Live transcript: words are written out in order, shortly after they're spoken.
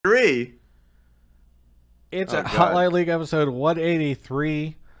Three. It's Oh, a God. Hotline League episode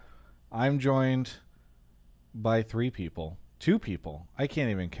 183. I'm joined by three people. Two people. I can't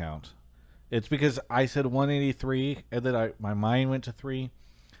even count. It's because I said 183 and then my mind went to three.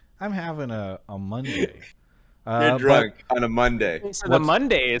 I'm having a Monday. You're drunk on a Monday. So the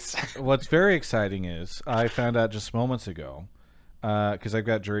Mondays. What's very exciting is I found out just moments ago because I've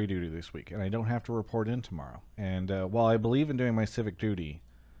got jury duty this week and I don't have to report in tomorrow. And while I believe in doing my civic duty,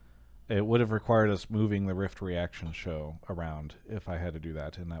 it would have required us moving the Rift Reaction show around if I had to do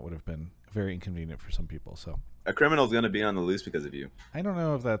that, and that would have been very inconvenient for some people. So A criminal's going to be on the loose because of you. I don't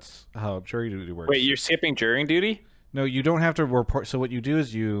know if that's how jury duty works. Wait, you're skipping jury duty? No, you don't have to report. So what you do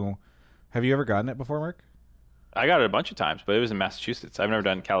is have you ever gotten it before, Mark? I got it a bunch of times, but it was in Massachusetts. I've never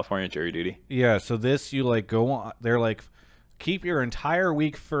done California jury duty. Yeah, so this you go on. They're like, keep your entire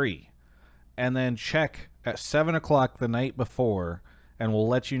week free, and then check at 7 o'clock the night before, and we'll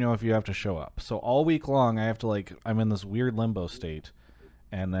let you know if you have to show up. So all week long, I have to I'm in this weird limbo state,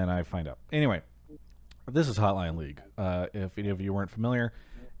 and then I find out. Anyway, this is Hotline League. If any of you weren't familiar,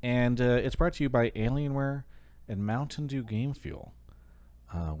 and it's brought to you by Alienware and Mountain Dew Game Fuel,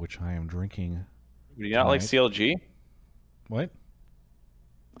 which I am drinking. Do you not like CLG? What?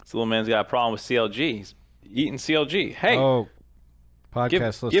 This little man's got a problem with CLG. He's eating CLG. Hey,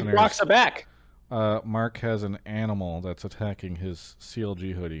 podcast listeners. give Brox a back. Mark has an animal that's attacking his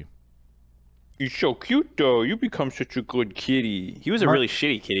CLG hoodie. You're so cute, though. You become such a good kitty. He was a really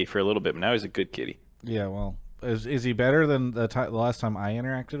shitty kitty for a little bit, but now he's a good kitty. Yeah, well, is he better than the last time I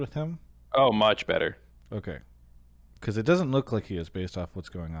interacted with him? Oh, much better. Okay. Because it doesn't look like he is based off what's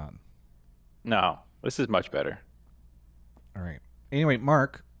going on. No, this is much better. All right. Anyway,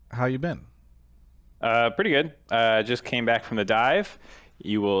 Mark, how you been? Pretty good. Just came back from the dive.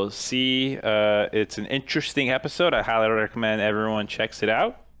 You will see it's an interesting episode. I highly recommend everyone checks it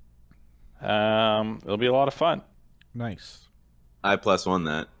out. It'll be a lot of fun. Nice. I +1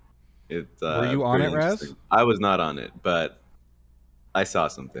 that. Were you on it, Raz? I was not on it, but I saw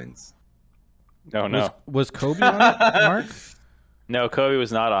some things. No. Was Kobe on it, Mark? No, Kobe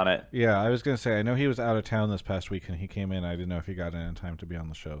was not on it. Yeah, I was going to say, I know he was out of town this past week and he came in. I didn't know if he got in time to be on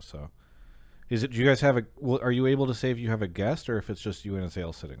the show. So, do you guys have are you able to say if you have a guest or if it's just you and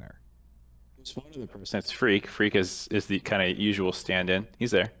Azale sitting there? It's one other person. It's Freak. Freak is the kind of usual stand-in.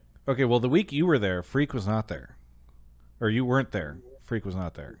 He's there. Okay, well, the week you were there, Freak was not there. Or you weren't there. Freak was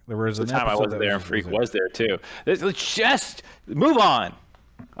not there. There was the time I wasn't there and Freak was there too. Let's just move on.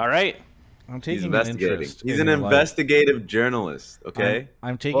 All right? I'm taking He's investigating. An interest He's in an your journalist, life. journalist, okay?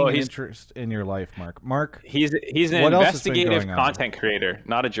 I'm taking an interest in your life, Mark. Mark, he's an investigative content creator,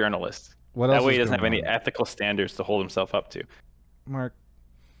 not a journalist. That way he doesn't have any ethical standards to hold himself up to. Mark,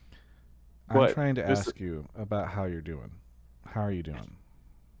 I'm trying to ask you about how you're doing. How are you doing?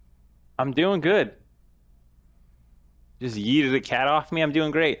 I'm doing good. Just yeeted a cat off me. I'm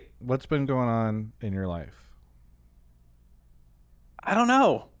doing great. What's been going on in your life? I don't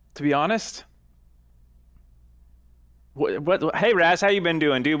know, to be honest. What? Hey, Raz, how you been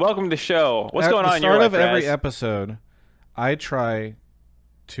doing, dude? Welcome to the show. What's going on in your life, At the start of every Raz? episode, I try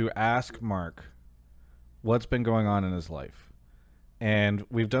to ask Mark what's been going on in his life. And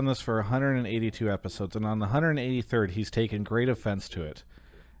we've done this for 182 episodes, and on the 183rd, he's taken great offense to it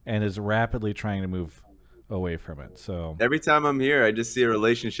and is rapidly trying to move away from it. So every time I'm here, I just see a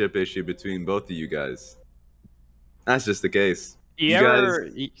relationship issue between both of you guys. That's just the case. You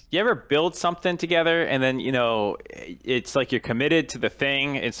ever build something together and then, it's like you're committed to the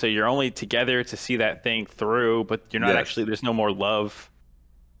thing, and so you're only together to see that thing through, but you're not actually, there's no more love.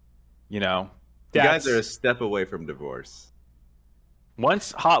 You guys are a step away from divorce.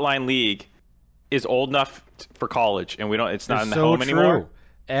 Once Hotline League is old enough for college and it's not in the home true. anymore.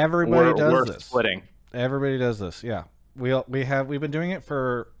 Everybody does this. Splitting. Everybody does this. Yeah. We've been doing it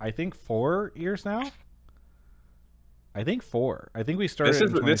for I think 4 years now. I think 4. I think we started.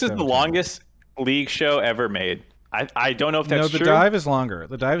 This is the longest league show ever made. I don't know if that's true. No, the dive is longer.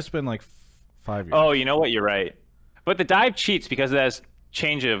 The dive's been like 5 years. Oh, you know what? You're right. But the dive cheats because it has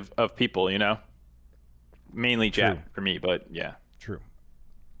change of people. Mainly Jack for me, but yeah. True.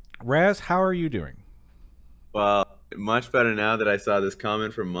 Raz, how are you doing? Well, much better now that I saw this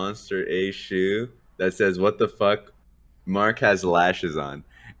comment from Monster A Shoe that says, "What the fuck? Mark has lashes on."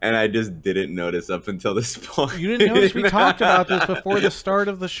 And I just didn't notice up until this point. You didn't notice? We talked about this before the start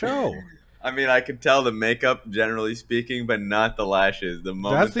of the show. I mean, I could tell the makeup, generally speaking, but not the lashes. The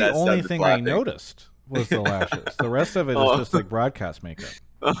moment that's the only thing I noticed was the lashes. The rest of it is just like broadcast makeup.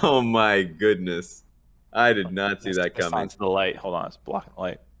 Oh my goodness! I did not see that coming. Onto the light. Hold on, it's blocking the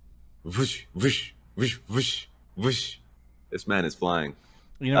light. Whoosh, whoosh, whoosh, whoosh, whoosh. This man is flying.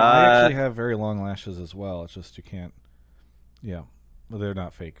 You know, I actually have very long lashes as well. It's just you can't. Yeah, well, they're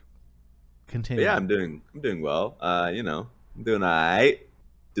not fake. Continue. Yeah, I'm doing well. I'm doing alright,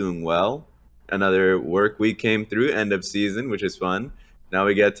 doing well. Another work week came through, end of season, which is fun. Now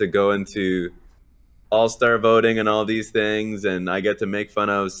we get to go into all-star voting and all these things, and I get to make fun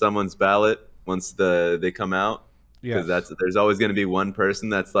of someone's ballot once they come out, because Yes. there's always going to be one person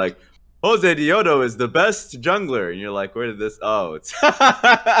that's like, Jose Diodo is the best jungler, and you're like, where did this? Oh, it's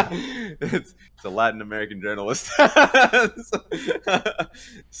it's a Latin American journalist.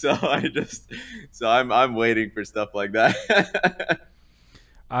 so I'm waiting for stuff like that.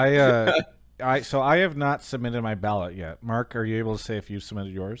 I have not submitted my ballot yet. Mark, are you able to say if you've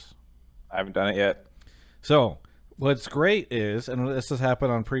submitted yours? I haven't done it yet. So, what's great is, and this has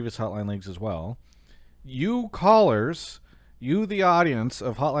happened on previous Hotline Leagues as well, you callers, you the audience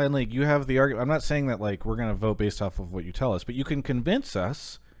of Hotline League, you have the argument. I'm not saying that like we're going to vote based off of what you tell us, but you can convince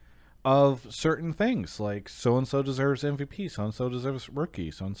us of certain things, like so-and-so deserves MVP, so-and-so deserves rookie,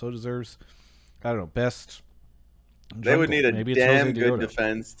 so-and-so deserves, I don't know, best They would need a Maybe it's damn Jose good Diodo.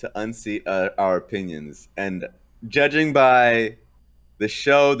 defense to unseat our opinions. And judging by the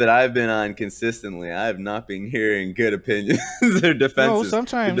show that I've been on consistently, I have not been hearing good opinions or defenses. No,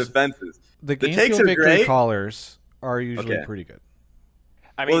 sometimes the defenses. the takes Game are Victory great. callers are usually Okay. pretty good.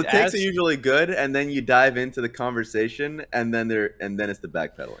 I mean, Well, the takes are usually good, and then you dive into the conversation, and then it's the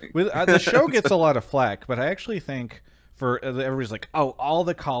backpedaling. With the show gets a lot of flack, but I actually think for everybody's like, oh, all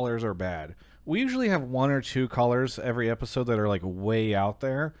the callers are bad. We usually have one or two callers every episode that are like way out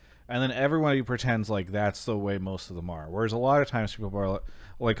there, and then everybody pretends like that's the way most of them are. Whereas a lot of times people are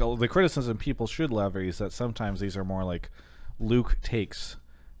like the criticism people should levy is that sometimes these are more like Luke takes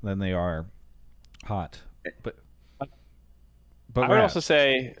than they are hot. But I would also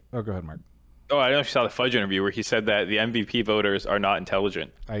say, oh, go ahead, Mark. oh, I don't know if you saw the Fudge interview where he said that the MVP voters are not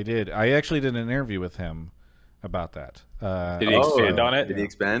intelligent. I did. I actually did an interview with him about that. Did he expand on it? Did he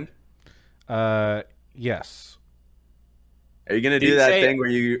expand? Yes. Are you gonna Did do he that say- thing where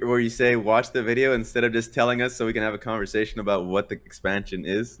you say watch the video instead of just telling us so we can have a conversation about what the expansion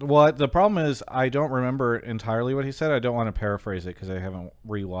is? Well, the problem is I don't remember entirely what he said. I don't want to paraphrase it because I haven't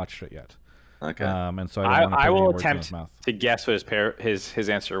rewatched it yet. Okay. And so I don't want to put I any will words in his attempt mouth. to guess what his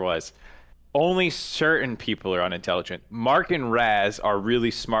answer was. Only certain people are unintelligent. Mark and Raz are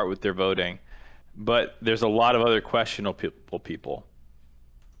really smart with their voting, but there's a lot of other questionable people.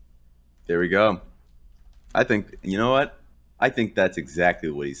 There we go. I think, you know what? I think that's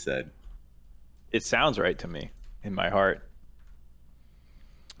exactly what he said. It sounds right to me in my heart.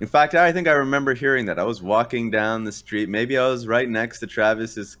 In fact, I think I remember hearing that. I was walking down the street. Maybe I was right next to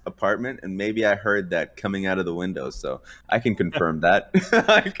Travis's apartment, and maybe I heard that coming out of the window. So I can confirm that.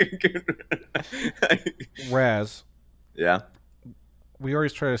 Raz, Yeah. we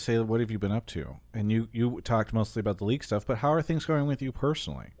always try to say, what have you been up to? And you talked mostly about the league stuff, but how are things going with you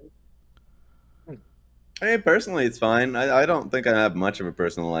personally? I mean, personally, it's fine. I don't think I have much of a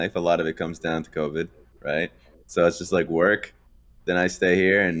personal life. A lot of it comes down to COVID, right? So it's just like work. Then I stay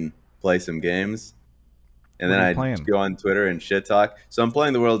here and play some games. And What then are you I playing? go on Twitter and shit talk. So I'm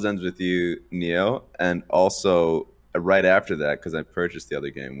playing The World's Ends with You, Neo. And also, right after that, because I purchased the other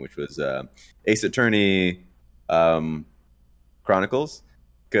game, which was Ace Attorney Chronicles.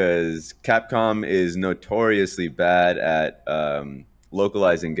 Because Capcom is notoriously bad at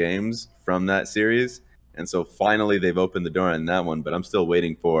localizing games from that series. And so finally they've opened the door on that one, but I'm still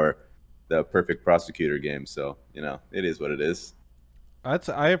waiting for the Perfect Prosecutor game. So, it is what it is.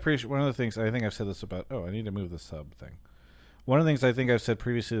 I appreciate one of the things I think I've said this about. Oh, I need to move the sub thing. One of the things I think I've said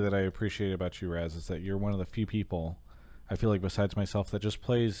previously that I appreciate about you, Raz, is that you're one of the few people I feel like besides myself that just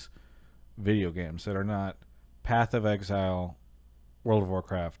plays video games that are not Path of Exile, World of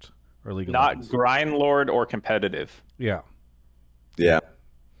Warcraft, or League of Not Legends. grind lord or competitive. Yeah. Yeah.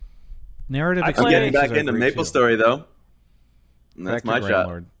 Narrative I'm I'm getting experiences back are into great, Maple too. Story, though. And that's Back to my child.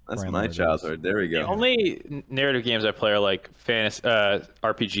 Grandlord. That's Grandlord my it is. childhood. There we The go. only narrative games I play are like fantasy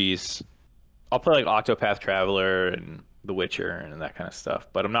RPGs. I'll play like Octopath Traveler and The Witcher and that kind of stuff,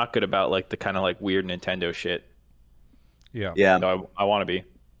 but I'm not good about like the kind of like weird Nintendo shit. Yeah. Yeah. So I want to be.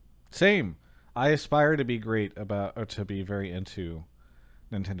 Same. I aspire to be great about, or to be very into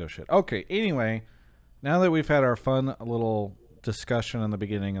Nintendo shit. Okay, anyway, now that we've had our fun little discussion in the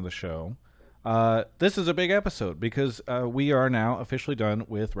beginning of the show, this is a big episode because we are now officially done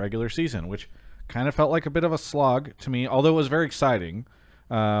with regular season, which kind of felt like a bit of a slog to me, although it was very exciting.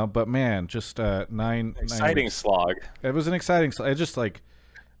 But man, just nine Exciting slog. It was an exciting. It just like,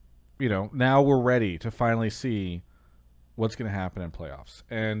 now we're ready to finally see what's going to happen in playoffs.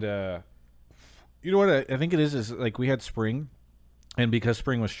 And you know what I think it is like we had spring And because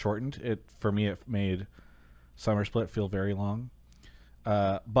spring was shortened, it made summer split feel very long.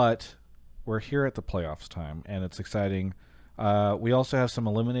 But we're here at the playoffs time, and it's exciting. We also have some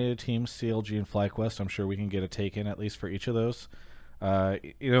eliminated teams, CLG and FlyQuest. I'm sure we can get a take in at least for each of those.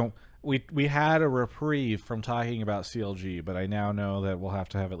 We had a reprieve from talking about CLG, but I now know that we'll have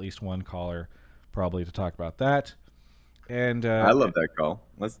to have at least one caller probably to talk about that. And I love that call.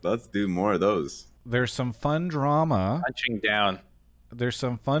 Let's do more of those. There's some fun drama. Punching down. There's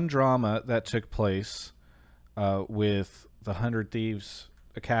some fun drama that took place with the 100 Thieves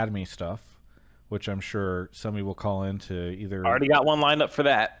Academy stuff, which I'm sure somebody will call in to either Already got one lined up for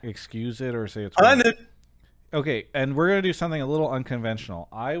that. excuse it or say it's On wrong. it. Okay, and we're going to do something a little unconventional.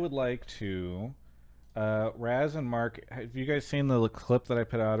 I would like to, Raz and Mark, have you guys seen the clip that I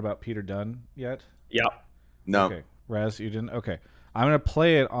put out about Peter Dunn yet? Yep. No. Okay, Raz, you didn't? Okay. I'm going to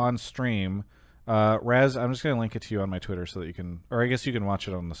play it on stream. Raz, I'm just going to link it to you on my Twitter so that you can, or I guess you can watch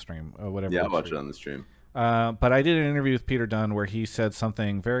it on the stream, whatever. Yeah, I'll works watch for it you. on the stream. But I did an interview with Peter Dunn where he said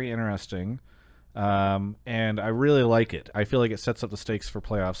something very interesting, and I really like it. I feel like it sets up the stakes for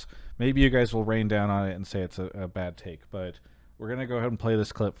playoffs. Maybe you guys will rain down on it and say it's a bad take, but we're going to go ahead and play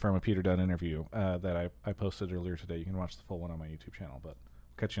this clip from a Peter Dunn interview that I posted earlier today. You can watch the full one on my YouTube channel, but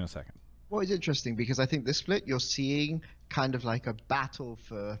I'll catch you in a second. Well, it's interesting because I think this split, you're seeing kind of like a battle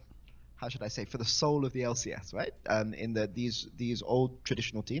for, how should I say, for the soul of the LCS, right? In these old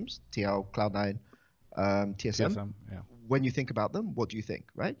traditional teams, TL, Cloud9, TSM. Yeah. When you think about them, what do you think,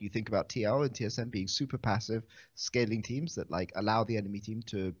 right? You think about TL and TSM being super passive, scaling teams that like allow the enemy team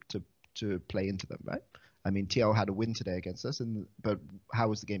to play into them, right? I mean, TL had a win today against us, but how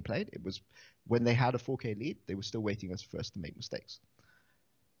was the game played? It was when they had a 4K lead, they were still waiting for us to make mistakes.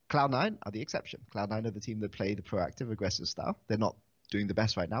 Cloud9 are the exception. Cloud9 are the team that play the proactive, aggressive style. They're not doing the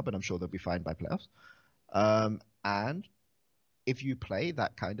best right now, but I'm sure they'll be fine by playoffs. And if you play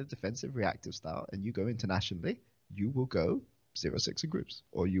that kind of defensive, reactive style and you go internationally, you will go 0-6 in groups,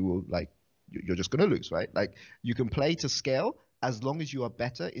 or you will you're just going to lose, right? Like you can play to scale as long as you are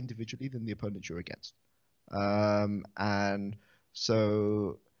better individually than the opponent you're against. And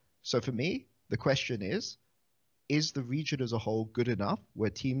so for me, the question is the region as a whole good enough where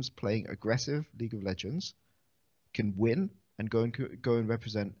teams playing aggressive League of Legends can win and go and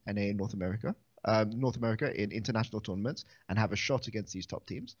represent NA in North America in international tournaments and have a shot against these top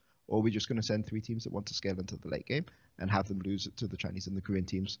teams? Or are we just going to send 3 teams that want to scale into the late game and have them lose to the Chinese and the Korean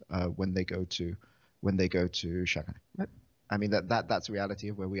teams when they go to Shanghai? Right? I mean that's the reality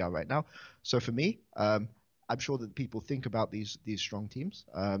of where we are right now. So for me, I'm sure that people think about these strong teams,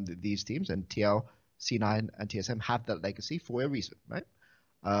 these teams, and TL, C9, and TSM have that legacy for a reason, right?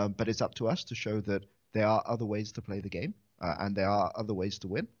 But it's up to us to show that there are other ways to play the game and there are other ways to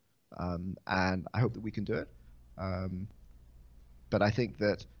win, and I hope that we can do it. But I think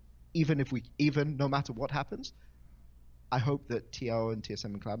that even no matter what happens, I hope that TL and TSM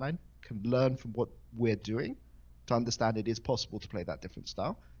and Cloud9 can learn from what we're doing to understand it is possible to play that different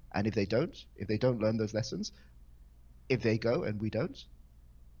style. And if they don't learn those lessons, if they go and we don't,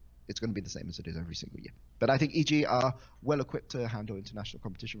 it's going to be the same as it is every single year. But I think EG are well equipped to handle international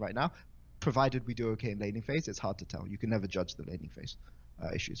competition right now, provided we do okay in laning phase. It's hard to tell. You can never judge the laning phase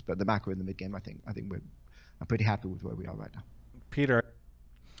issues. But the macro in the mid game, I'm pretty happy with where we are right now. Peter.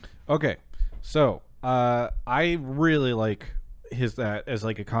 Okay, so I really like that as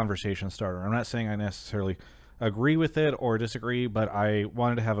like a conversation starter. I'm not saying I necessarily agree with it or disagree, but I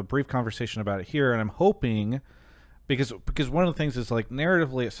wanted to have a brief conversation about it here, and I'm hoping because one of the things is like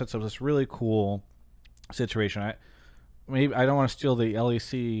narratively it sets up this really cool situation. I don't want to steal the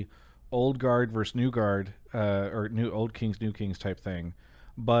LEC old guard versus new guard or new old kings new kings type thing,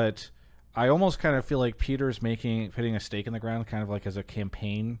 but I almost kind of feel like Peter's putting a stake in the ground kind of like as a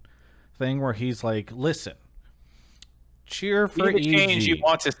campaign thing where he's like, listen, cheer for EG. Change you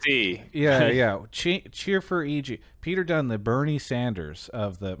want to see. Yeah. Cheer for EG. Peter Dunn, the Bernie Sanders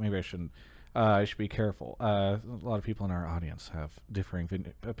of the. Maybe I shouldn't. I should be careful. A lot of people in our audience have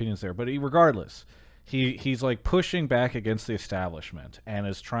differing opinions there, but regardless, he's like pushing back against the establishment and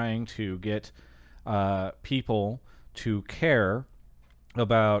is trying to get people to care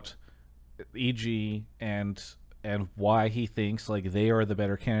about EG and why he thinks like they are the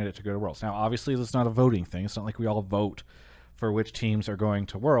better candidate to go to Worlds. Now, obviously, this is not a voting thing. It's not like we all vote for which teams are going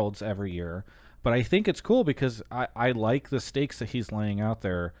to Worlds every year. But I think it's cool because I like the stakes that he's laying out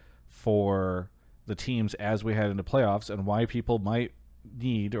there for the teams as we head into playoffs and why people might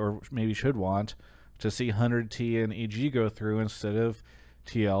need or maybe should want to see 100T and EG go through instead of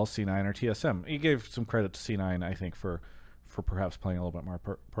TL, C9, or TSM. He gave some credit to C9, I think, for perhaps playing a little bit more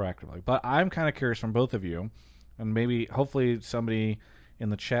proactively. But I'm kind of curious from both of you, And maybe, hopefully, somebody in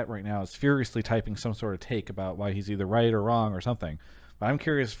the chat right now is furiously typing some sort of take about why he's either right or wrong or something. But I'm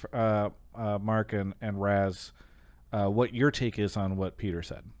curious, Mark and Raz, what your take is on what Peter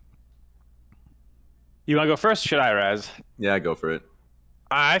said. You want to go first? Should I, Raz? Yeah, go for it.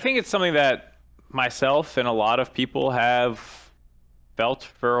 I think it's something that myself and a lot of people have felt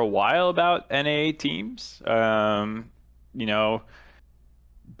for a while about NA teams. You know,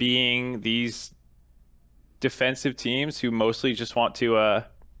 being these defensive teams who mostly just want to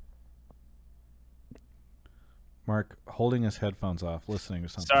Mark holding his headphones off, listening to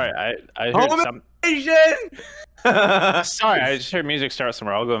something. Sorry, I heard some. Sorry, I just heard music start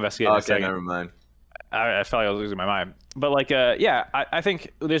somewhere. I'll go investigate in a Okay, second. never mind. I felt like I was losing my mind. But like, yeah, I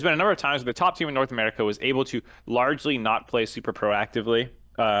think there's been a number of times where the top team in North America was able to largely not play super proactively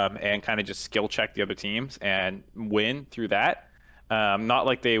and kind of just skill check the other teams and win through that. Not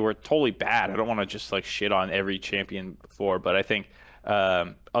like they were totally bad. I don't want to just like shit on every champion before, but I think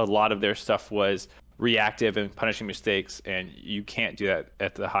a lot of their stuff was reactive and punishing mistakes, and you can't do that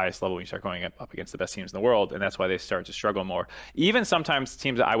at the highest level when you start going up against the best teams in the world, and that's why they start to struggle more. Even sometimes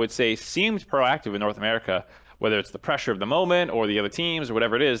teams that I would say seemed proactive in North America, whether it's the pressure of the moment or the other teams or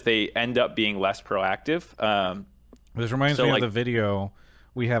whatever it is, they end up being less proactive. This reminds me of the video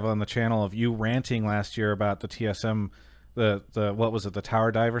we have on the channel of you ranting last year about the TSM, the what was it, the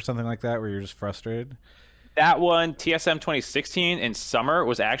tower dive or something like that, where you're just frustrated. That one, TSM 2016 in summer,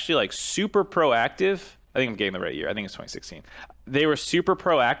 was actually like super proactive. I think I'm getting the right year. I think it's 2016. They were super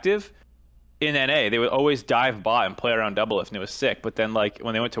proactive in NA. They would always dive bot and play around double if it was sick. But then like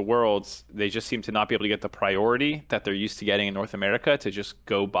when they went to Worlds, they just seemed to not be able to get the priority that they're used to getting in North America to just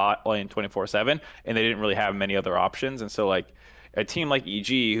go bot lane 24/7. And they didn't really have many other options. And so like a team like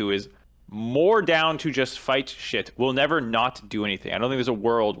EG, who is more down to just fight shit, will never not do anything. I don't think there's a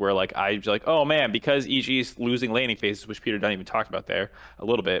world where like I'd be like, oh man, because EG is losing laning phases, which Peter Dunn even talked about there a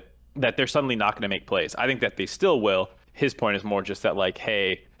little bit, that they're suddenly not going to make plays. I think that they still will. His point is more just that like,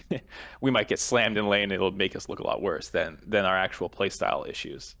 hey, we might get slammed in lane and it'll make us look a lot worse than our actual playstyle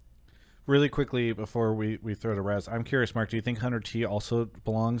issues. Really quickly before we throw to Raz, I'm curious, Mark, do you think Hunter T also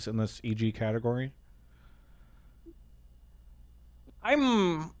belongs in this EG category?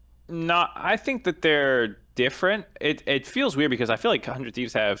 I'm not. I think that they're different. It feels weird because I feel like 100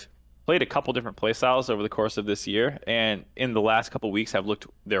 Thieves have played a couple different playstyles over the course of this year, and in the last couple weeks have looked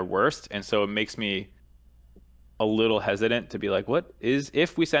their worst, and so it makes me a little hesitant to be like, what is,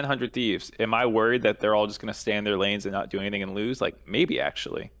 if we send 100 Thieves, am I worried that they're all just going to stay in their lanes and not do anything and lose? Like, maybe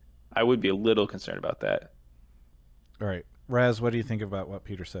actually. I would be a little concerned about that. All right. Raz, what do you think about what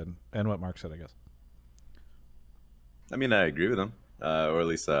Peter said and what Mark said, I guess? I mean, I agree with him. Or at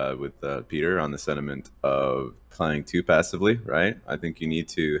least with Peter on the sentiment of playing too passively, right? I think you need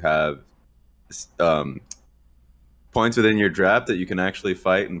to have points within your draft that you can actually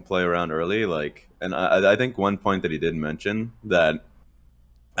fight and play around early. Like, and I think one point that he did mention that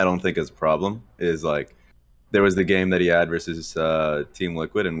I don't think is a problem is like there was the game that he had versus Team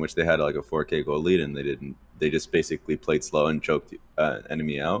Liquid in which they had like a 4K goal lead and they just basically played slow and choked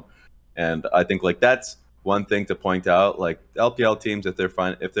enemy out. And I think like that's one thing to point out. Like LPL teams, if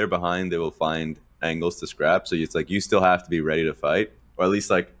they're behind, they will find angles to scrap. So it's like you still have to be ready to fight, or at least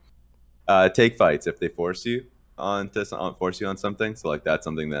like take fights if they force you on something. So like that's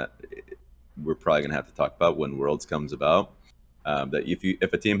something that we're probably gonna have to talk about when Worlds comes about. That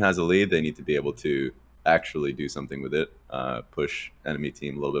if a team has a lead, they need to be able to actually do something with it, push enemy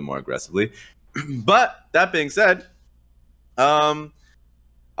team a little bit more aggressively. But that being said, I'm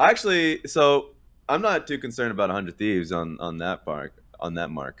not too concerned about 100 Thieves on that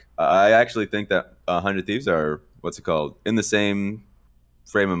mark. I actually think that 100 Thieves are in the same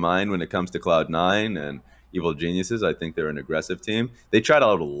frame of mind when it comes to Cloud9 and Evil Geniuses. I think they're an aggressive team. They tried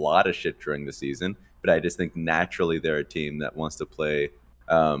out a lot of shit during the season, but I just think naturally they're a team that wants to play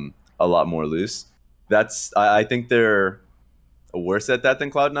a lot more loose. I think they're worse at that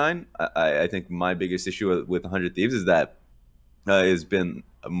than Cloud9. I think my biggest issue with 100 Thieves is that has been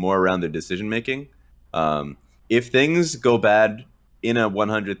more around their decision making. If things go bad in a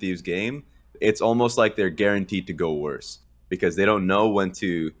 100 Thieves game, it's almost like they're guaranteed to go worse because they don't know when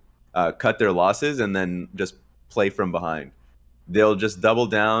to cut their losses and then just play from behind. They'll just double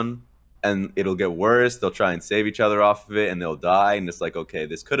down and it'll get worse. They'll try and save each other off of it and they'll die. And it's like, okay,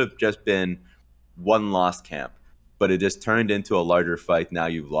 this could have just been one lost camp, but it just turned into a larger fight. Now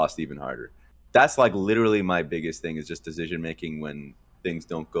you've lost even harder. That's like literally my biggest thing is just decision making when things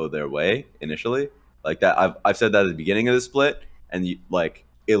don't go their way initially. Like that, I've said that at the beginning of the split, and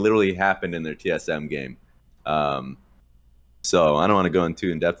it literally happened in their TSM game. So I don't want to go in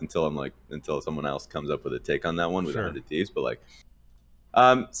too in depth until someone else comes up with a take on that one with Sure. 100 Thieves. But like,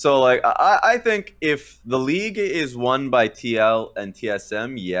 so like I think if the league is won by TL and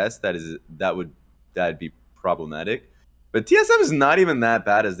TSM, yes, that'd be problematic. But TSM is not even that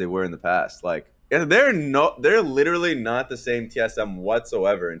bad as they were in the past. Like they're literally not the same TSM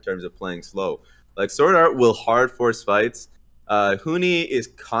whatsoever in terms of playing slow. Like Sword Art will hard force fights. Huni is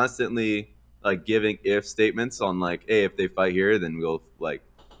constantly like giving if statements on like, hey, if they fight here, then we'll like,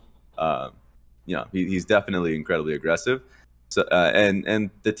 he's definitely incredibly aggressive. So and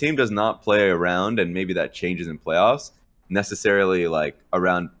the team does not play around, and maybe that changes in playoffs necessarily like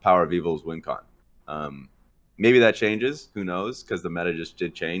around Power of Evil's win con. Maybe that changes. Who knows? Because the meta just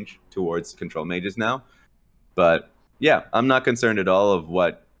did change towards control mages now. But yeah, I'm not concerned at all of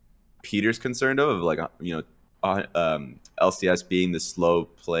what Peter's concerned of like LCS being the slow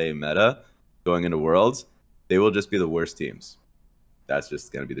play meta going into Worlds. They will just be the worst teams. That's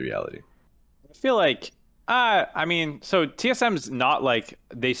just going to be the reality. I feel like, I mean, so TSM's not like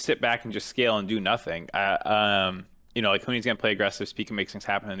they sit back and just scale and do nothing. Like Huni's gonna play aggressive, Spica makes things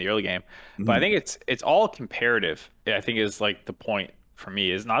happen in the early game. But I think it's all comparative. I think is like the point for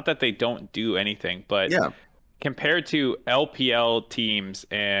me is not that they don't do anything, but compared to LPL teams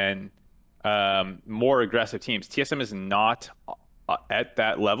and more aggressive teams, TSM is not at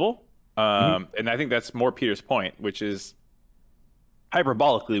that level. And I think that's more Peter's point, which is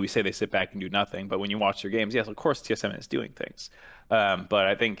hyperbolically we say they sit back and do nothing, but when you watch their games, yes, of course TSM is doing things. But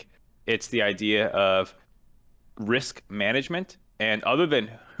I think it's the idea of risk management, and other than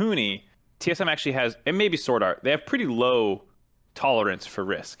Huni, TSM actually has, and maybe Sword Art, they have pretty low tolerance for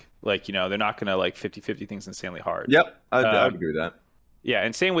risk. Like, they're not gonna like 50-50 things insanely hard. Yep, I would agree with that. Yeah,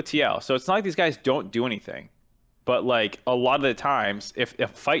 and same with TL. So it's not like these guys don't do anything, but like a lot of the times, if a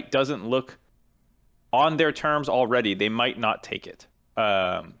fight doesn't look on their terms already, they might not take it.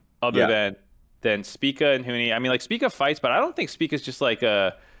 Than Spica and Huni. I mean, like Spica fights, but I don't think Spica's just like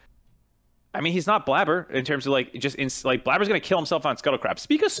he's not Blabber in terms of like Blabber's gonna kill himself on Scuttlecrab.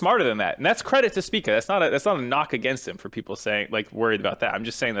 Spica's smarter than that, and that's credit to Spica. That's not a knock against him for people saying like worried about that. I'm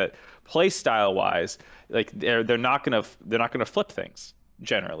just saying that play style wise, like they're not gonna flip things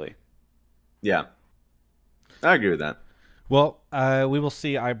generally. Yeah, I agree with that. Well, we will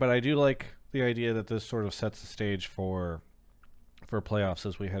see. But I do like the idea that this sort of sets the stage for playoffs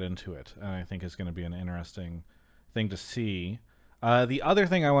as we head into it, and I think is going to be an interesting thing to see. The other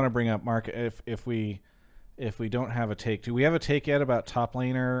thing I want to bring up, Mark, if we don't have a take, do we have a take yet about top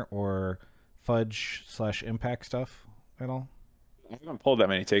laner or Fudge/Impact stuff at all? I haven't pulled that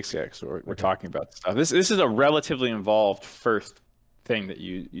many takes yet, so we're talking about stuff. This is a relatively involved first thing that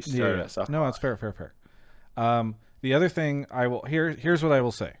you started us off. No, it's fair. The other thing here's what I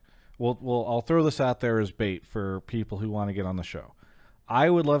will say. I'll throw this out there as bait for people who want to get on the show. I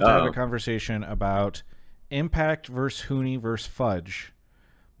would love to have a conversation about Impact versus Huni versus Fudge,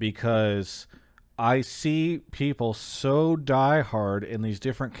 because I see people so diehard in these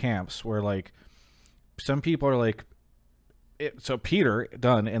different camps where like some people are like, so Peter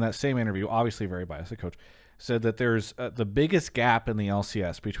Dunn in that same interview, obviously very biased, the coach, said that there's the biggest gap in the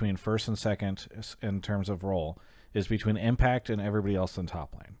LCS between first and second in terms of role is between Impact and everybody else in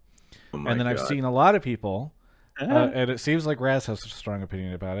top lane. And then I've seen a lot of people, and it seems like Raz has a strong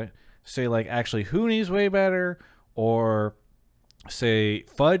opinion about it, say like actually Huni's way better, or say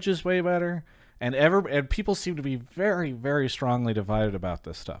Fudge is way better, and people seem to be very, very strongly divided about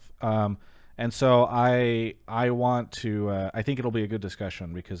this stuff. And so I want to I think it'll be a good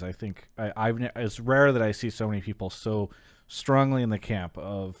discussion, because I think it's rare that I see so many people so strongly in the camp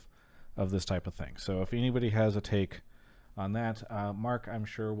of this type of thing. So if anybody has a take on that, Mark, I'm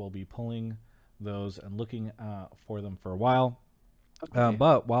sure will be pulling those and looking for them for a while. Okay.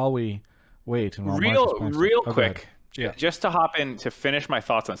 But while we wait, and while real quick, just to hop in to finish my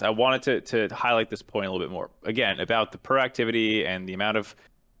thoughts on this, I wanted to highlight this point a little bit more. Again, about the proactivity and the amount of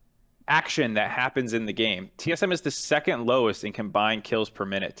action that happens in the game. TSM is the second lowest in combined kills per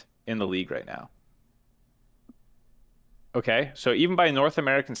minute in the league right now. Okay, so even by North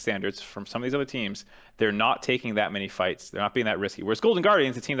American standards, from some of these other teams, they're not taking that many fights. They're not being that risky. Whereas Golden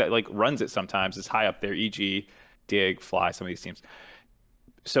Guardians, a team that like runs it sometimes, is high up there. EG, Dig, Fly, some of these teams.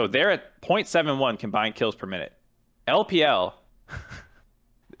 So they're at 0.71 combined kills per minute. LPL,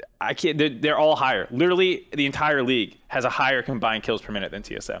 they're all higher. Literally, the entire league has a higher combined kills per minute than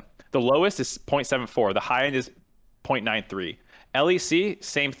TSM. The lowest is 0.74. The high end is 0.93. LEC,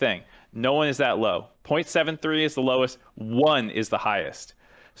 same thing. No one is that low. 0.73 is the lowest. 1 is the highest.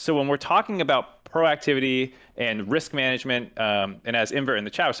 So when we're talking about proactivity and risk management, and as Invert in the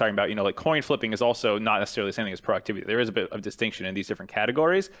chat was talking about, like coin flipping is also not necessarily the same thing as proactivity. There is a bit of distinction in these different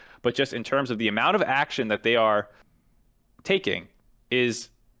categories, but just in terms of the amount of action that they are taking is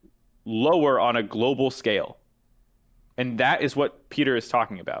lower on a global scale. And that is what Peter is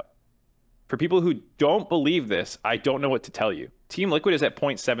talking about. For people who don't believe this, I don't know what to tell you. Team Liquid is at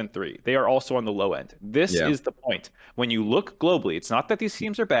 0.73. They are also on the low end. This is the point. When you look globally, it's not that these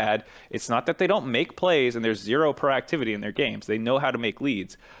teams are bad. It's not that they don't make plays and there's zero proactivity in their games. They know how to make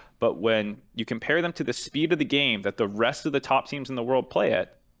leads. But when you compare them to the speed of the game that the rest of the top teams in the world play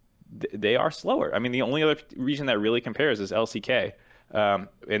at, they are slower. I mean, the only other region that really compares is LCK.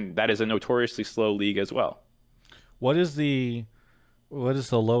 And that is a notoriously slow league as well. What is the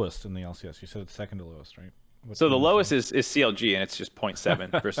lowest in the LCS? You said it's second to lowest, right? So the lowest is CLG, and it's just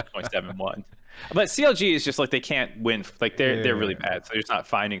 0.7 versus 0.71. But CLG is just like they can't win. Like they're really bad, so they're just not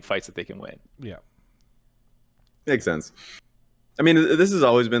finding fights that they can win. Yeah, makes sense. I mean, this has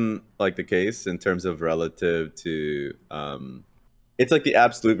always been like the case in terms of relative to. It's like the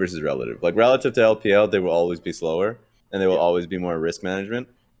absolute versus relative. Like relative to LPL, they will always be slower, and they will always be more risk management.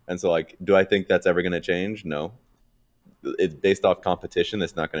 And so, like, do I think that's ever going to change? No. It's based off competition.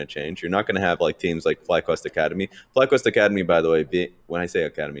 That's not going to change. You're not going to have like teams like FlyQuest Academy. FlyQuest Academy, by the way, when I say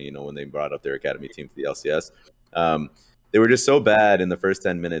academy, when they brought up their academy team for the LCS, they were just so bad in the first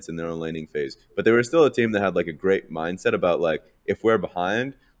 10 minutes in their own laning phase. But they were still a team that had like a great mindset about like, if we're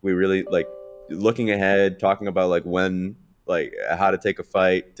behind, we really like looking ahead, talking about like when, like how to take a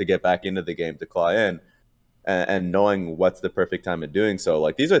fight to get back into the game to claw in, and knowing what's the perfect time of doing so.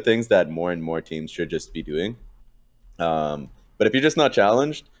 Like these are things that more and more teams should just be doing. But if you're just not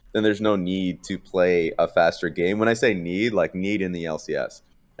challenged, then there's no need to play a faster game. When I say need, like need in the LCS.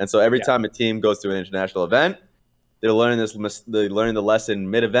 And so every time a team goes to an international event, they're learning the lesson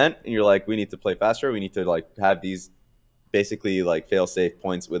mid-event, and you're like, we need to play faster. We need to like have these basically like fail-safe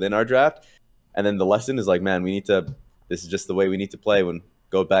points within our draft. And then the lesson is like, man, this is just the way we need to play when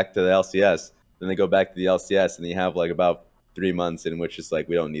go back to the LCS. Then they go back to the LCS, and you have like about 3 months in which it's like,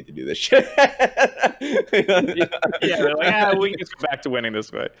 we don't need to do this shit. They're like, we can just go back to winning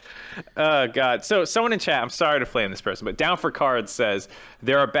this way. God. So someone in chat, I'm sorry to flame this person, but Down for Cards says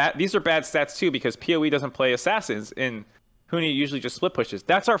these are bad stats too because PoE doesn't play assassins and Huni usually just split pushes.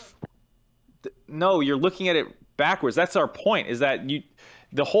 No, you're looking at it backwards. That's our point, is that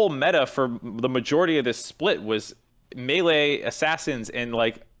the whole meta for the majority of this split was melee assassins and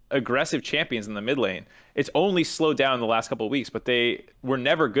like aggressive champions in the mid lane. It's only slowed down in the last couple of weeks, but they were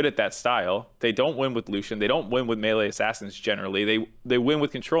never good at that style. They don't win with Lucian. They don't win with melee assassins generally. They win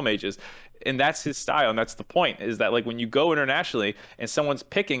with control mages, and that's his style. And that's the point, is that like when you go internationally and someone's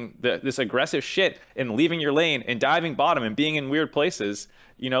picking this aggressive shit and leaving your lane and diving bottom and being in weird places,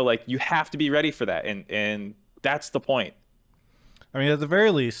 like you have to be ready for that. And that's the point. I mean, at the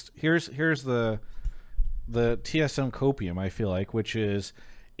very least, here's the TSM copium, I feel like, which is,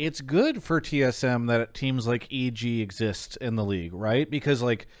 it's good for TSM that teams like EG exist in the league, right? Because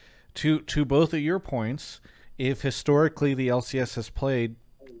like to both of your points, if historically the LCS has played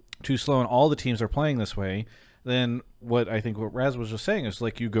too slow and all the teams are playing this way, then what Raz was just saying is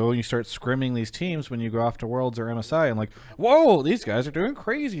like you go and you start scrimming these teams when you go off to Worlds or MSI and like, whoa, these guys are doing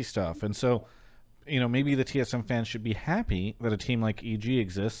crazy stuff. And so, maybe the TSM fans should be happy that a team like EG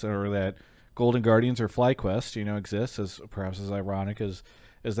exists, or that Golden Guardians or FlyQuest, exists, as perhaps as ironic as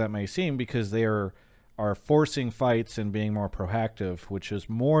that may seem, because they are forcing fights and being more proactive, which is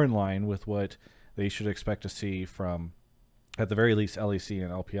more in line with what they should expect to see from, at the very least, LEC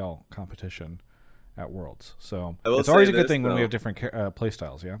and LPL competition at Worlds. So it's always a good thing when we have different play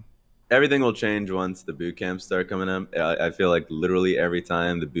styles, yeah? Everything will change once the boot camps start coming up. I feel like literally every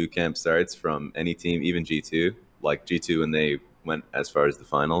time the boot camp starts from any team, even G2, like G2 when they went as far as the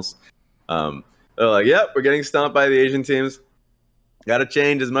finals, they're like, yep, we're getting stomped by the Asian teams. Got to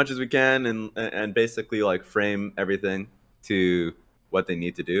change as much as we can and basically like frame everything to what they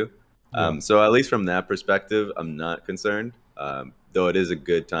need to do. So at least from that perspective, I'm not concerned. Though it is a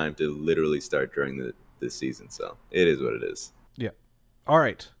good time to literally start during this season. So it is what it is. Yeah. All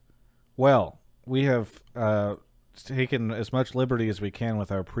right. Well, we have taken as much liberty as we can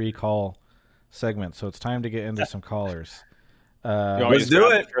with our pre-call segment, so it's time to get into some callers. Let's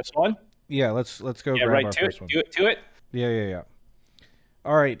do it. First one. Yeah, let's go grab our first one. Do it. Yeah.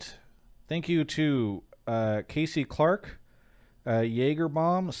 All right. Thank you to Casey Clark,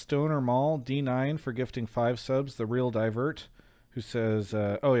 Jaegerbomb, Stoner Mall, D9 for gifting 5 subs, The Real Divert, who says,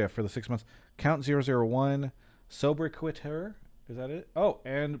 for the 6 months, Count 001, Sobriquitter, is that it? Oh,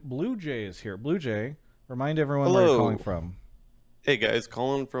 and Blue Jay is here. Blue Jay, remind everyone where you're calling from. Hey guys,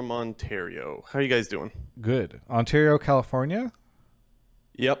 calling from Ontario. How you guys doing? Good. Ontario, California?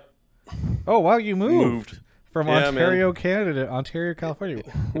 Yep. Oh, wow, you moved. From Yeah, Ontario, Canada, Ontario, California.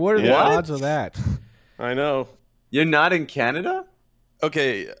 What are the What? odds of that? I know. You're not in Canada?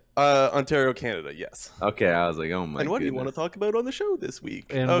 Okay, Ontario, Canada, yes. Okay, I was like, oh my And what do you goodness. want to talk about on the show this week?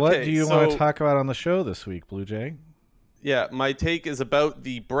 And okay, what do you want to so, talk about on the show this week, Blue Jay? Yeah, my take is about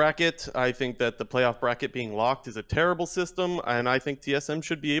the bracket. I think that the playoff bracket being locked is a terrible system, and I think TSM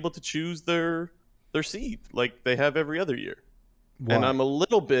should be able to choose their seed like they have every other year. Why? And I'm a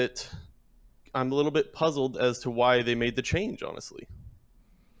little bit puzzled as to why they made the change, honestly.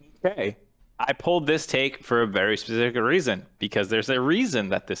 Okay. I pulled this take for a very specific reason, because there's a reason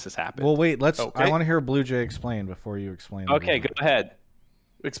that this has happened. Well, wait, let's. Okay. I want to hear Blue Jay explain before you explain. the Okay, reason. go ahead.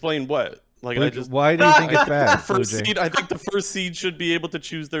 Explain what? Like Blue- I just why do you think it's bad, Blue first Jay? seed. I think the first seed should be able to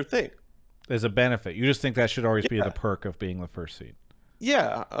choose their thing. As a benefit, you just think that should always be Yeah. the perk of being the first seed.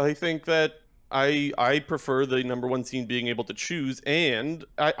 Yeah, I think that I prefer the number one seed being able to choose, and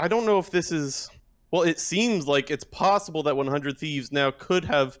I don't know if this is. Well, it seems like it's possible that 100 Thieves now could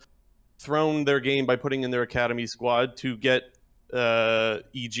have thrown their game by putting in their academy squad to get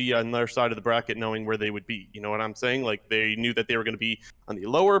EG on their side of the bracket, knowing where they would be. You know what I'm saying? Like they knew that they were going to be on the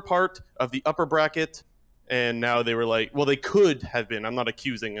lower part of the upper bracket, and now they were like, well, they could have been. I'm not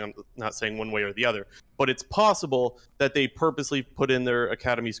accusing. I'm not saying one way or the other, but it's possible that they purposely put in their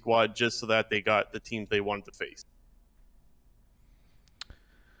academy squad just so that they got the teams they wanted to face.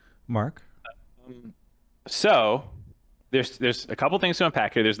 Mark, So there's a couple things to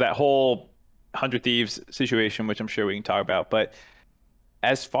unpack here. There's that whole 100 Thieves situation, which I'm sure we can talk about. But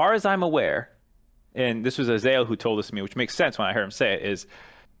as far as I'm aware, and this was Azael who told this to me, which makes sense when I heard him say it, is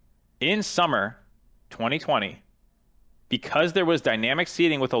in summer 2020, because there was dynamic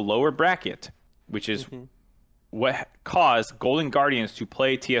seeding with a lower bracket, which is what caused Golden Guardians to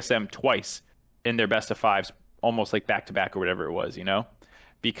play TSM twice in their best of fives, almost like back to back or whatever it was, you know,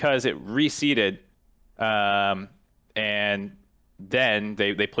 because it reseeded, and then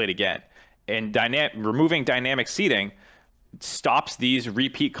they played again. And removing dynamic seeding stops these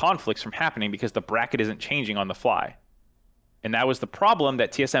repeat conflicts from happening because the bracket isn't changing on the fly. And that was the problem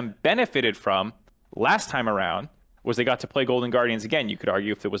that TSM benefited from last time around, was they got to play Golden Guardians again. You could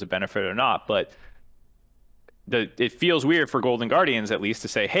argue if there was a benefit or not, but it feels weird for Golden Guardians, at least, to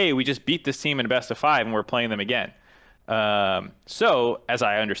say, hey, we just beat this team in a best of five and we're playing them again. So, as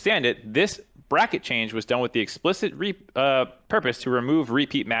I understand it, this bracket change was done with the explicit purpose to remove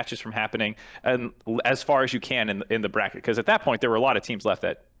repeat matches from happening, and as far as you can in the bracket. Because at that point, there were a lot of teams left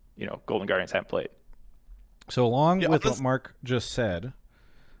that, you know, Golden Guardians hadn't played. so along with what Mark just said,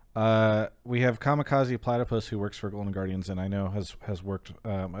 we have Kamikaze Platypus, who works for Golden Guardians, and I know has worked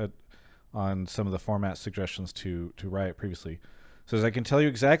on some of the format suggestions to Riot previously. Says, I can tell you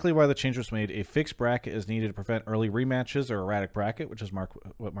exactly why the change was made. A fixed bracket is needed to prevent early rematches or erratic bracket, which is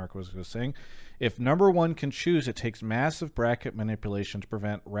what Mark was saying. If number one can choose, it takes massive bracket manipulation to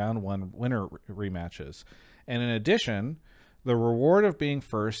prevent round one winner rematches. And in addition, the reward of being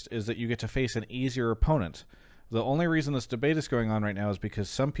first is that you get to face an easier opponent. The only reason this debate is going on right now is because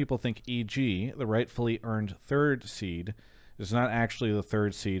some people think EG, the rightfully earned third seed, is not actually the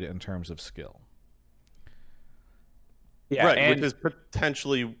third seed in terms of skill. Yeah, Right, and which is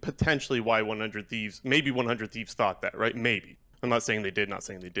potentially why 100 Thieves, maybe 100 Thieves thought that, right? Maybe. I'm not saying they did, not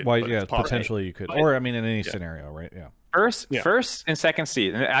saying they did. Why, but yeah, it's possible. potentially you could. Or, I mean, in any scenario, right? Yeah. First and second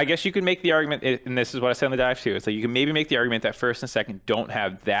seed. And I guess you could make the argument, and this is what I said in the dive too, it's like you can maybe make the argument that first and second don't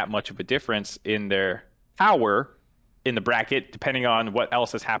have that much of a difference in their power in the bracket, depending on what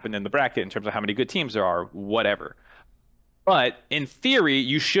else has happened in the bracket in terms of how many good teams there are, whatever. But in theory,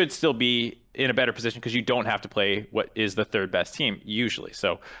 you should still be in a better position because you don't have to play what is the third best team usually.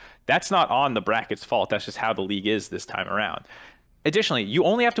 So that's not on the bracket's fault. That's just how the league is this time around. Additionally, you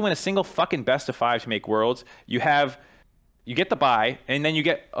only have to win a single fucking best of five to make worlds. You get the bye, and then you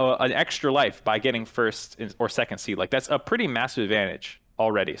get an extra life by getting first or second seed. Like, that's a pretty massive advantage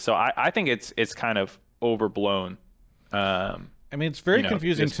already. So I think it's kind of overblown. I mean, it's very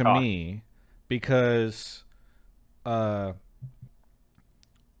confusing to me because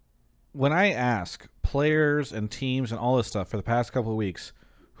when I ask players and teams and all this stuff for the past couple of weeks,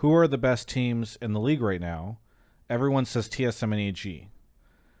 who are the best teams in the league right now, everyone says TSM and EG.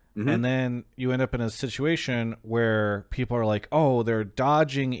 Mm-hmm. And then you end up in a situation where people are like, oh, they're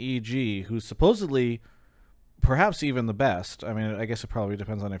dodging EG, who's supposedly perhaps even the best. I mean, I guess it probably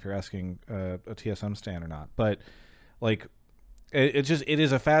depends on if you're asking a TSM stan or not. But, like, it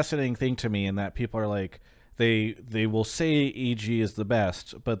is a fascinating thing to me in that people are like, they will say EG is the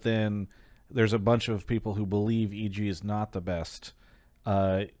best, but then there's a bunch of people who believe EG is not the best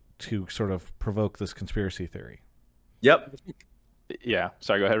to sort of provoke this conspiracy theory. Yep. Yeah.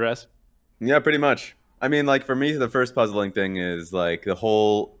 Sorry, go ahead, Rez. Yeah, pretty much. I mean, like, for me, the first puzzling thing is like the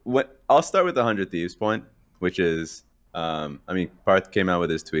whole. I'll start with the 100 Thieves point, which is, I mean, Parth came out with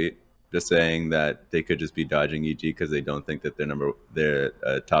his tweet just saying that they could just be dodging EG because they don't think that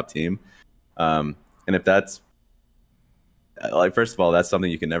they're top team. And if that's like, first of all, that's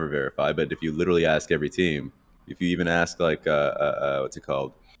something you can never verify. But if you literally ask every team, if you even ask like what's it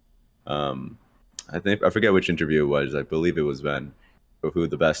called? I forget which interview it was. I believe it was Ven, of who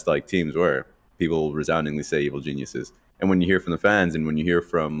the best like teams were. People resoundingly say Evil Geniuses. And when you hear from the fans, and when you hear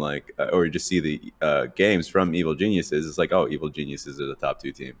from like, or you just see the games from Evil Geniuses, it's like, oh, Evil Geniuses are the top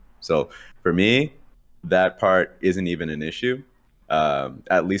 2 team. So for me, that part isn't even an issue,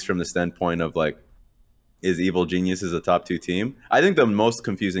 at least from the standpoint of like, is Evil Geniuses a top 2 team? I think the most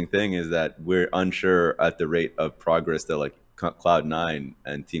confusing thing is that we're unsure at the rate of progress that like Cloud9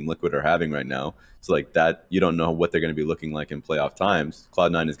 and Team Liquid are having right now. So like that, you don't know what they're going to be looking like in playoff times.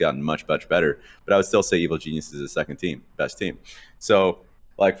 Cloud9 has gotten much better, but I would still say Evil Geniuses is the second team, best team. So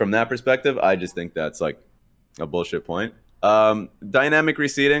like from that perspective, I just think that's like a bullshit point. Dynamic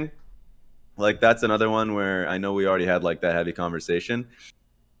reseeding, like that's another one where I know we already had like that heavy conversation,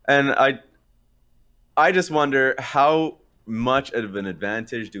 and I just wonder how much of an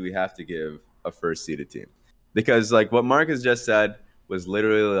advantage do we have to give a first seeded team? Because like what Marcus just said was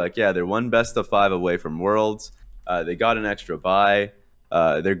literally like, yeah, they're one best of 5 away from Worlds. They got an extra bye.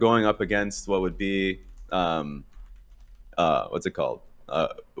 They're going up against what would be what's it called?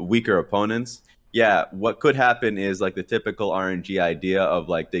 Weaker opponents. Yeah, what could happen is like the typical RNG idea of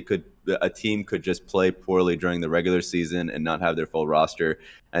like a team could just play poorly during the regular season and not have their full roster,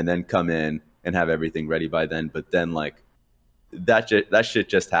 and then come in and have everything ready by then. But then like that shit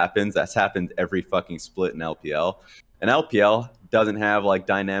just happens. That's happened every fucking split in LPL. And LPL doesn't have like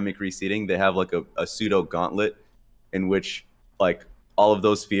dynamic reseeding. They have like a pseudo gauntlet in which like all of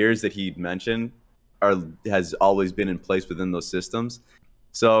those fears that he mentioned has always been in place within those systems.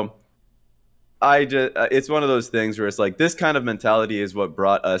 So it's one of those things where it's like this kind of mentality is what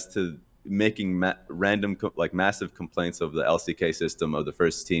brought us to making massive complaints of the LCK system of the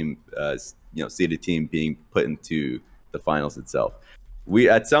first team, seeded team being put into the finals itself. We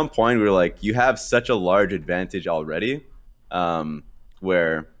at some point we were like, you have such a large advantage already,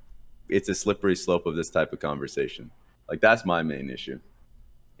 where it's a slippery slope of this type of conversation. Like that's my main issue.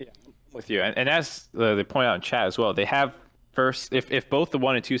 Yeah, I'm with you. And as they point out in chat as well, they have first if both the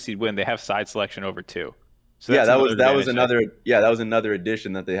 1 and 2 seed win, they have side selection over 2. So yeah, that was another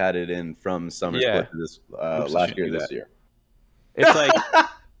addition that they had it in from summer split to this last year this year. It's like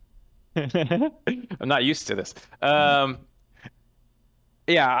I'm not used to this.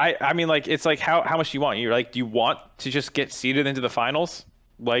 Yeah, I mean like it's like how much do you want? You're like, do you want to just get seeded into the finals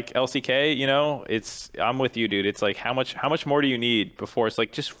like LCK? You know, I'm with you, dude. It's like how much more do you need before it's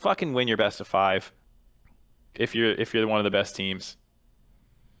like just fucking win your best of 5 if you're one of the best teams.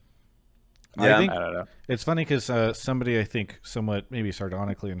 Yeah, I don't know. It's funny because somebody, I think, somewhat maybe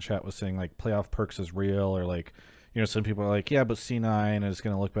sardonically in chat was saying like playoff perks is real, or like, some people are like, yeah, but C9 is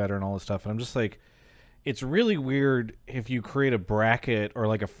going to look better and all this stuff. And I'm just like, it's really weird if you create a bracket or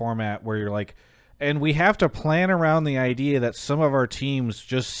like a format where you're like, and we have to plan around the idea that some of our teams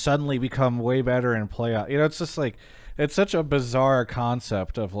just suddenly become way better in playoff. It's just like, it's such a bizarre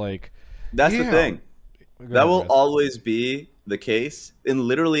concept of like. That's the thing. That will always be the case in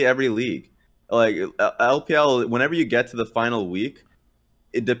literally every league. Like LPL, whenever you get to the final week,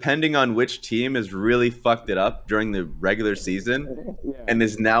 depending on which team has really fucked it up during the regular season and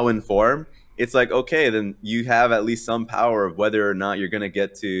is now in form, it's like, okay, then you have at least some power of whether or not you're going to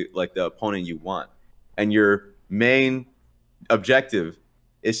get to like the opponent you want. And your main objective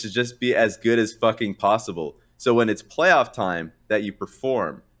is to just be as good as fucking possible. So when it's playoff time, that you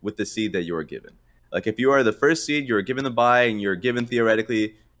perform with the seed that you are given. Like if you are the first seed, you're given the bye and you're given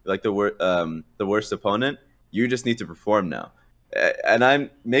theoretically like the worst opponent, you just need to perform now.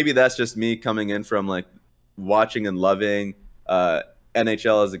 And maybe that's just me coming in from like watching and loving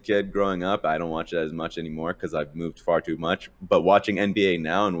NHL as a kid growing up. I don't watch it as much anymore because I've moved far too much. But watching NBA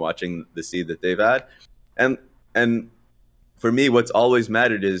now and watching the seed that they've had, and for me, what's always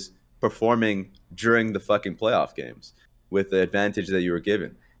mattered is performing during the fucking playoff games with the advantage that you were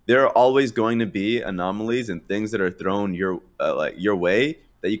given. There are always going to be anomalies and things that are thrown your way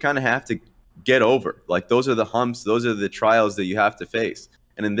that you kind of have to get over. Like those are the humps, those are the trials that you have to face.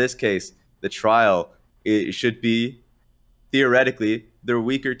 And in this case, the trial, it should be theoretically their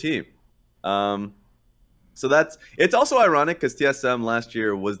weaker team. So So it's also ironic because TSM last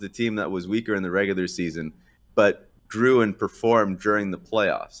year was the team that was weaker in the regular season, but grew and performed during the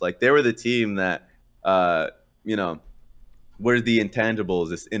playoffs. Like they were the team that, you know, were the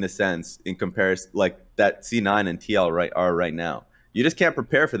intangibles in a sense in comparison, like that C9 and TL are right now. You just can't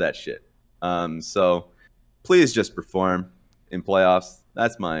prepare for that shit. So please just perform in playoffs.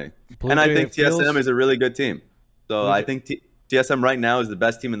 That's my. Blue and I Jay, think it feels- TSM is a really good team. So Blue I Jay- think TSM right now is the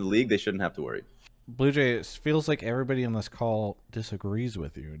best team in the league. They shouldn't have to worry. Blue Jay, it feels like everybody on this call disagrees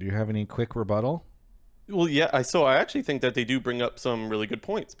with you. Do you have any quick rebuttal? Well, yeah, I actually think that they do bring up some really good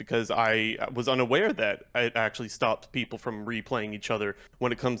points because I was unaware that it actually stopped people from replaying each other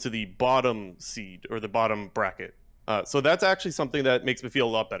when it comes to the bottom seed or the bottom bracket. So that's actually something that makes me feel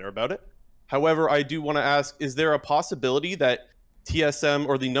a lot better about it. However, I do want to ask, is there a possibility that TSM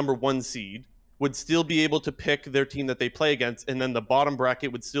or the number 1 seed would still be able to pick their team that they play against, and then the bottom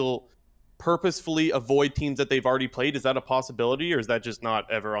bracket would still purposefully avoid teams that they've already played? Is that a possibility, or is that just not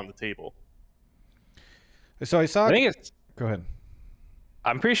ever on the table? So I saw. I think it's. Go ahead.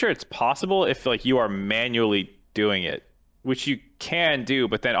 I'm pretty sure it's possible if like you are manually doing it, which you can do.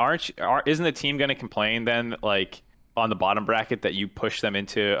 But then isn't the team going to complain then, like on the bottom bracket, that you push them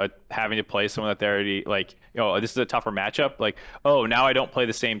into having to play someone that they're already like, this is a tougher matchup. Like, oh, now I don't play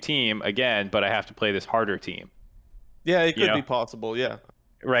the same team again, but I have to play this harder team. Yeah, it could be possible. Yeah.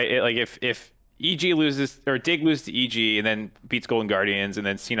 Right. Like if EG loses or Dig loses to EG and then beats Golden Guardians and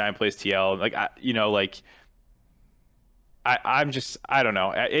then C9 plays TL, like I don't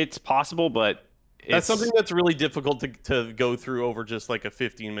know. It's possible, but that's something that's really difficult to go through over just like a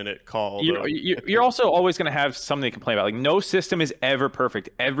 15-minute call. You're also always going to have something to complain about. Like no system is ever perfect.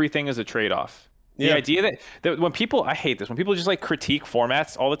 Everything is a trade-off. The idea that when people, I hate this, when people just like critique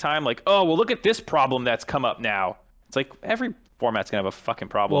formats all the time, like, oh, well, look at this problem that's come up now. It's like every format's going to have a fucking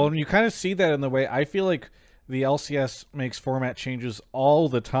problem. Well, and you kind of see that in the way I feel like the LCS makes format changes all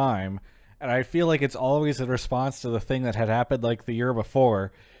the time. And I feel like it's always in response to the thing that had happened like the year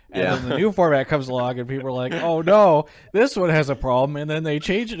before. And then the new format comes along and people are like, oh no, this one has a problem. And then they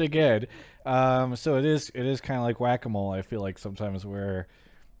change it again. So it is kind of like whack-a-mole, I feel like sometimes where,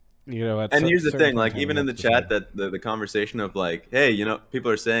 and here's the thing, like even in the chat that the conversation of like, hey, people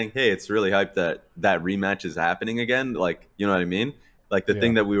are saying, hey, it's really hyped that rematch is happening again. Like, you know what I mean? Like the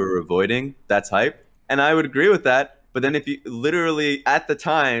thing that we were avoiding, that's hype. And I would agree with that. But then if you literally at the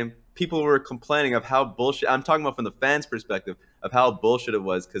time, people were complaining of how bullshit, I'm talking about from the fans' perspective, of how bullshit it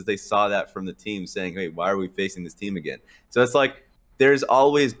was because they saw that from the team saying, hey, why are we facing this team again? So it's like, there's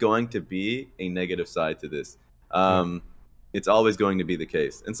always going to be a negative side to this. It's always going to be the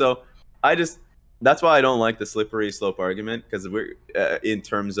case. And so that's why I don't like the slippery slope argument, because we're in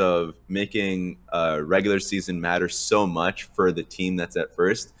terms of making regular season matter so much for the team that's at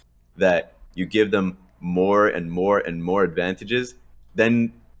first, that you give them more and more and more advantages.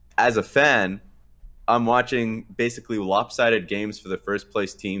 Then as a fan, I'm watching basically lopsided games for the first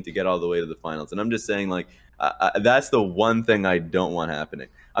place team to get all the way to the finals. And I'm just saying, like, that's the one thing I don't want happening.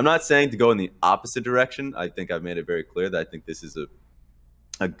 I'm not saying to go in the opposite direction. I think I've made it very clear that I think this is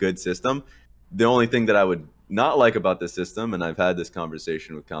a good system. The only thing that I would not like about this system, and I've had this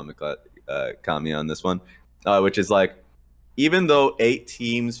conversation with Kami on this one, which is like, even though 8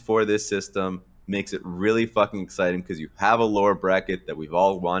 teams for this system makes it really fucking exciting because you have a lower bracket that we've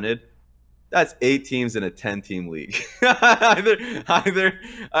all wanted, that's 8 teams in a 10-team league.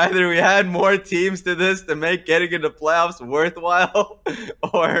 either we had more teams to this to make getting into playoffs worthwhile,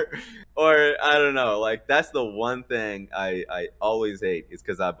 or I don't know. Like, that's the one thing I always hate, is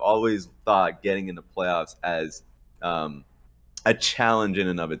because I've always thought getting into playoffs as a challenge in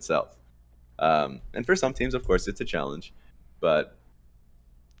and of itself. And for some teams, of course, it's a challenge. But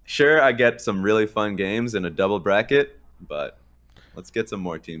sure, I get some really fun games in a double bracket, but let's get some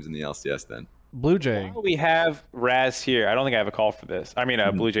more teams in the LCS then. Blue Jay. While we have Raz here, I don't think I have a call for this. I mean,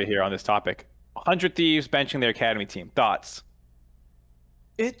 Blue Jay here on this topic. 100 Thieves benching their academy team. Thoughts?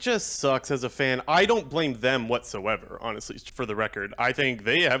 It just sucks as a fan. I don't blame them whatsoever, honestly, for the record. I think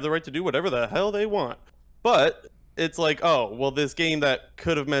they have the right to do whatever the hell they want. But it's like, oh, well, this game that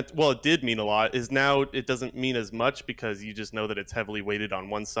could have meant, well, it did mean a lot, is now it doesn't mean as much because you just know that it's heavily weighted on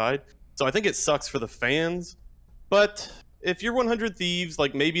one side. So I think it sucks for the fans. But if you're 100 Thieves,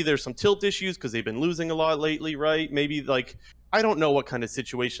 like, maybe there's some tilt issues because they've been losing a lot lately, right? Maybe, like, I don't know what kind of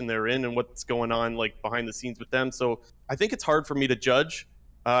situation they're in and what's going on, like, behind the scenes with them. So I think it's hard for me to judge.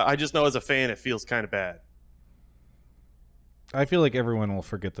 I just know as a fan, it feels kind of bad. I feel like everyone will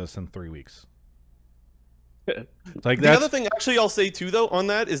forget this in 3 weeks. Like, the other thing, actually, I'll say too, though, on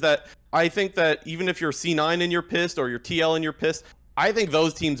that is that I think that even if you're C9 and you're pissed, or you're TL and you're pissed, I think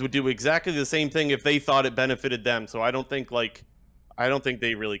those teams would do exactly the same thing if they thought it benefited them. So I don't think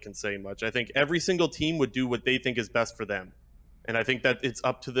they really can say much. I think every single team would do what they think is best for them. And I think that it's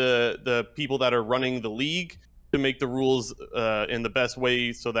up to the people that are running the league to make the rules in the best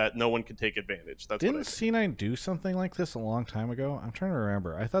way so that no one can take advantage. Didn't C9 do something like this a long time ago? I'm trying to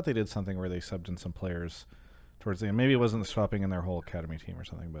remember. I thought they did something where they subbed in some players towards the end. Maybe it wasn't swapping in their whole academy team or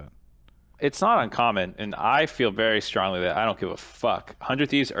something, but It's not uncommon, and I feel very strongly that I don't give a fuck. 100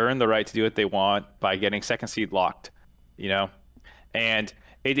 Thieves earn the right to do what they want by getting second seed locked, you know? And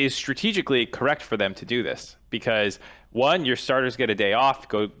it is strategically correct for them to do this because, one, your starters get a day off,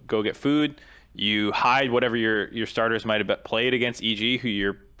 go get food. You hide whatever your starters might have played against EG, who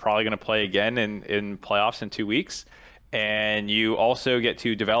you're probably going to play again in playoffs in 2 weeks. And you also get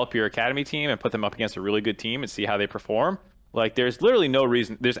to develop your academy team and put them up against a really good team and see how they perform. Like, there's literally no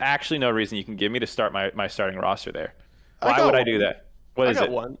reason. There's actually no reason you can give me to start my starting roster there. Why would I do that? What is it?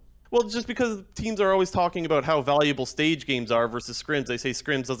 One. Well, just because teams are always talking about how valuable stage games are versus scrims. They say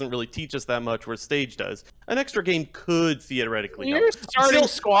scrims doesn't really teach us that much, where stage does. An extra game could theoretically help. Your starting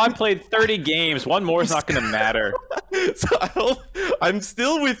squad played 30 games. One more is not going to matter. So I'm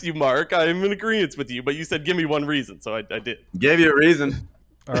still with you, Mark. I'm in agreement with you, but you said give me one reason, so I did. Gave you a reason.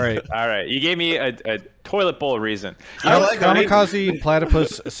 all right. All right. You gave me a toilet bowl reason. I like that. Kamikaze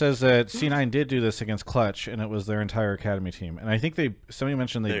Platypus says that C9 did do this against Clutch, and it was their entire academy team. And I think somebody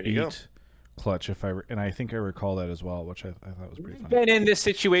mentioned they There you go. beat Clutch, and I think I recall that as well, which I thought was pretty We've funny. been in this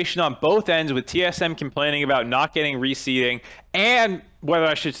situation on both ends with TSM complaining about not getting reseeding and whether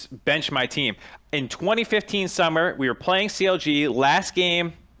I should bench my team. In 2015 summer, we were playing CLG, last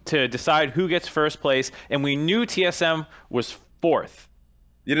game to decide who gets first place, and we knew TSM was fourth.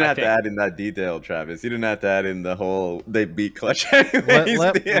 You didn't have to think. add in that detail, Travis. You didn't have to add in the whole they beat Clutch anyways.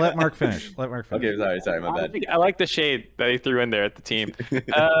 Let Mark finish. Let Mark finish. Okay, sorry, my bad. I like the shade that he threw in there at the team.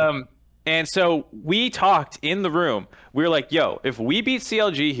 And so we talked in the room. We were like, yo, if we beat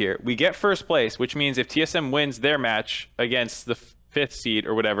CLG here, we get first place, which means if TSM wins their match against the fifth seed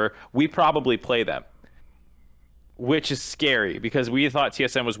or whatever, we probably play them. Which is scary because we thought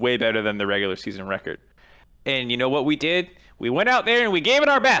TSM was way better than the regular season record. And you know what we did? We went out there and we gave it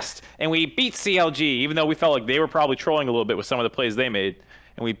our best. And we beat CLG, even though we felt like they were probably trolling a little bit with some of the plays they made.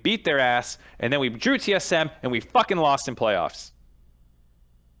 And we beat their ass. And then we drew TSM and we fucking lost in playoffs.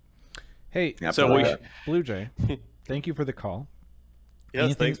 Hey, Yeah, So Blue Jay, thank you for the call. Yes,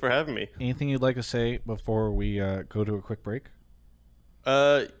 Anything- thanks for having me. Anything you'd like to say before we go to a quick break?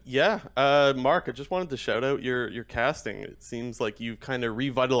 Mark, I just wanted to shout out your casting. It seems like you've kind of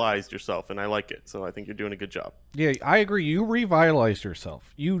revitalized yourself, and I like it. So I think you're doing a good job. Yeah, I agree. You revitalized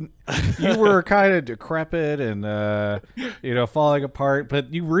yourself. You were kind of decrepit and falling apart,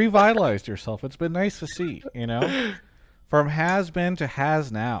 but you revitalized yourself. It's been nice to see. From has been to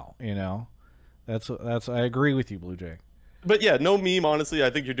has now. That's I agree with you, Blue Jay. But yeah, no meme. Honestly, I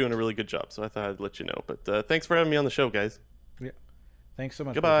think you're doing a really good job. So I thought I'd let you know. But thanks for having me on the show, guys. Thanks so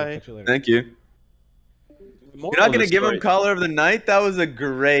much. Goodbye. Blue Jay. Catch you later. Thank you. You're not gonna give him caller of the night? That was a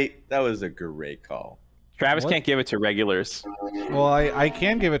great call. Travis What? can't give it to regulars. Well, I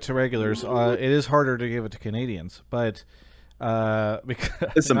can give it to regulars. It is harder to give it to Canadians, but because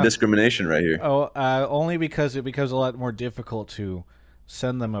There's some discrimination right here. only because it becomes a lot more difficult to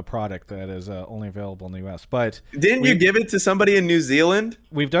send them a product that is only available in the U.S. But Didn't you give it to somebody in New Zealand?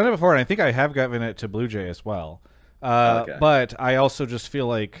 we've done it before, and I think I have given it to Blue Jay as well. Okay. But I also just feel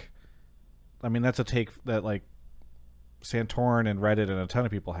like, I mean, that's a take that like Santorin and Reddit and a ton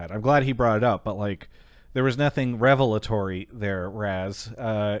of people had. I'm glad he brought it up, but like there was nothing revelatory there, Raz,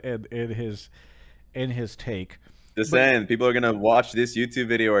 in his take. Just saying, people are gonna watch this YouTube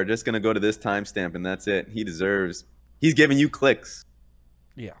video or are just gonna go to this timestamp, and that's it. He's giving you clicks.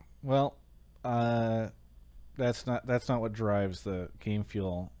 Yeah. Well, that's not what drives the Game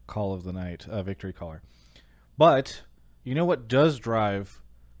Fuel call of the night, victory caller. But you know what does drive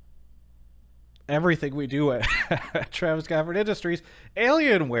everything we do at Travis Gafford Industries?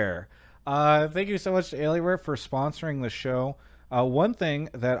 Alienware. Thank you so much to Alienware for sponsoring the show. One thing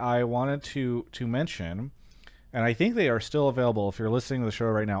that I wanted to mention, and I think they are still available if you're listening to the show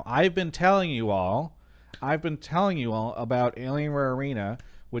right now. I've been telling you all about Alienware Arena,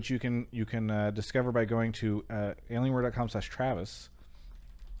 which you can discover by going to alienware.com/Travis.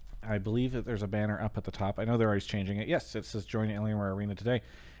 I believe that there's a banner up at the top. I know they're always changing it. Yes, it says join Alienware Arena today.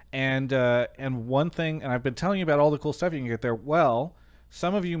 And one thing, and I've been telling you about all the cool stuff you can get there. Well,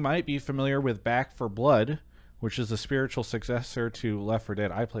 some of you might be familiar with Back 4 Blood, which is the spiritual successor to Left 4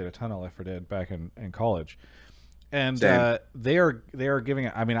 Dead. I played a ton of Left 4 Dead back in college. And they are giving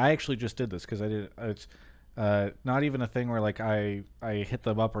it. I mean, I actually just did this because I did. Not even a thing where like I hit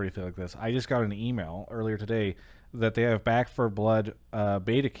them up or anything like this. I just got an email earlier today that they have Back for Blood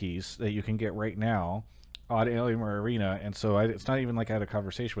beta keys that you can get right now on Alienware Arena, and so it's not even like I had a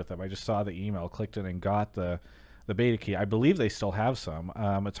conversation with them. I just saw the email, clicked it, and got the beta key. I believe they still have some.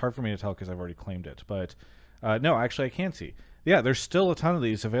 It's hard for me to tell because I've already claimed it, but no, actually I can see. Yeah, there's still a ton of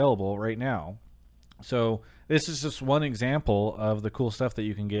these available right now. So this is just one example of the cool stuff that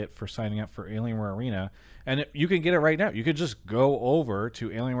you can get for signing up for Alienware Arena, and you can get it right now. You could just go over to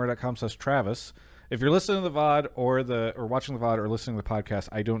alienware.com/Travis. If you're listening to the VOD or watching the VOD or listening to the podcast,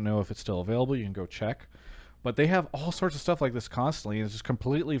 I don't know if it's still available. You can go check. But they have all sorts of stuff like this constantly, and it's just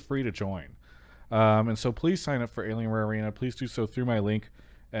completely free to join. And so please sign up for Alienware Arena. Please do so through my link,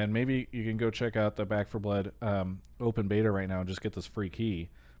 and maybe you can go check out the Back for Blood open beta right now and just get this free key.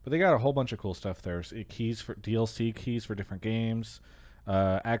 But they got a whole bunch of cool stuff there. Keys for DLC keys for different games,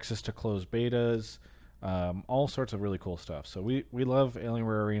 access to closed betas, all sorts of really cool stuff. So we love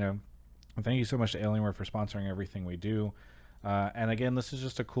Alienware Arena. And thank you so much to Alienware for sponsoring everything we do. And again, this is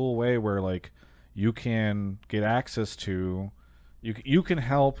just a cool way where like you can get access to, you can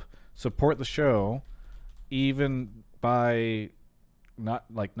help support the show even by not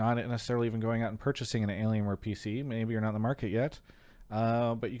necessarily even going out and purchasing an Alienware PC. Maybe you're not in the market yet.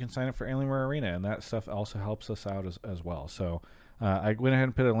 But you can sign up for Alienware Arena, and that stuff also helps us out as well. So I went ahead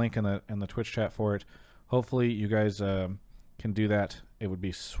and put a link in the Twitch chat for it. Hopefully you guys can do that. It would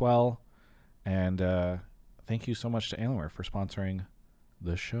be swell. And thank you so much to Alienware for sponsoring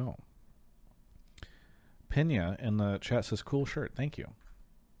the show. Pena in the chat says, cool shirt. Thank you.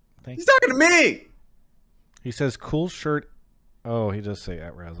 He's talking to me! He says, cool shirt. Oh, he does say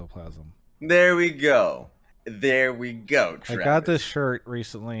at Razzleplasm. There we go. There we go, Travis. I got this shirt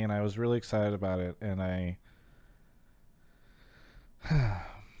recently, and I was really excited about it, and I...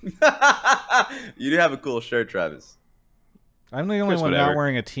 You do have a cool shirt, Travis. I'm the only Just one whatever. not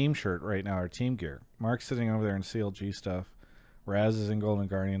wearing a team shirt right now, or team gear. Mark's sitting over there in CLG stuff. Raz is in Golden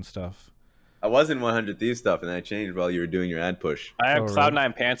Guardian stuff. I was in 100 Thieves stuff, and I changed while you were doing your ad push. I have Oh, really?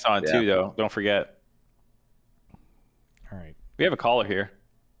 Cloud9 pants on Yeah. too, though. Don't forget. All right. We have a caller here,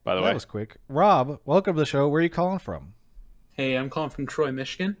 by the That way. was quick. Rob, welcome to the show. Where are you calling from? Hey, I'm calling from Troy,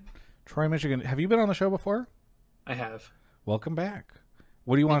 Michigan. Troy, Michigan. Have you been on the show before? I have. Welcome back.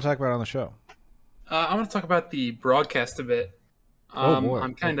 What do you want to talk about on the show? I want to talk about the broadcast a bit. Oh, boy.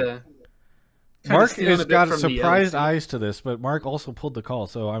 I'm kind of. Mark has got surprised eyes to this, but Mark also pulled the call,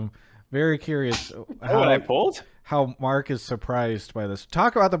 so I'm very curious What I pulled? how Mark is surprised by this.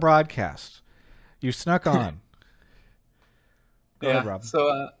 Talk about the broadcast. You snuck on. Go ahead, Rob.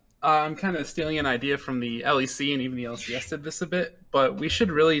 So I'm kind of stealing an idea from the LEC and even the LCS did this a bit, but we should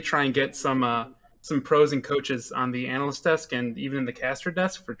really try and get some pros and coaches on the analyst desk and even in the caster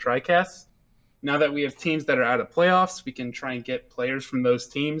desk for TriCast. Now that we have teams that are out of playoffs, we can try and get players from those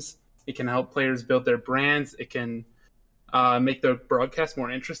teams. It can help players build their brands. It can make the broadcast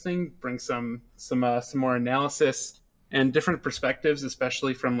more interesting, bring some more analysis and different perspectives,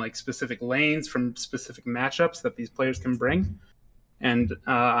 especially from like specific lanes, from specific matchups that these players can bring. And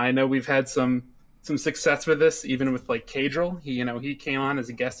I know we've had some success with this, even with like Cadril. He came on as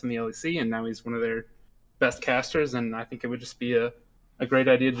a guest in the LEC, and now he's one of their best casters. And I think it would just be a great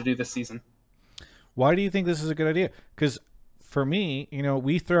idea to do this season. Why do you think this is a good idea? Because for me,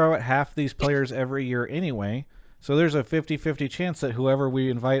 we throw out half these players every year anyway. So there's a 50-50 chance that whoever we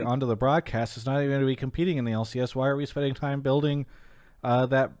invite onto the broadcast is not even going to be competing in the LCS. Why are we spending time building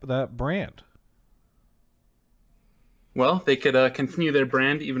that brand? Well, they could continue their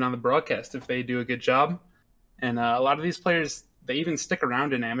brand even on the broadcast if they do a good job. And a lot of these players, they even stick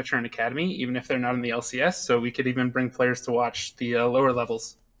around in Amateur and Academy, even if they're not in the LCS. So we could even bring players to watch the lower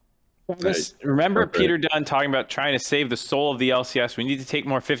levels. Remember Perfect. Peter Dunn talking about trying to save the soul of the LCS? We need to take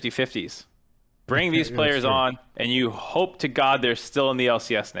more 50-50s. Bring these That's players true. on, and you hope to God they're still in the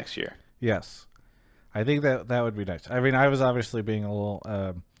LCS next year. Yes. I think that would be nice. I mean, I was obviously being a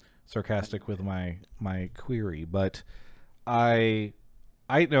little sarcastic with my query, but I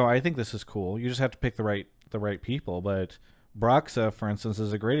think this is cool. You just have to pick the right people. But Broxa, for instance,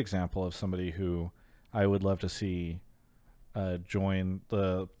 is a great example of somebody who I would love to see join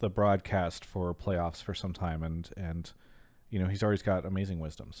the broadcast for playoffs for some time, and he's always got amazing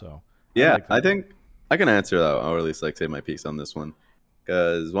wisdom. So Yeah, like that. I think I can answer that, or at least like say my piece on this one.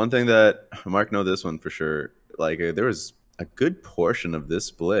 Because one thing that Mark know this one for sure, like there was a good portion of this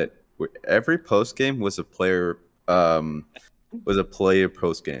split where every post game was a player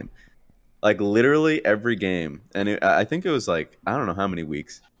post game, like literally every game, and I think it was like I don't know how many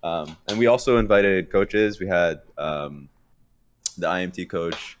weeks. And we also invited coaches. We had the IMT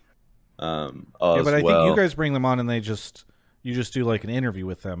coach, Yeah, as but I well. think you guys bring them on and you just do like an interview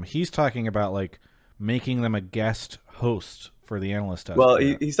with them. He's talking about like making them a guest host for the analyst test. Well,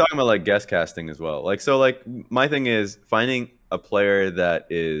 he's talking about like guest casting as well. Like, so like my thing is finding a player that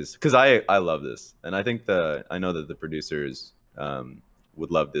is, because I love this, and I think I know that the producers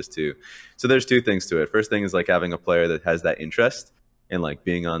would love this too. So there's two things to it. First thing is like having a player that has that interest in like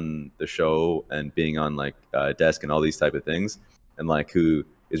being on the show and being on like desk and all these type of things, and like who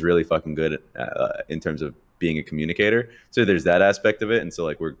is really fucking good in terms of being a communicator. So there's that aspect of it, and so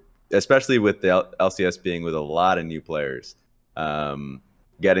like we're, especially with the LCS being with a lot of new players,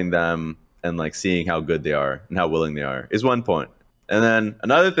 getting them and like seeing how good they are and how willing they are is one point. And then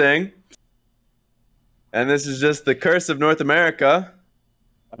another thing, and this is just the curse of North America,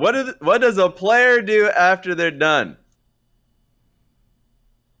 what does a player do after they're done?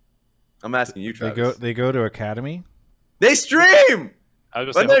 I'm asking you, Travis. They go to academy. They stream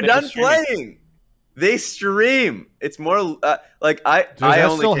when they're done streaming. playing. They stream. It's more like Does that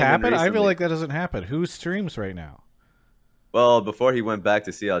only still came in happen? I feel recently. like that doesn't happen. Who streams right now? Well, before he went back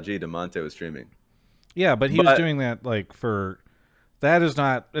to CLG, DeMonte was streaming. Yeah, but he was doing that like for. That is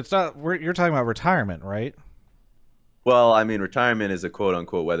not. It's not. You're talking about retirement, right? Well, I mean, retirement is a quote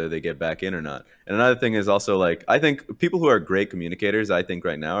unquote whether they get back in or not. And another thing is also like I think people who are great communicators, I think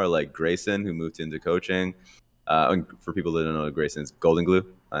right now are like Grayson, who moved into coaching. And for people that don't know, Grayson's Golden Glue.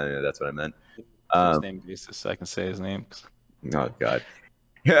 That's what I meant. His name basis, so I can say his name. Oh God.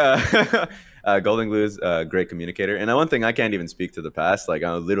 Yeah. Golden Glue's a great communicator. And one thing, I can't even speak to the past. Like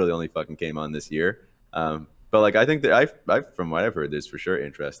I literally only fucking came on this year. But like I think that I from what I've heard, there's for sure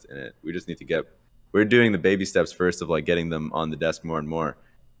interest in it. We just need to we're doing the baby steps first of like getting them on the desk more and more.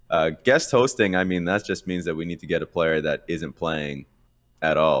 Guest hosting, I mean, that just means that we need to get a player that isn't playing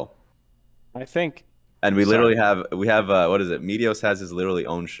at all. I think. And we literally have what is it? Medios has his literally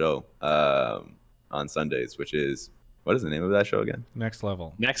own show on Sundays, which is, what is the name of that show again? Next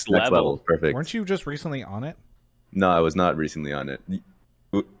level. Next level. Perfect. Weren't you just recently on it? No, I was not recently on it.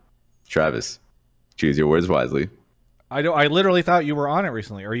 Travis, choose your words wisely. I literally thought you were on it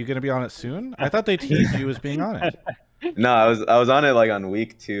recently. Are you going to be on it soon? I thought they teased you as being on it. No, I was on it like on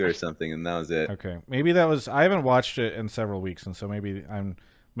week 2 or something, and that was it. Okay, maybe that was. I haven't watched it in several weeks, and so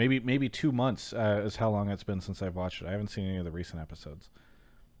maybe 2 months is how long it's been since I've watched it. I haven't seen any of the recent episodes.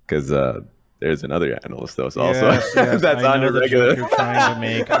 Because there's another analyst also Yes, that's I on know your the regular. joke you're trying to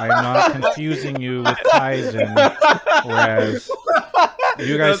make. I'm not confusing you with Kaizen, whereas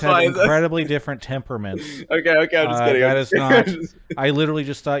you guys That's have fine. incredibly different temperaments. Okay, I'm just kidding. That is not. I literally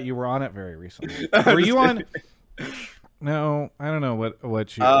just thought you were on it very recently. Were you on? No, I don't know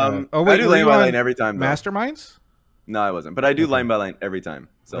what you. I do were lane you by on lane every time. Though. Masterminds? No, I wasn't, but I do Okay. lane by lane every time.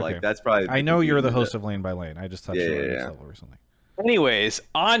 So Okay. like that's probably. I know you're the host of Lane by Lane. I just thought you were on this level recently. Anyways,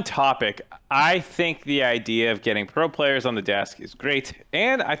 on topic, I think the idea of getting pro players on the desk is great,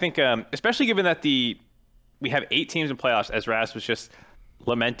 and I think, especially given that we have 8 teams in playoffs, as Raz was just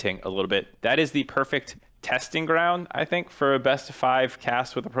lamenting a little bit, that is the perfect testing ground, I think, for a best of 5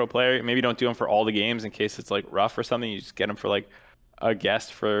 cast with a pro player. Maybe don't do them for all the games in case it's like rough or something. You just get them for like a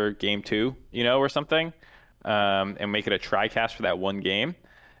guest for game 2, or something, and make it a try cast for that one game,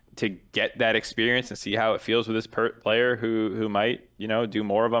 to get that experience and see how it feels with this player who might, do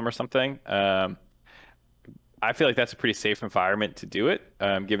more of them or something. I feel like that's a pretty safe environment to do it,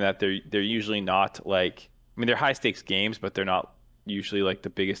 given that they're usually not like, they're high stakes games, but they're not usually like the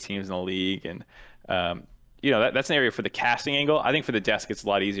biggest teams in the league. And, that's an area for the casting angle. I think for the desk, it's a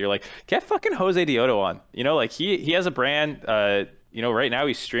lot easier. Like, get fucking Jose Dioto on, like he has a brand, right now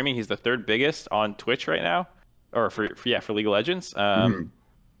he's streaming. He's the 3rd biggest on Twitch right now, or for League of Legends.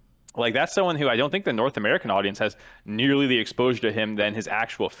 Like, that's someone who I don't think the North American audience has nearly the exposure to him than his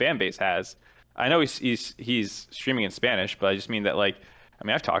actual fan base has. I know he's streaming in Spanish, but I just mean that, like,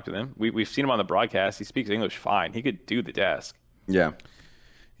 I've talked to him. We've seen him on the broadcast. He speaks English fine. He could do the desk. Yeah.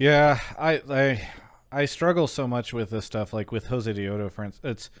 Yeah, I struggle so much with this stuff. Like with Jose Dioto, for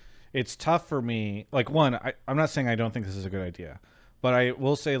instance, it's tough for me. Like, one, I'm not saying I don't think this is a good idea, but I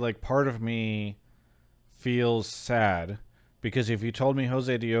will say, like, part of me feels sad. Because if you told me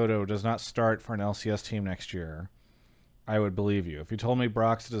Jose Dioto does not start for an LCS team next year, I would believe you. If you told me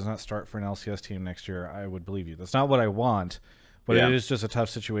Brox does not start for an LCS team next year, I would believe you. That's not what I want, but It is just a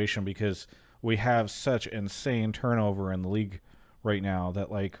tough situation because we have such insane turnover in the league right now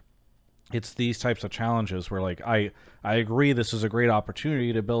that, like, it's these types of challenges where, like, I agree this is a great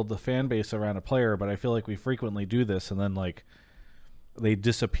opportunity to build the fan base around a player, but I feel like we frequently do this and then, like, they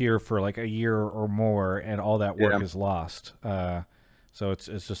disappear for like a year or more and all that work is lost. So it's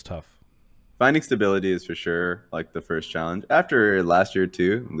just tough. finding stability is for sure like the first challenge. After last year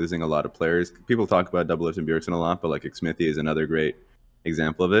too, losing a lot of players. People talk about Doublelift and Bjergsen a lot, but like Smithy is another great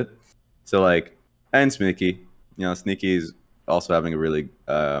example of it. So like, and Sneaky, you know, Sneaky is also having a really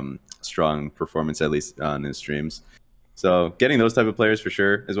strong performance, at least on his streams. So getting those type of players for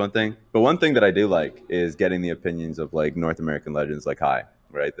sure is one thing. But one thing that I do like is getting the opinions of like North American legends like High,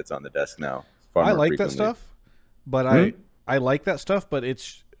 right? That's on the desk now. Far I more like frequently. that stuff, but I like that stuff, but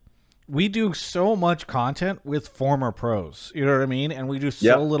we do so much content with former pros, you know what I mean? And we do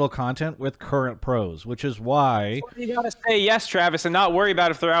so little content with current pros, which is why you gotta say yes, Travis, and not worry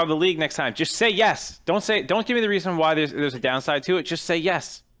about if they're out of the league next time. Just say yes. Don't give me the reason why there's a downside to it. Just say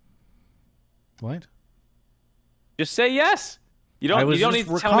yes. What? Just say yes. You don't need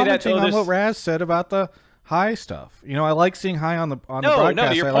to tell me that. Commenting on what Raz said about the High stuff. You know, I like seeing High on the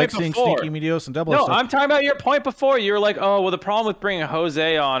broadcast. I like seeing Sneaky, Meteos, and Double. No, I'm talking about your point before. You were like, oh, well, the problem with bringing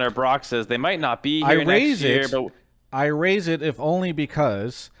Jose on or Brox is they might not be here next year. But I raise it if only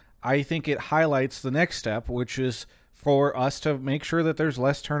because I think it highlights the next step, which is for us to make sure that there's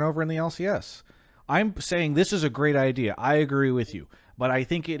less turnover in the LCS. I'm saying this is a great idea. I agree with you. But I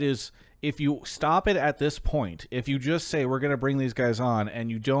think it is, if you stop it at this point, if you just say we're going to bring these guys on and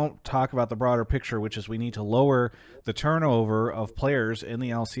you don't talk about the broader picture, which is we need to lower the turnover of players in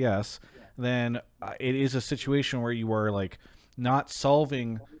the LCS, then it is a situation where you are like not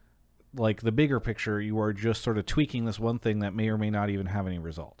solving like the bigger picture. You are just sort of tweaking this one thing that may or may not even have any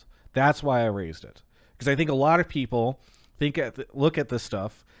result. That's why I raised it, because I think a lot of people look at this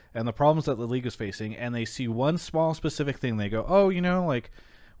stuff and the problems that the league is facing, and they see one small specific thing. They go, oh, you know, like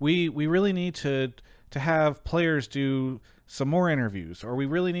we really need to have players do some more interviews, or we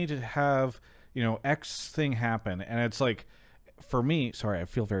really need to have, you know, X thing happen. And it's like, for me, sorry, I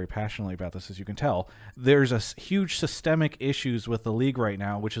feel very passionately about this, as you can tell. There's a huge systemic issues with the league right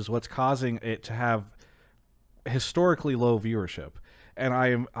now, which is what's causing it to have historically low viewership. And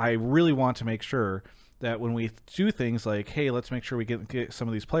I really want to make sure that when we do things like, hey, let's make sure we get some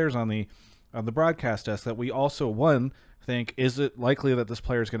of these players on the broadcast desk, that we also, think, is it likely that this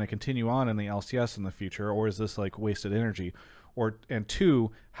player is going to continue on in the LCS in the future, or is this like wasted energy? And two,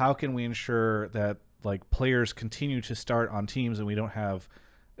 how can we ensure that like players continue to start on teams and we don't have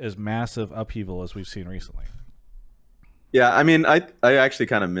as massive upheaval as we've seen recently? Yeah, I mean, I actually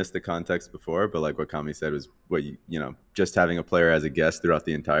kind of missed the context before, but like what Kami said was what you know, just having a player as a guest throughout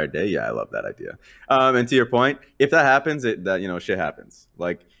the entire day. Yeah, I love that idea. And to your point, if that happens, that, you know, shit happens.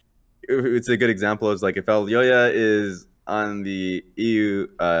 Like, it's a good example is like if Elyoya is on the EU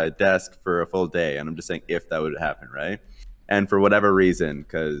desk for a full day, and I'm just saying if that would happen, right? And for whatever reason,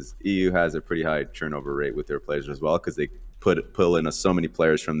 because EU has a pretty high turnover rate with their players as well, because they pull in so many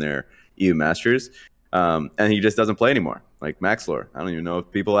players from their EU Masters. And he just doesn't play anymore, like Maxlore. I don't even know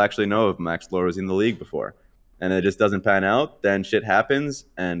if people actually know if Maxlore was in the league before. And it just doesn't pan out, then shit happens,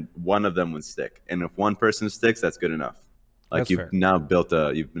 and one of them would stick. And if one person sticks, that's good enough. Like, you've now built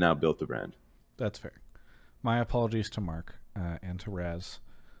a brand. That's fair. My apologies to Mark and to Raz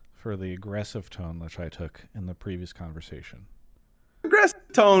for the aggressive tone which I took in the previous conversation. Aggressive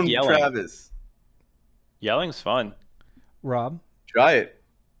tone, Yelling. Travis. Yelling's fun. Rob? Try it.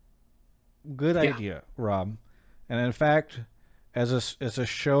 Good idea, Rob. And in fact, as a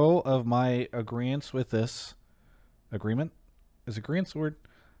show of my agreement with this agreement, is agreement's the word?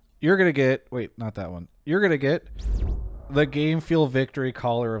 You're gonna get not that one. You're gonna get the Game Fuel Victory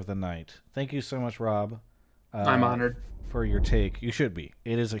Caller of the Night. Thank you so much, Rob. I'm honored for your take. You should be.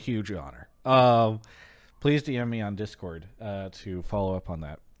 It is a huge honor. Please DM me on Discord to follow up on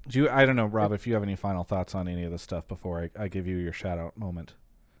that. I don't know, Rob, if you have any final thoughts on any of this stuff before I give you your shout out moment.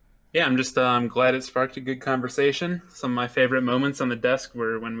 Yeah, I'm just I'm glad it sparked a good conversation. Some of my favorite moments on the desk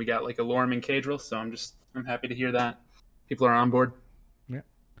were when we got like a Lorem and Cadril, so I'm happy to hear that people are on board. Yeah,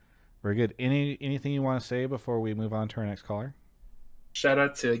 very good. Anything you want to say before we move on to our next caller? Shout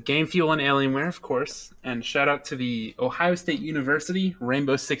out to Game Fuel and Alienware, of course, and shout out to the Ohio State University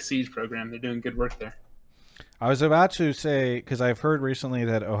Rainbow Six Siege program. They're doing good work there. I was about to say, because I've heard recently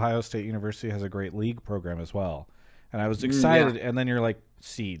that Ohio State University has a great league program as well. And I was excited, and then you're like,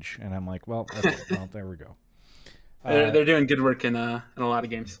 Siege. And I'm like, well, there we go. They're doing good work in a lot of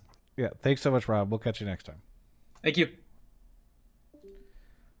games. Yeah, thanks so much, Rob. We'll catch you next time. Thank you.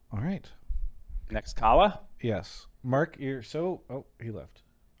 All right. Next Kala? Yes. Mark, you're so... Oh, he left.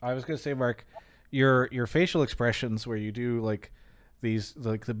 I was going to say, Mark, your facial expressions where you do like these,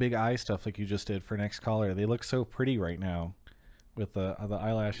 like the big eye stuff like you just did for next caller, they look so pretty right now with the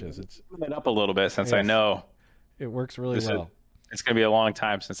eyelashes. It's moving it up a little bit since Yes. I know It works really well. It's going to be a long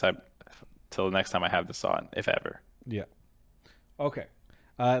time till the next time I have this on, if ever. Yeah. Okay.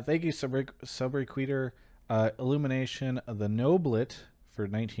 Thank you, Subrequeator. Illumination, The Noblet for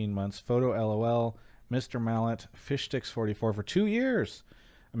 19 months. Photo LOL, Mr. Mallet, Fishsticks44 for 2 years.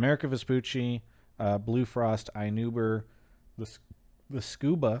 America Vespucci, Blue Frost, Inuber, the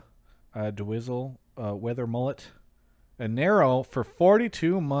Scuba, Dwizzle, Weather Mullet, and Narrow for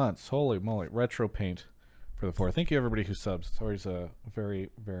 42 months. Holy moly. Retro Paint for the 4. Thank you, everybody who subs. It's always very,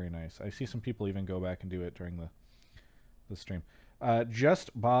 very nice. I see some people even go back and do it during the stream.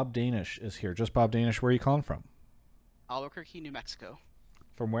 Just Bob Danish is here. Just Bob Danish, where are you calling from? Albuquerque, New Mexico.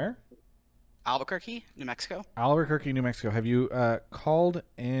 From where? Albuquerque, New Mexico. Albuquerque, New Mexico. Have you called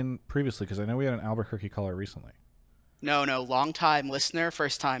in previously? Because I know we had an Albuquerque caller recently. No, long-time listener,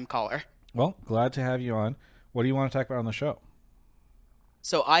 first-time caller. Well, glad to have you on. What do you want to talk about on the show?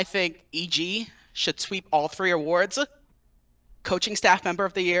 So I think EG should sweep all 3 awards. Coaching Staff Member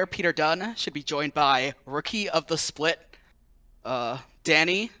of the Year, Peter Dunn, should be joined by Rookie of the Split,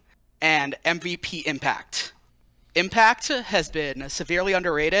 Danny, and MVP Impact. Impact has been severely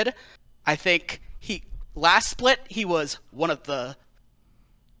underrated. I think last split he was one of the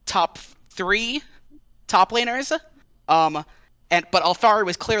top 3 top laners. But Alfari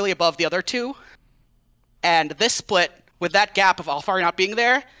was clearly above the other 2. And this split, with that gap of Alfari not being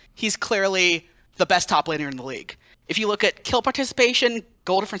there, he's clearly the best top laner in the league. If you look at kill participation,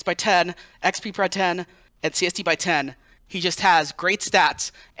 goal difference by 10, XP per 10, and CST by 10, he just has great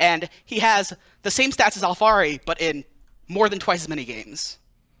stats. And he has the same stats as Alfari, but in more than twice as many games.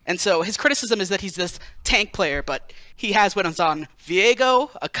 And so his criticism is that he's this tank player, but he has wins on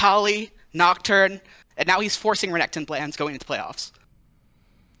Viego, Akali, Nocturne, and now he's forcing Renekton plans going into playoffs.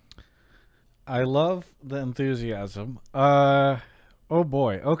 I love the enthusiasm. Oh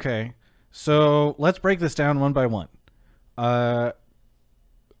boy. Okay. So let's break this down one by one. I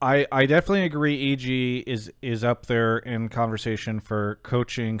definitely agree EG is up there in conversation for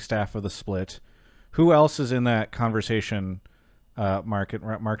coaching staff of the split. Who else is in that conversation, Mark?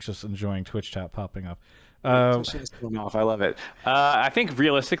 Mark's just enjoying Twitch chat popping up. I love it. I think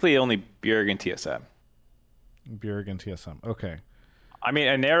realistically only Bjerg and TSM. Bjerg and TSM. Okay. I mean,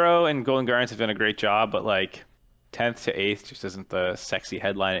 Anero and Golden Guardians have done a great job, but like 10th to 8th just isn't the sexy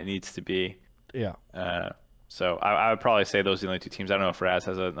headline it needs to be. Yeah. So I would probably say those are the only 2 teams. I don't know if Raz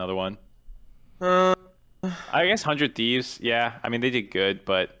has another one. I guess 100 Thieves. Yeah, I mean they did good,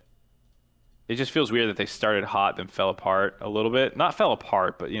 but it just feels weird that they started hot then fell apart a little bit. Not fell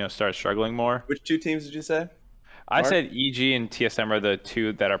apart, but started struggling more. Which 2 teams did you say? I said EG and TSM are the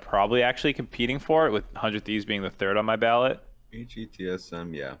 2 that are probably actually competing for it, with 100 Thieves being the 3rd on my ballot. EG,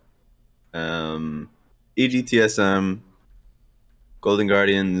 TSM, yeah. EG, TSM, Golden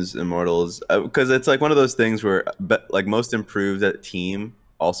Guardians, Immortals, because it's like one of those things where like most improved at team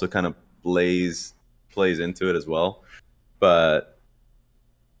also kind of plays into it as well. But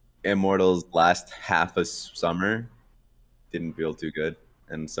Immortals last half of summer didn't feel too good,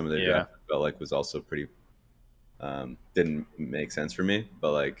 and some of their draft felt like was also pretty didn't make sense for me.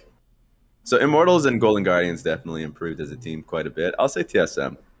 But like, so Immortals and Golden Guardians definitely improved as a team quite a bit. I'll say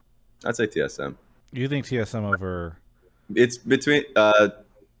TSM. I'd say TSM. You think TSM over? It's between. Or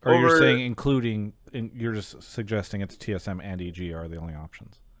you're saying including? You're just suggesting it's TSM and EG are the only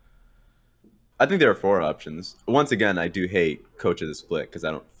options. I think there are 4 options. Once again, I do hate coach of the split because I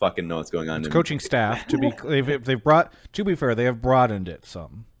don't fucking know what's going on. It's coaching staff to be. They've brought. To be fair, they have broadened it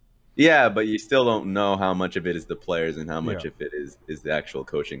some. Yeah, but you still don't know how much of it is the players and how much of it is the actual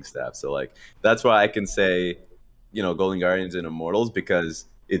coaching staff. So like that's why I can say, Golden Guardians and Immortals, because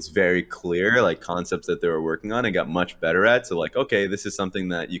it's very clear like concepts that they were working on and got much better at. So like, okay, this is something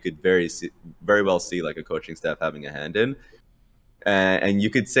that you could very well see like a coaching staff having a hand in. And you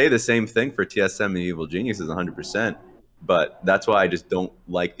could say the same thing for TSM and Evil Geniuses 100%. But that's why I just don't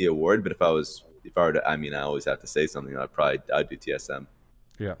like the award. But if I were to, I mean, I always have to say something. I'd do TSM.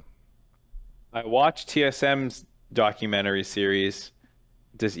 Yeah. I watched TSM's documentary series.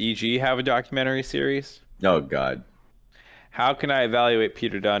 Does EG have a documentary series? Oh, God. How can I evaluate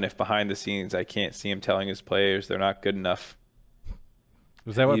Peter Dunn if behind the scenes I can't see him telling his players they're not good enough?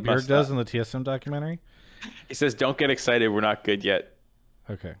 Is that what Bjerg does in the TSM documentary? He says, don't get excited. We're not good yet.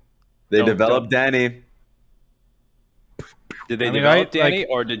 Okay. They developed Danny. Did they develop Danny,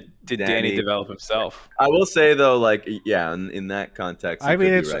 or did Danny develop himself? I will say though, like, yeah, in that context, I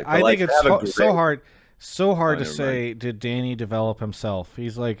mean, it's. Right. I think it's so hard to say. Mind. Did Danny develop himself?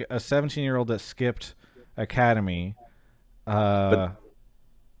 He's like a 17-year-old that skipped academy. I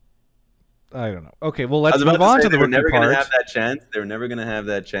don't know. Okay, well, let's move on to the rookie part. They were never going to have that chance. They were never going to have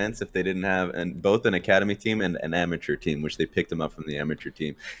that chance if they didn't have both an academy team and an amateur team, which they picked them up from the amateur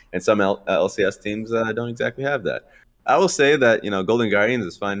team. And some LCS teams don't exactly have that. I will say that, Golden Guardians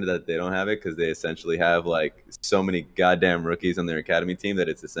is fine that they don't have it because they essentially have like so many goddamn rookies on their academy team that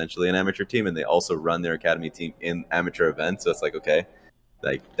it's essentially an amateur team, and they also run their academy team in amateur events. So it's like, okay,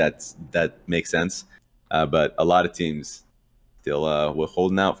 like that makes sense. But a lot of teams still were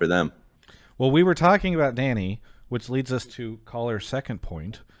holding out for them. Well, we were talking about Danny, which leads us to caller's second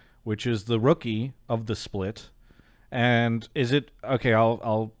point, which is the rookie of the split. And is it okay?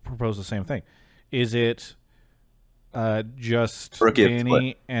 I'll propose the same thing. Is it just Rookie of the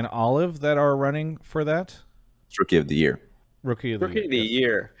Danny and Olive that are running for that? It's Rookie of the Year. Rookie of the Rookie year. of the yes.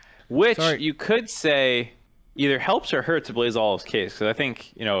 year, which Sorry. you could say either helps or hurts a Blaze Olive's case, because I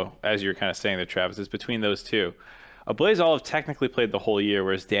think, as you're kind of saying there, Travis, it's between those two. A Blaze Olive technically played the whole year,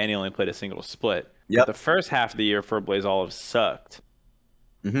 whereas Danny only played a single split. Yep. The first half of the year for Blaze Olive sucked,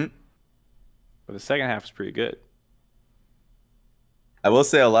 Mm-hmm. but the second half was pretty good. I will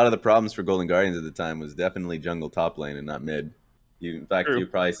say a lot of the problems for Golden Guardians at the time was definitely jungle top lane and not mid. In fact, True. you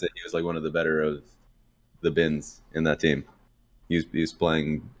probably said he was like one of the better of the bins in that team. He was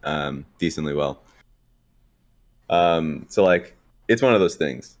playing decently well. So like it's one of those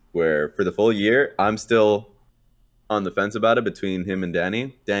things where for the full year, I'm still on the fence about it between him and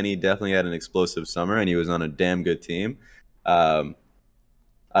Danny. Danny definitely had an explosive summer, and he was on a damn good team.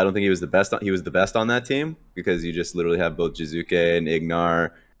 I don't think he was the best. He was the best on that team because you just literally have both Jizuke and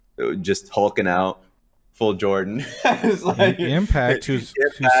Ignar just hulking out full Jordan. It's like, Impact, who's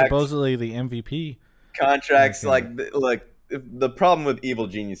Impact, supposedly the MVP. contracts. Okay. Like the problem with Evil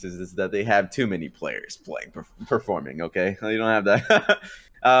Geniuses is that they have too many players playing performing. Okay, you don't have that.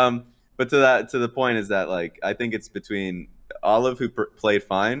 But to the point is that like I think it's between Olive, who played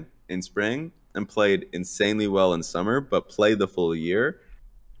fine in spring and played insanely well in summer, but played the full year,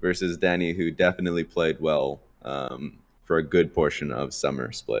 versus Danny, who definitely played well for a good portion of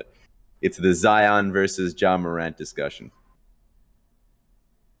summer split. It's the Zion versus John Morant discussion.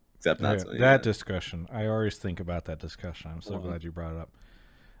 Except not Okay, so, that discussion. I always think about that discussion. I'm so Uh-huh. glad you brought it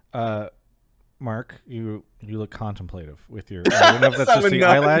up. Mark, you look contemplative with your. I don't know if that's just the No.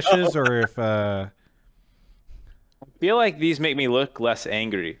 eyelashes or if. I feel like these make me look less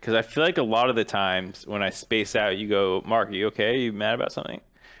angry, because I feel like a lot of the times when I space out, you go, Mark, are you okay? Are you mad about something?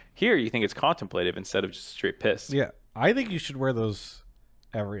 Here, you think it's contemplative instead of just straight pissed. Yeah, I think you should wear those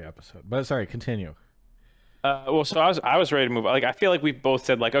every episode. But sorry, continue. Well, so I was ready to move. Like, I feel like we both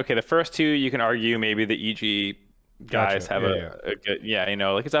said, like, okay, the first two you can argue maybe the EG guys Gotcha. have Yeah, a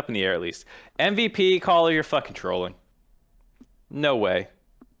good, like it's up in the air at least. MVP caller, you're fucking trolling. No way.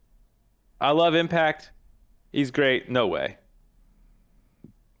 I love Impact. He's great. No way.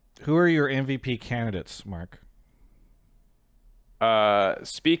 Who are your MVP candidates, Mark?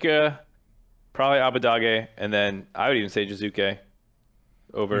 Spica, probably Abadage, and then I would even say Jizuke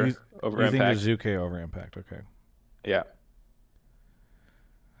over You Impact. think Jizuke over Impact? Okay. Yeah.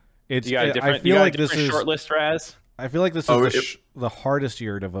 It's. You got a different, I feel like this is. short list, Raz. I feel like this Oh, is the hardest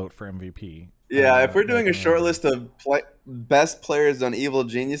year to vote for MVP. Yeah, if we're doing a like, short list of best players on Evil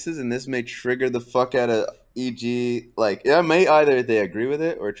Geniuses, and this may trigger the fuck out of EG, like it may either they agree with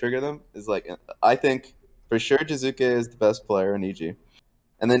it or trigger them. Is like I think for sure Jizuke is the best player in EG,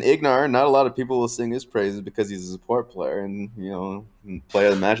 and then Ignar. Not a lot of people will sing his praises because he's a support player, and player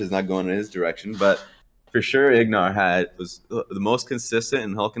of the match is not going in his direction. But for sure, Ignar was the most consistent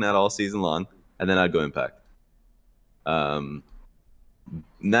in hulking out all season long, and then I'd go Impact. And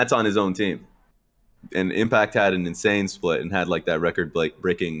that's on his own team. And Impact had an insane split and had like that record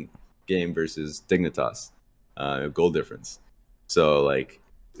breaking game versus Dignitas, goal difference. So like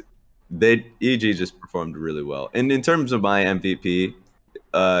EG just performed really well. And in terms of my MVP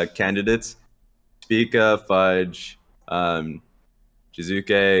candidates, Spica, Fudge, Jizuke,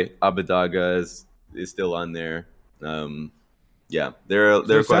 Abadaga is still on there. Yeah, there So are it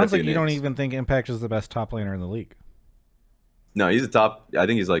quite a sounds few like you don't names. even think Impact is the best top laner in the league. No, he's a top. I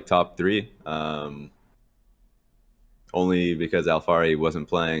think he's like top 3. Only because Alfari wasn't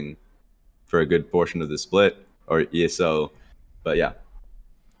playing for a good portion of the split, or ESO. But yeah,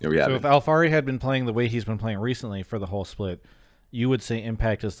 here we have So it. if Alfari had been playing the way he's been playing recently for the whole split, you would say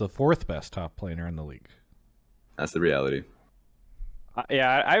Impact is the 4th best top laner in the league. That's the reality.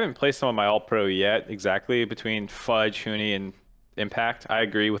 Yeah, I haven't placed him on my All Pro yet. Exactly between Fudge, Huni, and Impact. I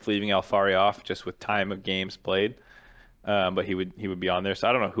agree with leaving Alfari off just with time of games played. But he would be on there. So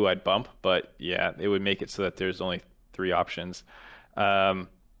I don't know who I'd bump, but yeah, it would make it so that there's only 3 options. Someone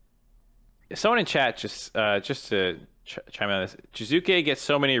in chat just to chime in on this. Jizuke gets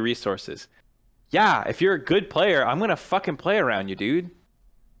so many resources. Yeah, if you're a good player, I'm gonna fucking play around you, dude.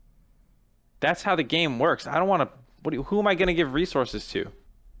 That's how the game works. I don't want to. Who am I gonna give resources to?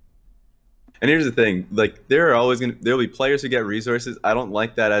 And here's the thing, like there'll be players who get resources. I don't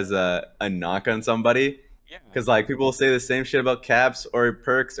like that as a knock on somebody. Yeah. Because like people will say the same shit about caps or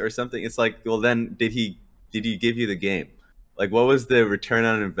perks or something. It's like, well, then did he give you the game? Like, what was the return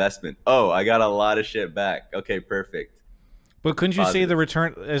on investment? Oh, I got a lot of shit back. Okay, perfect. But couldn't you see Positive. the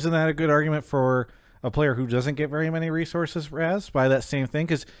return? Isn't that a good argument for a player who doesn't get very many resources, Raz, by that same thing?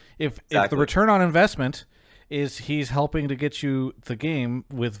 Because if the Exactly. return on investment is he's helping to get you the game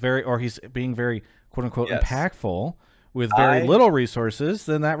with or he's being very quote unquote Yes. impactful with very little resources,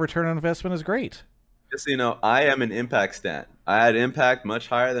 then that return on investment is great. Just so you know, I am an impact stan. I had impact much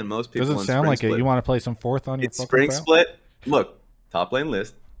higher than most people. Doesn't in sound Spring like Split. it. You want to play some fourth on your It's fucking Spring pal? Split. Look, top lane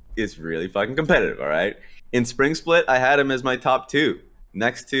list is really fucking competitive. All right. In Spring Split, I had him as my top 2,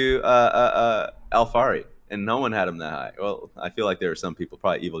 next to Alfari, and no one had him that high. Well, I feel like there were some people,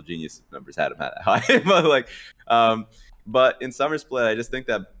 probably Evil Genius members, had him that high. But like, but in Summer Split, I just think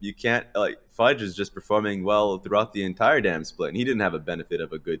that you can't like Fudge is just performing well throughout the entire damn split, and he didn't have a benefit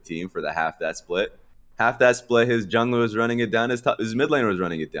of a good team for the half that split. Half that split, his jungler was running it down, his mid laner was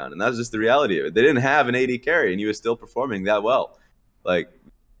running it down, and that's just the reality of it. They didn't have an AD carry, and he was still performing that well. Like,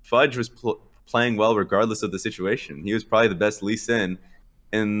 Fudge was playing well regardless of the situation. He was probably the best Lee Sin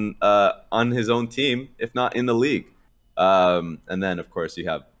on his own team, if not in the league. And then, of course, you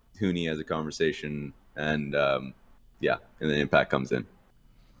have Huni as a conversation, and and then Impact comes in.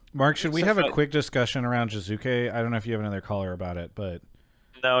 Mark, should we have a quick discussion around Jizuke? I don't know if you have another caller about it, but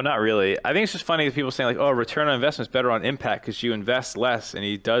No, not really. I think it's just funny that people saying like, "Oh, return on investment is better on Impact because you invest less and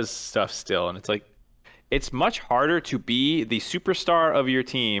he does stuff still." And it's like, it's much harder to be the superstar of your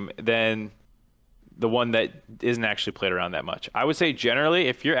team than the one that isn't actually played around that much. I would say generally,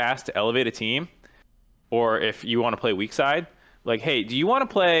 if you're asked to elevate a team, or if you want to play weak side, like, hey, do you want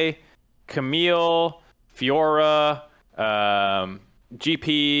to play Camille, Fiora,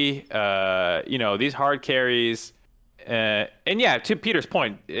 GP, these hard carries? And yeah, to Peter's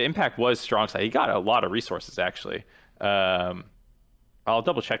point, Impact was strong side. He got a lot of resources actually. I'll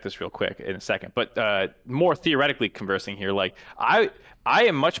double check this real quick in a second. But more theoretically conversing here, like I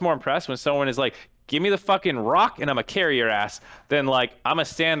am much more impressed when someone is like, "Give me the fucking rock and I'm gonna carry your ass," than like, "I'm gonna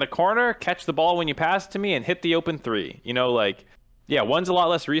stand in the corner, catch the ball when you pass it to me, and hit the open 3." You know, like, yeah, one's a lot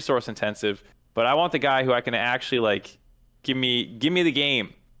less resource intensive, but I want the guy who I can actually like give me the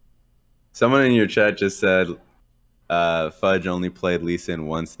game. Someone in your chat just said Fudge only played Lee Sin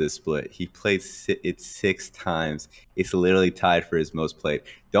once this split. He played it 6 times. It's literally tied for his most played.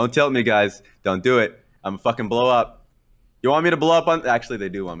 Don't tilt me, guys. Don't do it. I'm fucking blow up. You want me to blow up on? Actually, they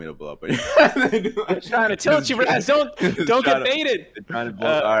do want me to blow up. I'm trying to tilt you, Raz. Don't get baited. They're trying to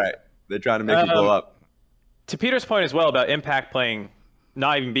blow. All right, they're trying to make you blow up. To Peter's point as well about Impact playing,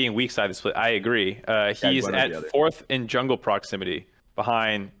 not even being weak side of the split, I agree. He's one or at the other. 4th in jungle proximity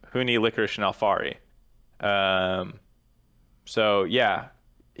behind Huni, Licorice, and Alfari. So yeah,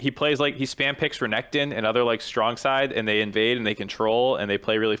 he plays like he spam picks Renekton and other like strong side, and they invade and they control and they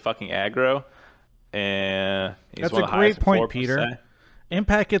play really fucking aggro. And he's that's one a of the great highest point, 4%. Peter.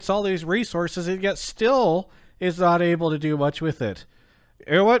 Impact gets all these resources and yet still is not able to do much with it.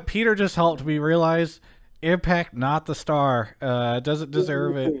 You know what? Peter just helped me realize Impact not the star. Doesn't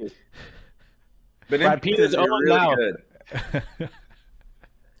deserve it. But Brad Impact Peters is own really now. good.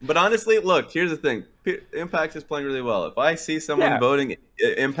 But honestly, look, here's the thing. Impact is playing really well. If I see someone voting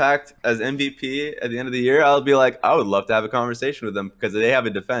Impact as MVP at the end of the year, I'll be like, I would love to have a conversation with them because they have a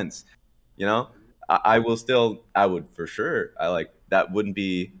defense. You know, I would for sure. That wouldn't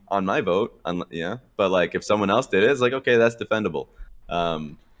be on my vote. But like if someone else did it, it's like, okay, that's defendable.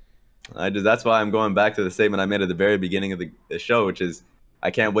 That's why I'm going back to the statement I made at the very beginning of the show, which is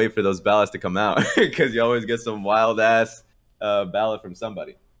I can't wait for those ballots to come out because you always get some wild ass ballot from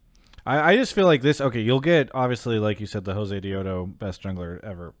somebody. I just feel like this. Okay, you'll get obviously, like you said, the Jose Dioto best jungler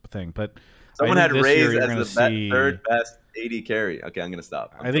ever thing, but Someone I had think this year Raze you're as gonna the see- third best AD carry. Okay, I'm gonna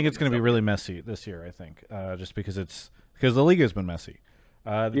stop. I think it's going to be really messy this year. I think just because the league has been messy.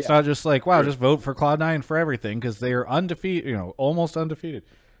 It's not just like wow, just vote for Cloud9 for everything because they are undefeated. You know, almost undefeated.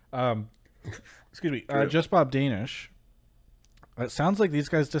 Excuse me, just Bob Danish. It sounds like these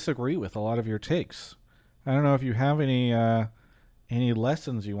guys disagree with a lot of your takes. I don't know if you have any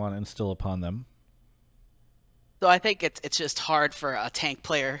lessons you want to instill upon them. So I think it's just hard for a tank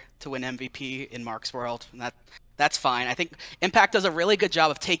player to win MVP in Mark's world, and that's fine. I think Impact does a really good job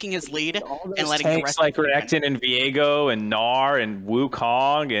of taking his lead and letting the rest like of the team Renekton and Viego and Gnar and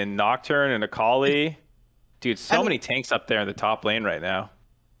Wukong and Nocturne and Akali. Dude, many tanks up there in the top lane right now.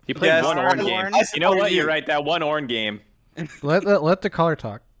 He played Yes, one Ornn game. Ornn. You know what? You're right. That one Ornn game. Let the caller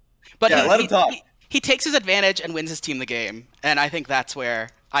talk. But Yeah, let him talk. He takes his advantage and wins his team the game, and I think that's where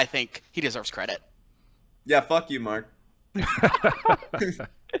I think he deserves credit. Yeah, fuck you, Mark.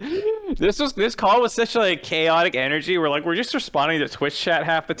 This call was such like chaotic energy. We're just responding to Twitch chat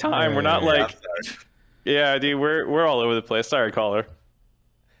half the time. We're not like, yeah, dude, we're all over the place. Sorry, caller.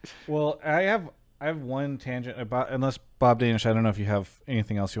 Well, I have one tangent about, unless Bob Danish, I don't know if you have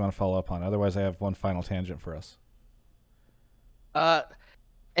anything else you want to follow up on. Otherwise, I have one final tangent for us.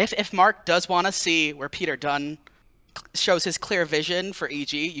 If Mark does want to see where Peter Dunn shows his clear vision for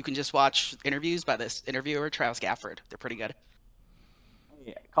EG, you can just watch interviews by this interviewer, Travis Gafford. They're pretty good.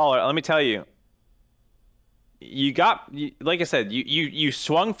 Caller, let me tell you. Like I said, you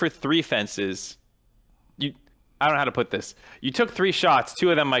swung for 3 fences. I don't know how to put this. You took 3 shots. 2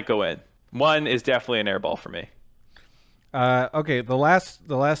 of them might go in. 1 is definitely an air ball for me. Okay, the last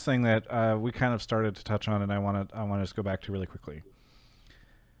thing that we kind of started to touch on, and I want to just go back to really quickly.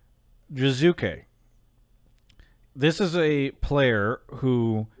 Jizuke. This is a player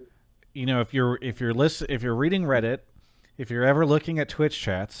who, you know, if you're reading Reddit, if you're ever looking at Twitch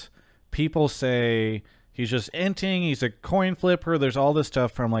chats, people say he's just inting, he's a coin flipper. There's all this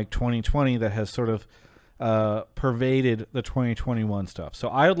stuff from like 2020 that has sort of pervaded the 2021 stuff. So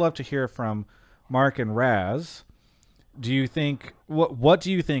I would love to hear from Mark and Raz. Do you think what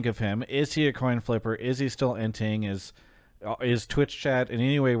do you think of him? Is he a coin flipper? Is he still inting? Is Twitch chat in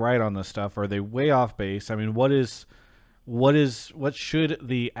any way right on this stuff? Are they way off base? I mean, what should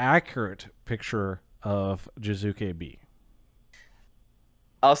the accurate picture of Jizuke be?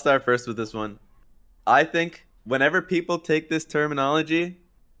 I'll start first with this one. I think whenever people take this terminology,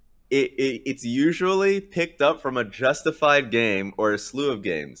 it's usually picked up from a justified game or a slew of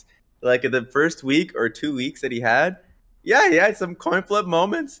games. Like in the first week or 2 weeks that he had some coin flip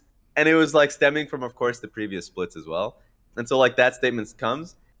moments, and it was like stemming from, of course, the previous splits as well. And so like that statement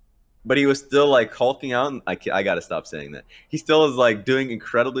comes, but he was still like hulking out. And I got to stop saying that. He still is like doing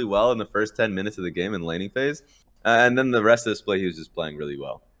incredibly well in the first 10 minutes of the game in laning phase. And then the rest of the split, he was just playing really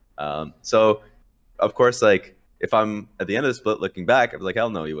well. So, of course, like if I'm at the end of the split looking back, I'm like,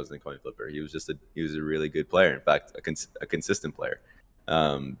 hell no, he wasn't a coin flipper. He was a really good player. In fact, a consistent player.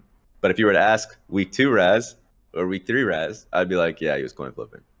 But if you were to ask week 2 Raz or week 3 Raz, I'd be like, yeah, he was coin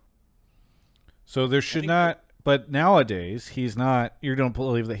flipping. So there should not, but nowadays he's not. You don't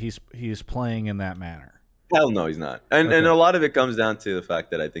believe that he's playing in that manner? Hell no, he's not. And a lot of it comes down to the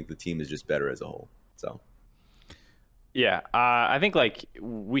fact that I think the team is just better as a whole. So. Yeah, I think like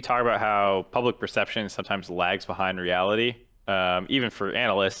we talk about how public perception sometimes lags behind reality. Even for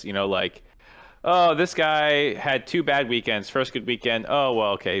analysts, you know, like, oh, this guy had 2 bad weekends. First good weekend, oh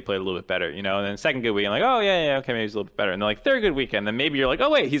well, okay, he played a little bit better, you know. And then second good weekend, like, oh yeah, okay, maybe he's a little bit better. And then like third good weekend, then maybe you're like, oh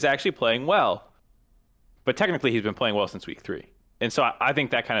wait, he's actually playing well. But technically, he's been playing well since week 3. And so I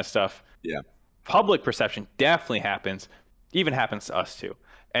think that kind of stuff, yeah, public perception definitely happens, even happens to us too.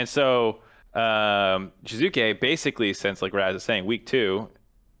 And so Jizuke basically, since like Raz is saying, week 2,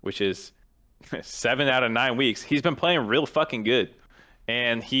 which is 7 out of 9 weeks, he's been playing real fucking good.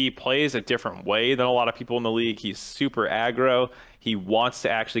 And he plays a different way than a lot of people in the league. He's super aggro. He wants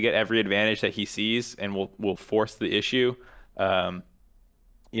to actually get every advantage that he sees and will force the issue.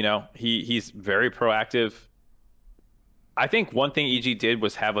 You know, he's very proactive. I think one thing EG did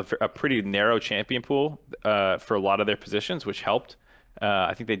was have a pretty narrow champion pool for a lot of their positions, which helped.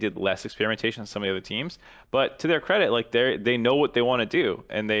 I think they did less experimentation than some of the other teams. But to their credit, like they know what they want to do,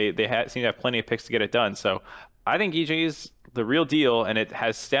 and they seem to have plenty of picks to get it done. So I think EG is the real deal, and it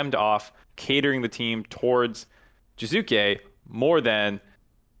has stemmed off catering the team towards Jizuke more than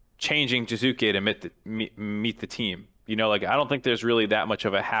changing Jizuke to meet the team. You know, like I don't think there's really that much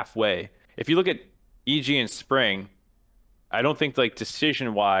of a halfway. If you look at EG in spring, I don't think like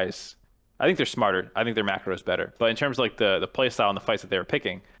decision-wise, I think they're smarter. I think their macro is better. But in terms of like the play style and the fights that they were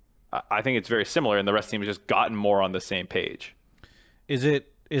picking, I think it's very similar, and the rest of the team has just gotten more on the same page. Is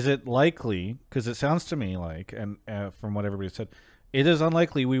it likely, because it sounds to me like, and from what everybody said, it is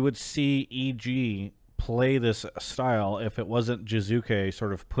unlikely we would see EG play this style if it wasn't Jizuke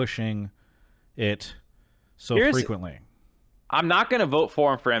sort of pushing it so frequently. I'm not going to vote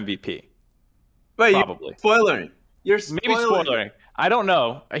for him for MVP. But probably. You're spoilering. Maybe spoilering. I don't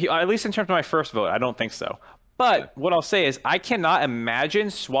know. At least in terms of my first vote, I don't think so. But what I'll say is I cannot imagine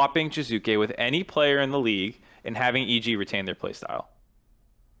swapping Jizuke with any player in the league and having EG retain their playstyle.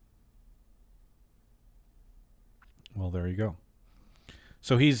 Well, there you go.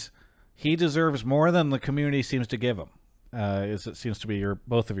 So he deserves more than the community seems to give him. It seems to be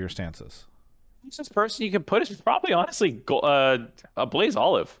both of your stances. This person you can put is probably honestly a Blaze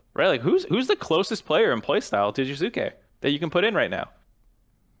Olive, right? Like who's the closest player in playstyle to Jizuke that you can put in right now?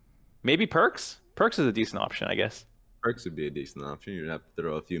 Maybe Perks. Perks is a decent option, I guess. Perks would be a decent option. You'd have to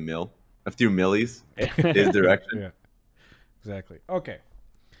throw a few millies his direction. Yeah, exactly. Okay.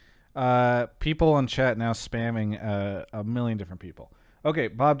 People on chat now spamming a million different people. Okay,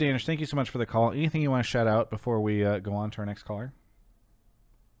 Bob Danish, thank you so much for the call. Anything you want to shout out before we go on to our next caller?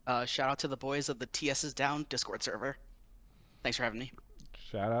 Shout out to the boys of the TS is Down Discord server. Thanks for having me.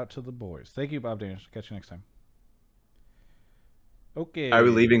 Shout out to the boys. Thank you, Bob Danish. Catch you next time. Okay. Are we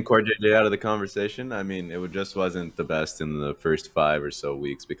leaving Core JJ out of the conversation? I mean, just wasn't the best in the first 5 or so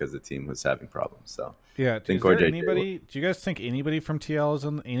weeks because the team was having problems. So yeah, I think is Core there JJ anybody? Do you guys think anybody from TL is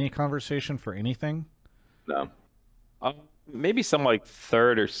in any conversation for anything? No. Maybe some like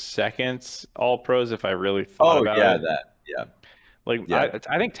third or second all pros if I really thought about it. Yeah. Like Yeah.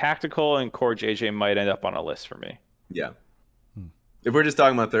 I think Tactical and Core JJ might end up on a list for me. Yeah. If we're just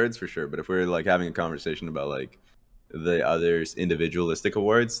talking about thirds, for sure. But if we're like having a conversation about like the others' individualistic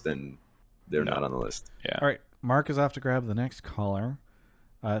awards, then they're not on the list. Yeah. All right, Mark is off to grab the next caller.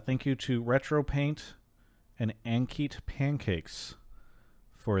 Thank you to Retro Paint and Ankit Pancakes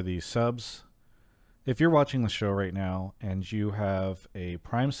for the subs. If you're watching the show right now and you have a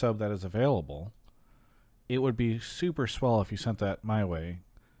Prime sub that is available, it would be super swell if you sent that my way,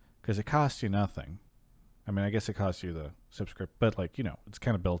 because it costs you nothing. I mean, I guess it costs you the subscription, but like, you know, it's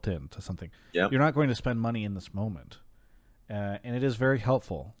kind of built in to something. Yeah. You're not going to spend money in this moment. And it is very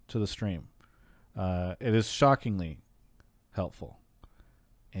helpful to the stream. It is shockingly helpful.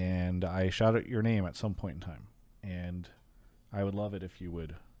 And I shout out your name at some point in time. And I would love it if you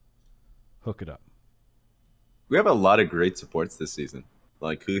would hook it up. We have a lot of great supports this season.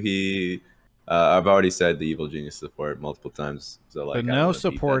 Like Kuhi, I've already said the Evil Genius support multiple times. So like, but no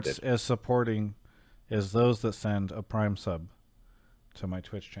supports as supporting as those that send a Prime sub to my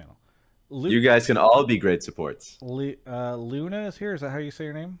Twitch channel. You guys can all be great supports. Luna is here. Is that how you say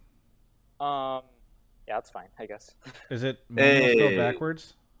your name? Yeah, that's fine, I guess. Is it Manuel spelled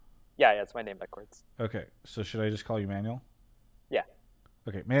backwards? Yeah, it's my name backwards. Okay, so should I just call you Manuel? Yeah.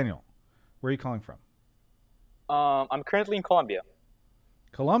 Okay, Manuel, where are you calling from? I'm currently in Colombia.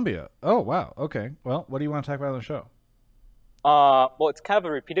 Colombia. Oh, wow. Okay. Well, what do you want to talk about on the show? Well, it's kind of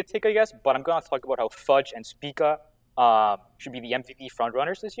a repeated take, I guess, but I'm going to talk about how Fudge and Spica should be the MVP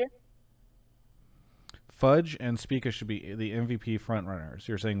frontrunners this year. Fudge and Spica should be the MVP frontrunners.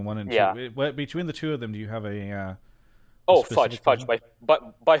 You're saying 1 and 2. Yeah. What, between the two of them, do you have a Fudge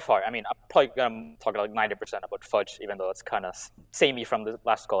by far. I mean, I'm probably going to talk like 90% about Fudge, even though it's kind of samey from the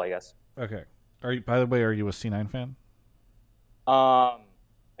last call, I guess. Okay. By the way, are you a C9 fan? I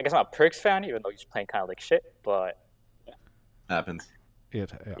guess I'm a Perks fan, even though he's playing kind of like shit, but... Yeah. Happens.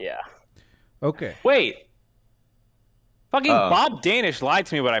 Yeah. Okay. Wait. Fucking Bob Danish lied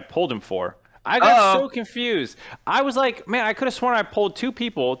to me what I pulled him for. I got so confused. I was like, man, I could have sworn I pulled 2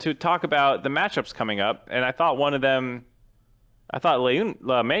 people to talk about the matchups coming up, and I thought one of them,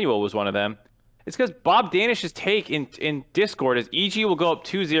 Manuel was one of them. It's because Bob Danish's take in Discord is EG will go up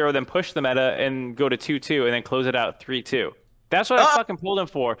 2-0, then push the meta and go to 2-2, and then close it out 3-2. That's what I fucking pulled him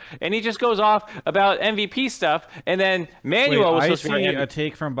for. And he just goes off about MVP stuff, and then Manuel was supposed to be a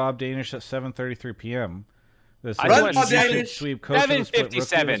take from Bob Danish at 7:33 p.m. This Run, Bob Danish! Sweep coach of the split, rookie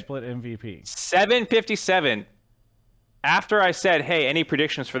of the split MVP. 7:57. After I said, hey, any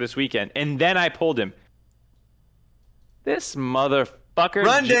predictions for this weekend? And then I pulled him. This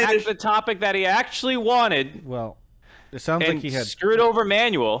motherfucker jacked the topic that he actually wanted. Well, it sounds like he had screwed over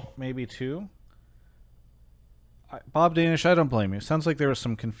Manuel. Maybe 2. Bob Danish, I don't blame you. Sounds like there was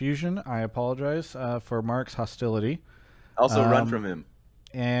some confusion. I apologize for Mark's hostility. Also, run from him.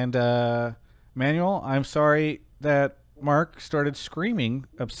 And Manuel, I'm sorry that Mark started screaming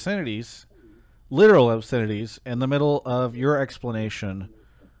obscenities, literal obscenities, in the middle of your explanation.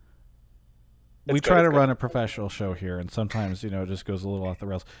 We try to run a professional show here, and sometimes, it just goes a little off the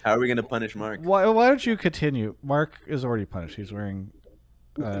rails. How are we going to punish Mark? Why don't you continue? Mark is already punished. He's wearing...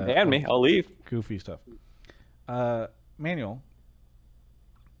 ban me. I'll leave. Goofy stuff. Manuel,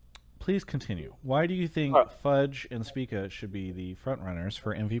 please continue. Why do you think Fudge and Spica should be the frontrunners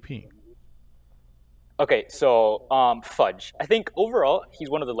for MVP? Okay, so Fudge. I think overall he's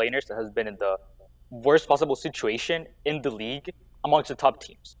one of the laners that has been in the worst possible situation in the league amongst the top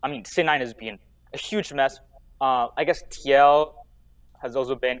teams. I mean, C9 has been a huge mess. I guess TL has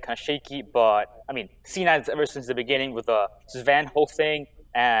also been kind of shaky, but I mean, C9 ever since the beginning with the Svan whole thing,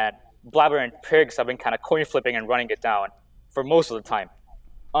 and Blabber and Pigs have been kind of coin flipping and running it down for most of the time.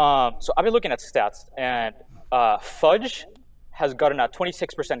 So I've been looking at stats, and Fudge has gotten a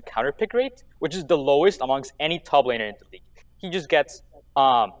 26% counter pick rate, which is the lowest amongst any top laner in the league. He just gets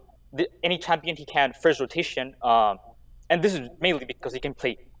any champion he can first rotation, and this is mainly because he can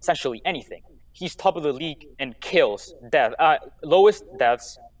play essentially anything. he's top of the league in kills, lowest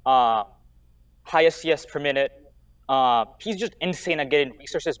deaths, highest CS per minute. He's just insane at getting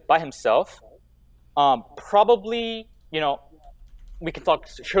resources by himself. Probably, we can talk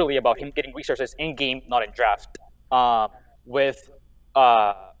surely about him getting resources in game, not in draft. Yeah.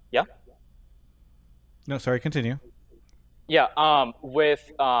 No, sorry, continue. Yeah.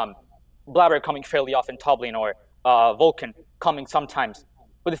 With Blabber coming fairly often top lane, or Vulcan coming sometimes.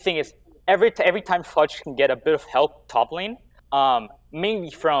 But the thing is, every time Fudge can get a bit of help top lane,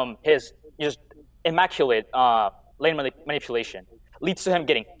 mainly from his just immaculate lane manipulation, leads to him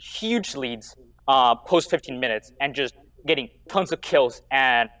getting huge leads post 15 minutes and just getting tons of kills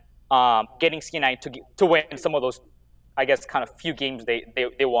and getting C9 to win some of those, I guess, kind of few games they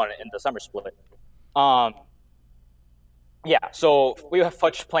won in the summer split. Yeah, so we have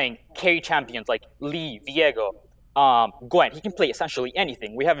Fudge playing carry champions like Lee, Viego, Gwen. He can play essentially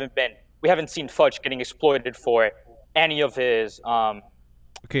anything. We haven't seen Fudge getting exploited for any of his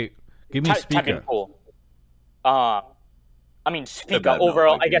Okay, give me Spica. I mean, Spica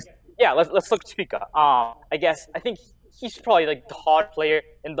overall, I guess. Yeah, let's look at Spica. I think he's probably like the hot player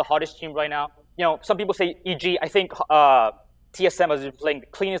in the hottest team right now. Some people say EG. I think TSM has been playing the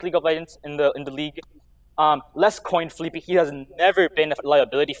cleanest League of Legends in the league. Less coin flippy. He has never been a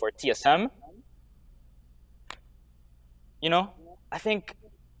liability for TSM. I think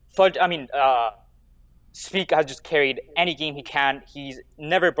Fudge. Spica has just carried any game he can. He's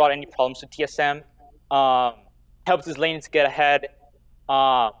never brought any problems to TSM. Helps his lanes get ahead.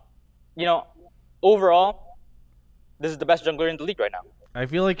 Overall, this is the best jungler in the league right now. I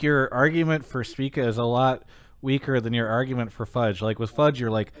feel like your argument for Spica is a lot weaker than your argument for Fudge. Like with Fudge, you're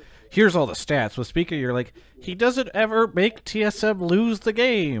like, here's all the stats. With Spica, you're like, he doesn't ever make TSM lose the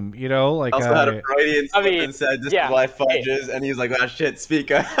game. Like also had a Freudian slip and said, "This is why Fudge is," and he's like, "Ah, shit,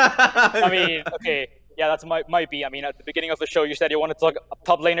 Spica." Okay. Yeah, that's might be. At the beginning of the show, you said you wanted to talk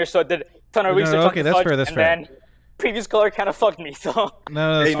top laner, so I did a ton of research on Fudge, that's fair. Then previous color kind of fucked me. So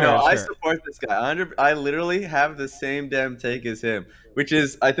I support this guy. I literally have the same damn take as him, which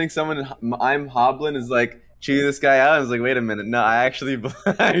is I think I'm Hoblin is like, chew this guy out. I was like, wait a minute, no, I actually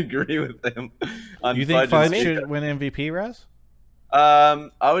I agree with him. You think Fudge should win MVP, Raz? I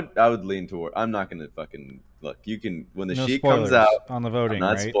would lean toward. I'm not gonna fucking look. You can when the sheet comes out on the voting.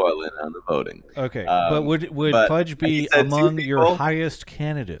 I'm not spoiling on the voting. Okay, but would Fudge be among your highest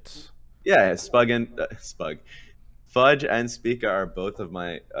candidates? Yeah, Fudge and Spica are both of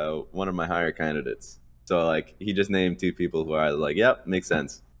my one of my higher candidates. So like he just named two people who are like, yep, makes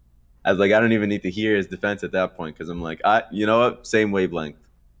sense. I was like, I don't even need to hear his defense at that point because I'm like, you know what? Same wavelength.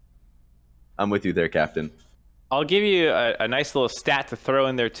 I'm with you there, Captain. I'll give you a nice little stat to throw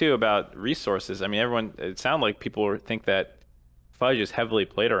in there too about resources. It sounds like people think that Fudge is heavily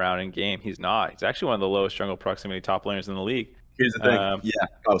played around in game. He's not. He's actually one of the lowest jungle proximity top laners in the league. Here's the thing. Yeah.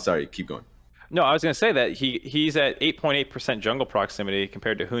 Oh, sorry. Keep going. No, I was going to say that he's at 8.8% jungle proximity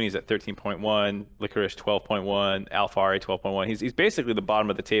compared to Huni's at 13.1, Licorice 12.1, Alphari 12.1. He's basically the bottom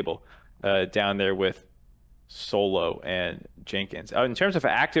of the table down there with Solo and Jenkins. In terms of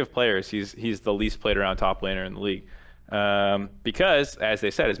active players, he's the least played around top laner in the league. Because, as they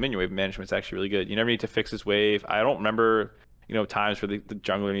said, his minion wave management is actually really good. You never need to fix his wave. I don't remember times where the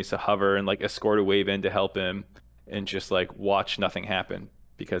jungler needs to hover and like escort a wave in to help him and just like watch nothing happen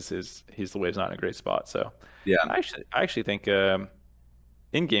because the wave's not in a great spot. So yeah, I actually think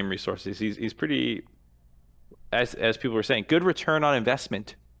in-game resources he's pretty, as people were saying, good return on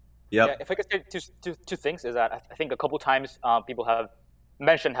investment. Yep. Yeah, if I could say two things is that I think a couple times people have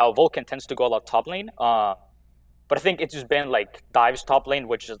mentioned how Vulcan tends to go a lot top lane, but I think it's just been like Dive's top lane,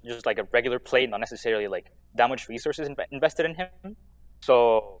 which is just like a regular play, not necessarily like that much resources invested in him.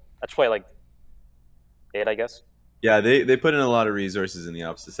 So that's why like it, I guess. Yeah, they put in a lot of resources in the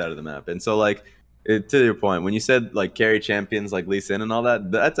opposite side of the map, and so like to your point, when you said like carry champions like Lee Sin and all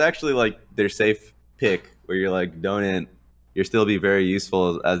that, that's actually like their safe pick where you're like don't in. You'll still be very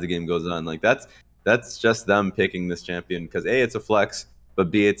useful as the game goes on. Like that's just them picking this champion because A, it's a flex, but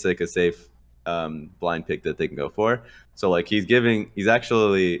B, it's like a safe blind pick that they can go for. So like he's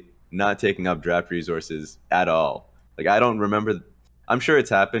actually not taking up draft resources at all. Like I don't remember. I'm sure it's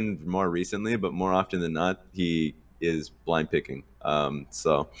happened more recently, but more often than not, he is blind picking.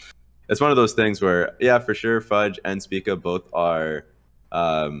 So it's one of those things where yeah, for sure, Fudge and Spica both are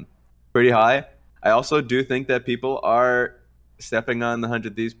pretty high. I also do think that people are stepping on the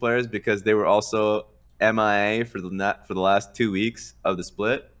 100 Thieves players because they were also MIA for the last 2 weeks of the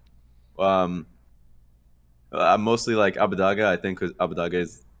split. I'm mostly like Abbedagga. I think Abbedagga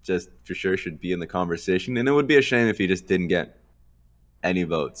is just for sure should be in the conversation, and it would be a shame if he just didn't get any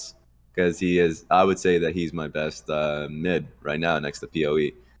votes. because he is. I would say that he's my best mid right now, next to Poe.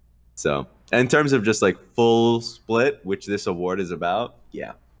 So, in terms of just like full split, which this award is about,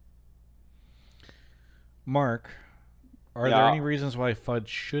 yeah. Mark, are there any reasons why Fudge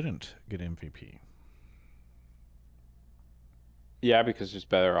shouldn't get MVP? Yeah, because there's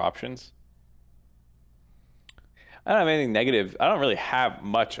better options. I don't have anything negative. I don't really have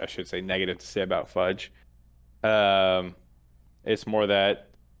much, I should say, negative to say about Fudge. It's more that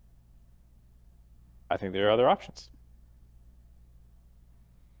I think there are other options.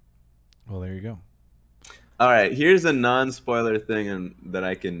 Well, there you go. All right, here's a non-spoiler thing that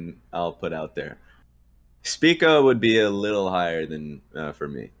I'll put out there. Spica would be a little higher than for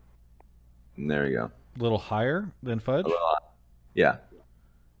me. And there we go. A little higher than Fudge? Yeah.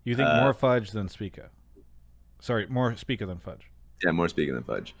 You think more Fudge than Spica? Sorry, more Spica than Fudge. Yeah, more Spica than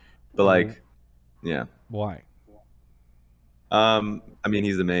Fudge. But like, yeah. Why? I mean,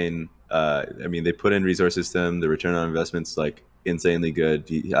 he's the main. I mean, they put in resources to him. The return on investment's like insanely good.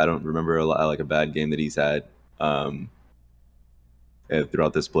 I don't remember a bad game that he's had throughout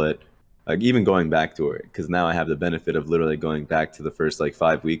the split. Like even going back to it, because now I have the benefit of literally going back to the first like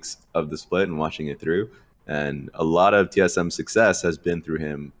 5 weeks of the split and watching it through. And a lot of TSM success has been through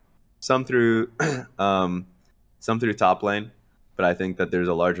him. Some through top lane, but I think that there's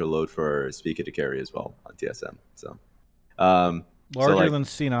a larger load for Spica to carry as well on TSM. So larger than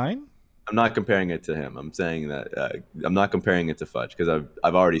C9? I'm not comparing it to him. I'm saying that I'm not comparing it to Fudge because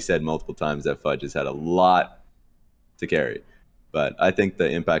I've already said multiple times that Fudge has had a lot to carry. But I think the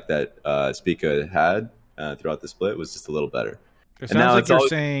impact that Spica had throughout the split was just a little better. It sounds like you're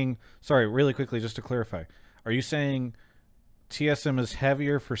saying, sorry, really quickly, just to clarify. Are you saying TSM is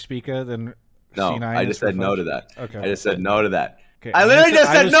heavier for Spica than No, C9 I just said no to that. Okay. I just said no to that. Okay. I literally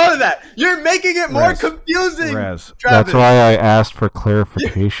just said no to that. You're making it more confusing. Rez, that's why I asked for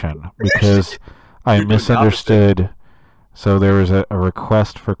clarification, because I misunderstood. So there was a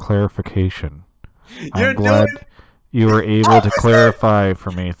request for clarification. I'm glad you were able to clarify for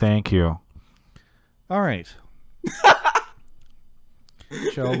me. Thank you. All right.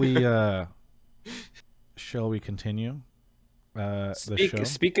 Shall we continue the show?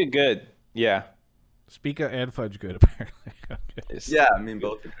 Spica good. Yeah. Spica and Fudge good, apparently. Okay. Yeah, I mean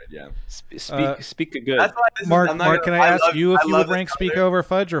both are good. Yeah. Spica good. That's why Mark, can I ask you if you would rank Spica over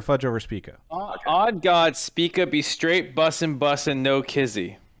Fudge or Fudge over Spica? Odd God, Spica be straight bussin', no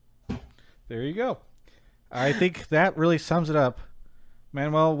kizzy. There you go. I think that really sums it up.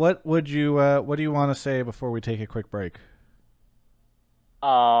 Manuel, what do you want to say before we take a quick break?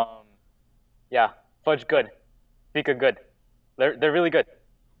 Yeah, Fudge good, Spica good. They're really good.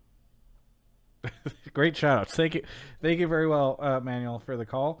 Great shout outs. Thank you very well, Manuel, for the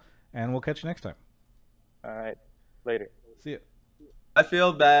call, and we'll catch you next time. All right, later. See you. I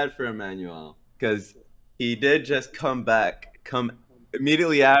feel bad for Emmanuel because he did just come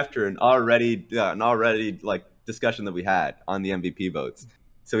immediately after an already like discussion that we had on the MVP votes.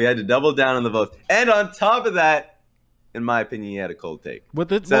 So he had to double down on the votes, and on top of that, in my opinion, he had a cold take. But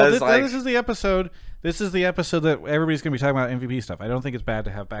this is the episode. This is the episode that everybody's going to be talking about MVP stuff. I don't think it's bad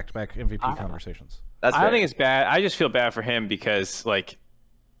to have back-to-back MVP conversations. I don't think it's bad. I just feel bad for him because, like,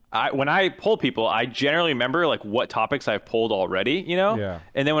 when I poll people, I generally remember like what topics I've polled already, you know? Yeah.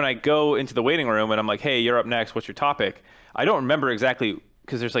 And then when I go into the waiting room and I'm like, hey, you're up next. What's your topic? I don't remember exactly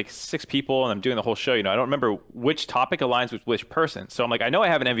because there's like 6 people and I'm doing the whole show, you know? I don't remember which topic aligns with which person. So I'm like, I know I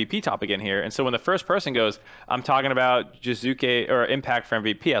have an MVP topic in here. And so when the first person goes, I'm talking about Jizuke or Impact for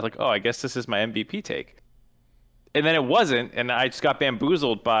MVP, I was like, oh, I guess this is my MVP take. And then it wasn't, and I just got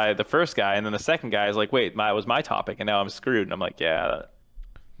bamboozled by the first guy, and then the second guy is like, wait, it was my topic, and now I'm screwed. And I'm like, yeah,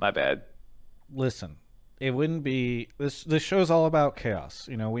 my bad. Listen, it wouldn't be this show's all about chaos.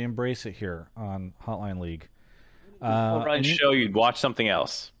 You know, we embrace it here on Hotline League. Show you'd watch something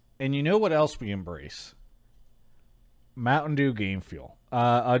else. And you know what else we embrace? Mountain Dew Game Fuel,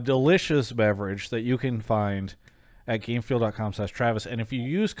 a delicious beverage that you can find at gamefuel.com/Travis. And if you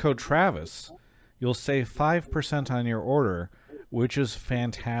use code Travis, you'll save 5% on your order, which is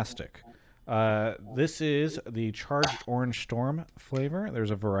fantastic. This is the Charged Orange Storm flavor.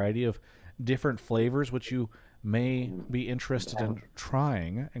 There's a variety of different flavors which you may be interested in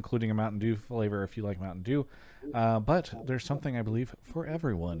trying, including a Mountain Dew flavor if you like Mountain Dew. But there's something, I believe, for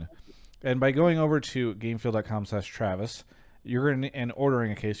everyone. And by going over to gamefuel.com/Travis, and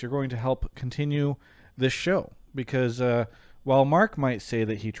ordering a case, you're going to help continue this show. Because while Mark might say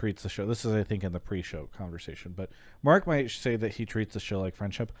that he treats the show, this is, I think, in the pre-show conversation, but Mark might say that he treats the show like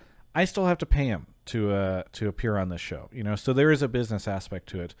friendship. I still have to pay him to appear on this show, you know. So there is a business aspect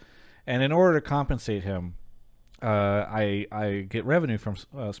to it, and in order to compensate him, I get revenue from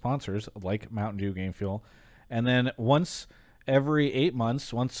sponsors like Mountain Dew Game Fuel, and then once every 8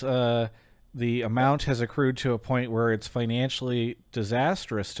 months, once the amount has accrued to a point where it's financially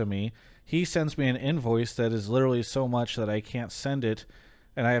disastrous to me, he sends me an invoice that is literally so much that I can't send it,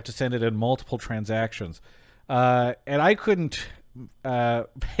 and I have to send it in multiple transactions. And I couldn't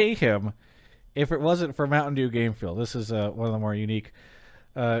pay him if it wasn't for Mountain Dew Game Fuel. This is one of the more unique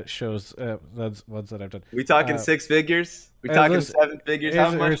shows, ones that I've done. We talking 6 figures? We talking 7 figures?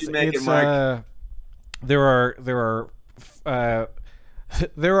 How much you making, Mark? There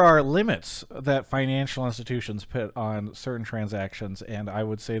are limits that financial institutions put on certain transactions, and I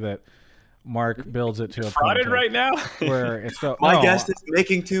would say that Mark builds it to a frauded point right now where it's my guest is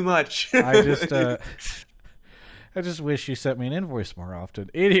making too much. I just wish you sent me an invoice more often.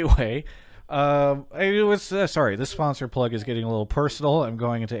 Anyway, it was sorry. This sponsor plug is getting a little personal. I'm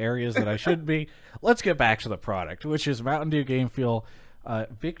going into areas that I shouldn't be. Let's get back to the product, which is Mountain Dew Game Fuel,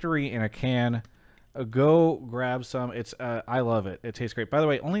 Victory in a can. Go grab some. It's I love it. It tastes great. By the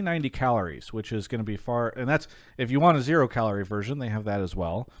way, only 90 calories, which is going to be far. And that's if you want a 0-calorie version, they have that as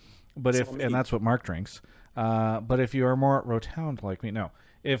well. But and that's what Mark drinks. But if you are more rotund like me, no.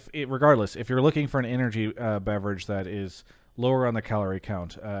 Regardless, if you're looking for an energy beverage that is lower on the calorie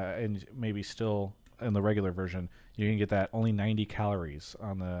count and maybe still in the regular version, you can get that only 90 calories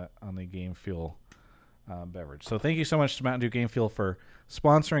on the Game Fuel beverage. So thank you so much to Mountain Dew Game Fuel for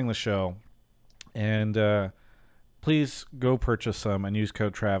sponsoring the show. And please go purchase some and use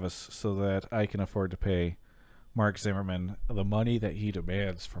code Travis so that I can afford to pay Mark Zimmerman the money that he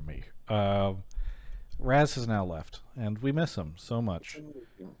demands from me. Raz has now left, and we miss him so much.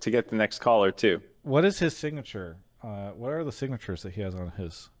 To get the next caller, too. What is his signature? What are the signatures that he has on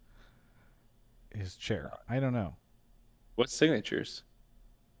his chair? I don't know. What signatures?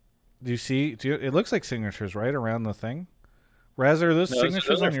 Do you see? It looks like signatures right around the thing. Raz, are those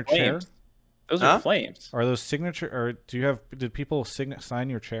signatures on your chair? Those are flames. Are those signature? Or did people sign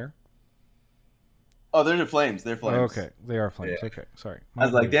your chair? Oh, they're flames. They're flames. Okay, they are flames. Yeah. Okay, sorry. I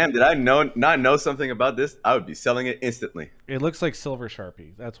was like, damn, did I not know something about this? I would be selling it instantly. It looks like silver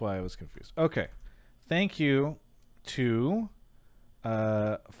Sharpie. That's why I was confused. Okay, thank you to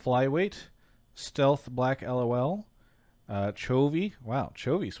Flyweight, Stealth Black LOL, Chovy. Wow,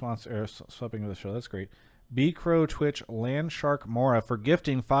 Chovy swapping with the show. That's great. B Crow Twitch, Landshark Mora for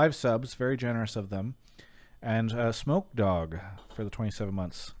gifting 5 subs. Very generous of them. And Smoke Dog for the 27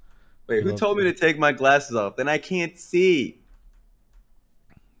 months. Wait, who told me to take my glasses off? Then I can't see.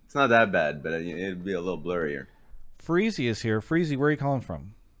 It's not that bad, but it'd be a little blurrier. Freezy is here. Freezy, where are you calling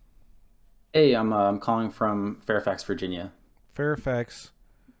from? Hey, I'm calling from Fairfax, Virginia. Fairfax,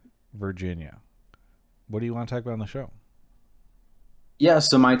 Virginia. What do you want to talk about on the show? Yeah,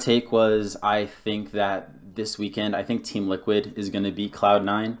 so my take was I think that this weekend, I think Team Liquid is going to beat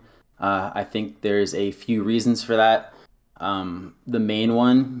Cloud9. I think there's a few reasons for that. The main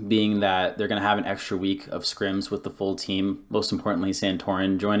one being that they're going to have an extra week of scrims with the full team, most importantly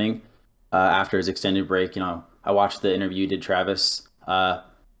Santorin joining after his extended break. You know, I watched the interview you did, Travis,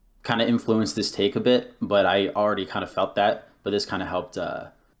 kind of influenced this take a bit, but I already kind of felt that, but this kind of helped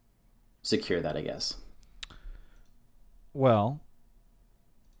secure that, I guess. Well,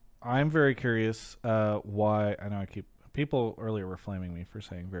 I'm very curious why. I know people earlier were flaming me for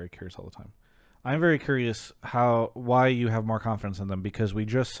saying very curious all the time. I'm very curious why you have more confidence in them, because we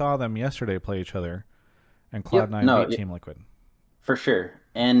just saw them yesterday play each other, and Cloud9 beat Team Liquid. For sure,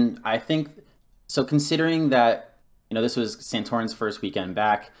 and I think so. Considering that this was Santorin's first weekend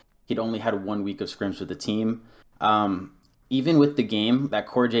back, he'd only had 1 week of scrims with the team. Even with the game, that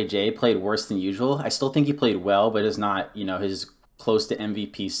Core JJ played worse than usual. I still think he played well, but is not his close to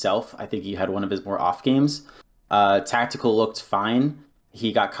MVP self. I think he had one of his more off games. Tactical looked fine.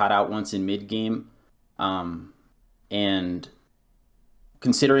 He got caught out once in mid-game. And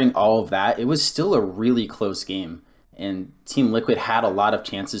considering all of that, it was still a really close game. And Team Liquid had a lot of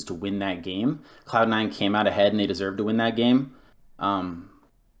chances to win that game. Cloud9 came out ahead and they deserved to win that game.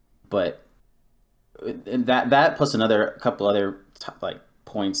 But that plus a couple other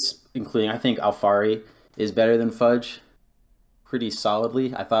points, including I think Alphari is better than Fudge pretty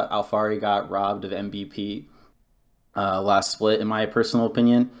solidly. I thought Alphari got robbed of MVP last split, in my personal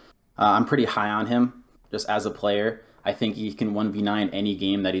opinion. I'm pretty high on him just as a player. I think he can 1v9 any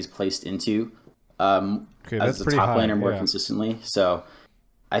game that he's placed into as the top laner more consistently. So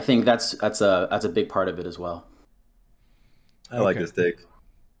I think that's a big part of it as well. I like this take.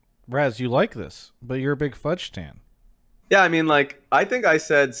 Raz, you like this, but you're a big Fudge stan. Yeah, I mean, I think I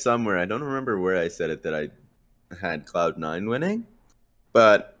said somewhere, I don't remember where I said it, that I had Cloud9 winning.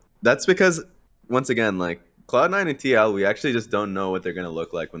 But that's because, once again, Cloud9 and TL, we actually just don't know what they're going to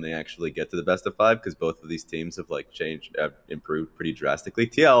look like when they actually get to the best of 5, because both of these teams have improved pretty drastically.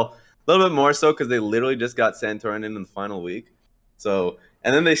 TL, a little bit more so because they literally just got Santorin in the final week. So,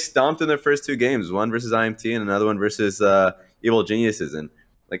 and then they stomped in their first 2 games, one versus IMT and another one versus Evil Geniuses. And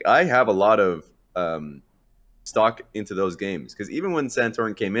like, I have a lot of stock into those games, because even when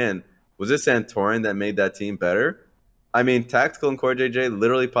Santorin came in, was it Santorin that made that team better? I mean, Tactical and CoreJJ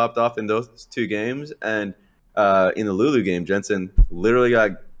literally popped off in those 2 games, and in the Lulu game, Jensen literally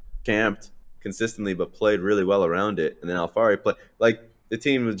got camped consistently, but played really well around it. And then Alfari played like the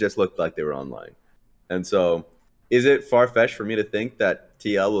team just looked like they were online. And so, is it far-fetched for me to think that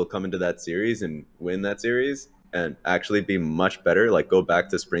TL will come into that series and win that series and actually be much better? Like, go back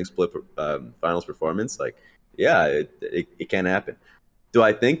to Spring Split finals performance? Like, yeah, it can happen. Do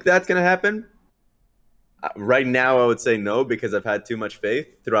I think that's going to happen? Right now, I would say no, because I've had too much faith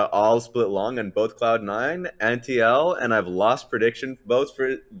throughout all Split Long on both Cloud9 and TL, and I've lost prediction votes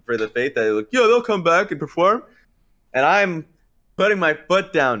for the faith that like, they'll come back and perform. And I'm putting my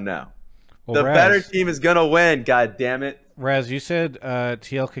foot down now. Well, the better team is going to win, god damn it. Raz, you said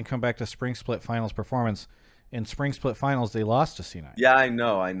TL can come back to Spring Split Finals performance. In Spring Split Finals, they lost to C9. Yeah, I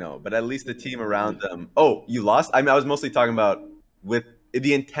know. But at least the team around them... Oh, you lost? I mean, I was mostly talking about with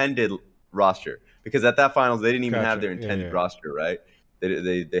the intended roster. Because at that finals, they didn't even have their intended roster, right?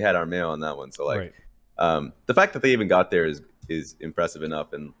 They had Armeo on that one. So, like, the fact that they even got there is impressive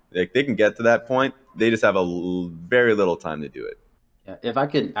enough. And like, they can get to that point. They just have very little time to do it. Yeah, if I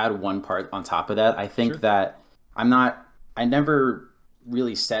could add one part on top of that, I think that I never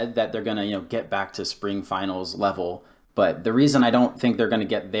really said that they're going to, get back to spring finals level. But the reason I don't think they're going to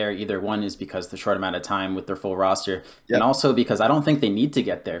get there, either one, is because the short amount of time with their full roster, and also because I don't think they need to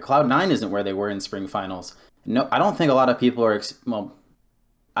get there. Cloud9 isn't where they were in spring finals. No, I don't think a lot of people are.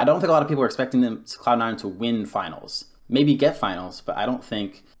 I don't think a lot of people are expecting Cloud9 to win finals. Maybe get finals, but I don't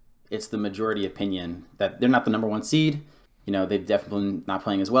think it's the majority opinion that they're not the number 1 seed. They've definitely not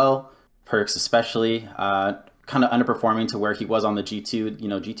playing as well. Perkz especially, kind of underperforming to where he was on the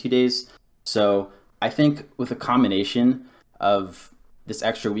G2 days. So I think with a combination of this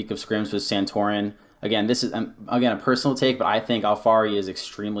extra week of scrims with Santorin, again, this is a personal take, but I think Alfari is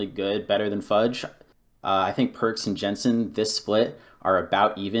extremely good, better than Fudge. I think Perkz and Jensen this split are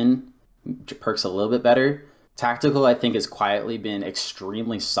about even. Perkz a little bit better. Tactical, I think, has quietly been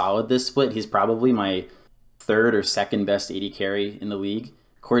extremely solid this split. He's probably my 3rd or 2nd best AD carry in the league.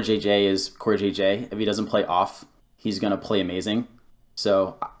 CoreJJ is CoreJJ. If he doesn't play off, he's going to play amazing.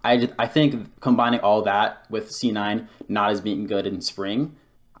 So I think combining all that with C9 not as being good in spring,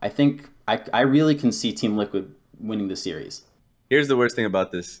 I think I really can see Team Liquid winning the series. Here's the worst thing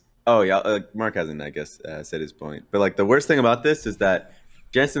about this. Oh, yeah, Mark hasn't, I guess, said his point. But, like, the worst thing about this is that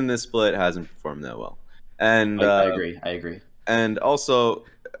Jensen this split hasn't performed that well. And I agree. And also,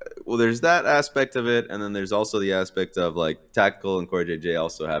 well, there's that aspect of it, and then there's also the aspect of, like, Tactical and CoreJJ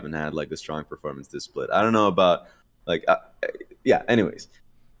also haven't had, like, a strong performance this split. I don't know about, like, anyways.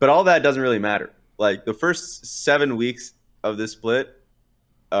 But all that doesn't really matter. Like, the first 7 weeks of this split,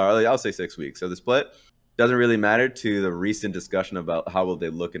 or I'll say 6 weeks of the split, doesn't really matter to the recent discussion about how will they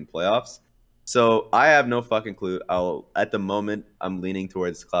look in playoffs. So I have no fucking clue. At the moment, I'm leaning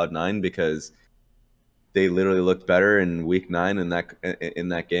towards Cloud9 because they literally looked better in week 9 in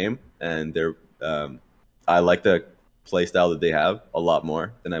that game, and I like the play style that they have a lot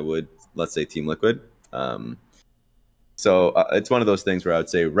more than I would, let's say, Team Liquid. So it's one of those things where I would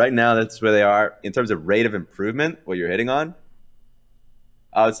say right now that's where they are in terms of rate of improvement. What you're hitting on,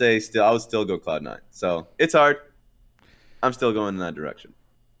 I would say I would still go Cloud9. So it's hard. I'm still going in that direction.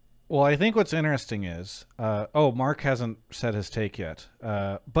 Well, I think what's interesting is, Mark hasn't said his take yet.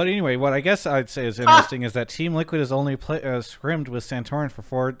 But anyway, what I guess I'd say is interesting is that Team Liquid has only scrimmed with Santorin for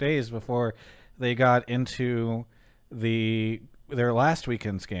 4 days before they got into their last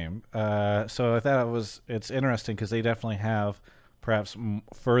weekend's game. So I thought it's interesting because they definitely have perhaps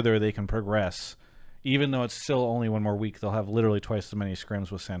further they can progress. Even though it's still only 1 more week, they'll have literally twice as many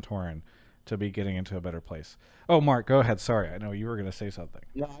scrims with Santorin to be getting into a better place. Oh, Mark, go ahead. Sorry, I know you were going to say something.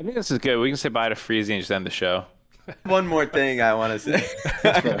 No, I think this is good. We can say bye to Freezy and just end the show. One more thing I want to say.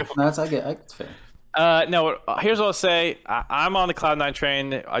 That's fair. No, here's what I'll say. I'm on the Cloud9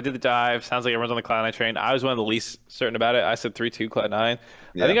 train. I did the dive. Sounds like everyone's on the Cloud9 train. I was one of the least certain about it. I said 3-2 Cloud9.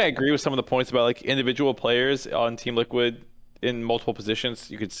 Yeah. I think I agree with some of the points about like individual players on Team Liquid in multiple positions,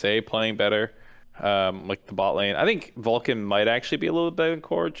 you could say, playing better. Like the bot lane. I think Vulcan might actually be a little better than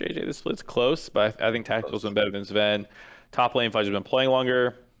CoreJJ. The split's close, but I think Tactical's been better than Sven. Top lane Fudge has been playing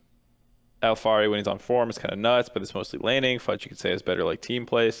longer. Alfari, when he's on form, is kind of nuts, but it's mostly laning. Fudge, you could say, is better like team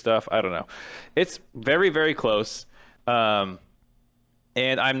play stuff. I don't know. It's very, very close.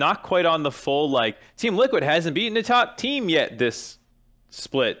 And I'm not quite on the full, like, Team Liquid hasn't beaten a top team yet this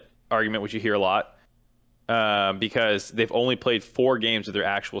split argument, which you hear a lot, because they've only played 4 games with their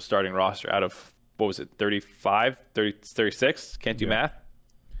actual starting roster out of, what was it, 35, 30, 36? Can't do math.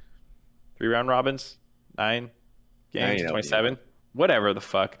 3 round robins, 9 games, 27, whatever the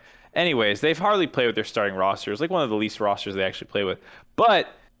fuck. Anyways, they've hardly played with their starting rosters, like one of the least rosters they actually play with.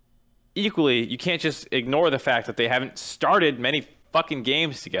 But equally, you can't just ignore the fact that they haven't started many fucking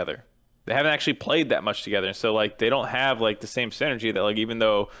games together. They haven't actually played that much together. So, like, they don't have, like, the same synergy that, like, even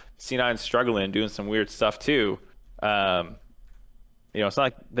though C9's struggling and doing some weird stuff too, you know, it's not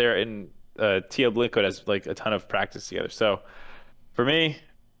like they're in TL Liquid has, like, a ton of practice together. So, for me,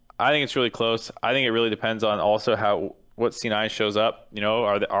 I think it's really close. I think it really depends on also what C9 shows up. You know,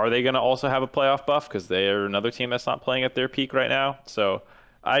 are they going to also have a playoff buff? Because they're another team that's not playing at their peak right now. So,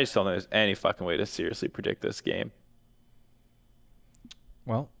 I just don't think there's any fucking way to seriously predict this game.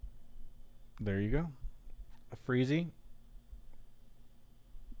 Well, there you go. Freezy.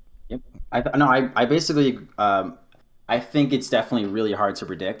 Yep. I basically I think it's definitely really hard to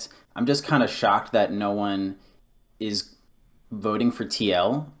predict. I'm just kind of shocked that no one is voting for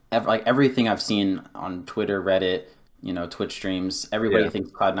TL. Like everything I've seen on Twitter, Reddit, you know, Twitch streams, everybody thinks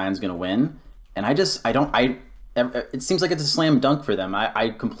Cloud9 is going to win, and it seems like it's a slam dunk for them.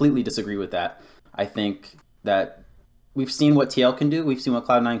 I completely disagree with that. I think that we've seen what TL can do. We've seen what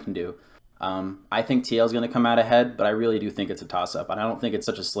Cloud9 can do. I think TL is going to come out ahead, but I really do think it's a toss-up. And I don't think it's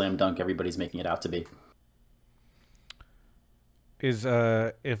such a slam dunk everybody's making it out to be. Is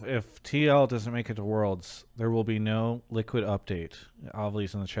if TL doesn't make it to Worlds, there will be no Liquid update.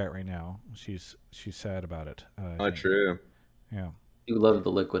 Avli's in the chat right now. She's sad about it. True. Yeah. You loved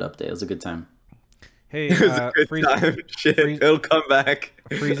the Liquid update. It was a good time. Hey, it was a good time. Shit, it'll come back.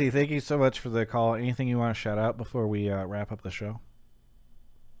 Freezy, thank you so much for the call. Anything you want to shout out before we wrap up the show?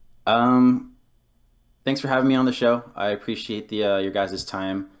 Thanks for having me on the show. I appreciate your guys'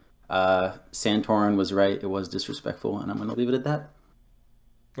 time. Santorin was right. It was disrespectful, and I'm going to leave it at that.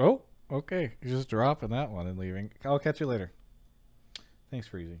 Oh, okay. You're just dropping that one and leaving. I'll catch you later. Thanks,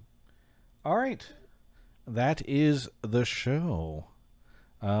 Freezy. All right. That is the show.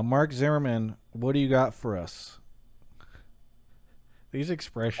 Mark Zimmerman, what do you got for us? These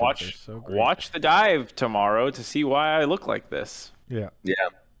expressions are so great. Watch the dive tomorrow to see why I look like this. Yeah. Yeah.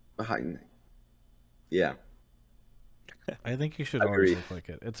 Yeah. I think you should always look like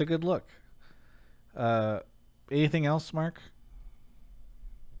it. It's a good look. Anything else, Mark?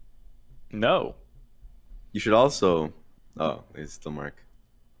 No. You should also... Oh, it's still Mark.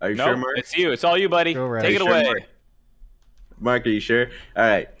 Are you sure, Mark? It's you. It's all you, buddy. Take it away. Mark, are you sure? All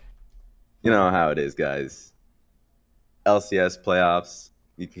right. You know how it is, guys. LCS playoffs.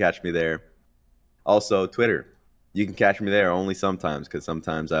 You can catch me there. Also, Twitter. You can catch me there only sometimes, because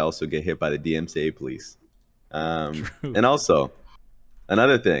sometimes I also get hit by the DMCA police. And also,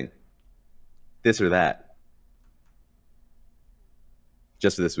 another thing. This or that.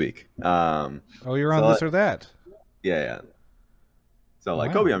 Just this week. Oh, you're on this or that? Yeah. So,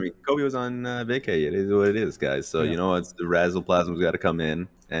 like, Kobe was on vacay. It is what it is, guys. So, you know, it's the Razzleplasm's got to come in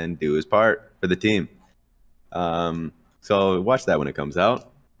and do his part for the team. So, watch that when it comes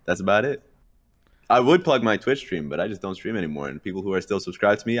out. That's about it. I would plug my Twitch stream, but I just don't stream anymore. And people who are still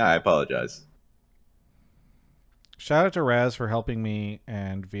subscribed to me, I apologize. Shout out to Raz for helping me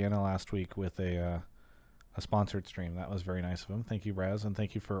and Vienna last week with a sponsored stream. That was very nice of him. Thank you, Raz, and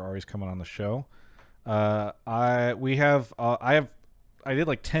thank you for always coming on the show. I did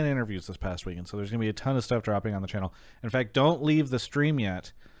like 10 interviews this past week, and so there's going to be a ton of stuff dropping on the channel. In fact, don't leave the stream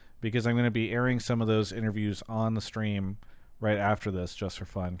yet, because I'm going to be airing some of those interviews on the stream right after this, just for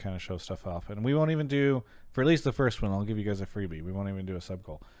fun, kind of show stuff off. And we won't even do, for at least the first one, I'll give you guys a freebie. We won't even do a sub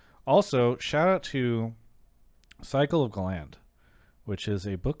goal. Also, shout out to Cycle of Galand, which is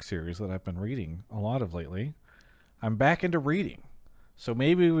a book series that I've been reading a lot of lately. I'm back into reading. So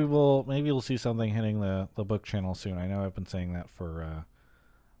maybe we'll see something hitting the book channel soon. I know I've been saying that for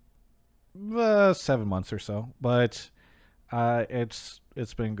 7 months or so, but it's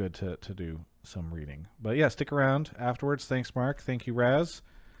been good to do some reading. But yeah, stick around afterwards. Thanks, Mark. Thank you, Raz.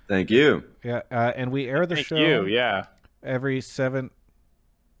 Thank you. Yeah, and we air the show. Thank you. Yeah. Every 7.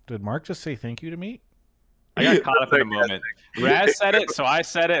 Did Mark just say thank you to me? I got caught up in a moment. Raz said it, so I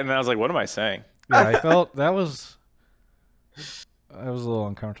said it, and then I was like, "What am I saying?" Yeah, I felt that was. I was a little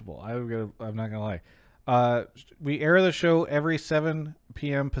uncomfortable. I'm not gonna lie. We air the show every 7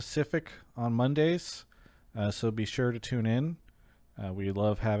 p.m. Pacific on Mondays, so be sure to tune in. We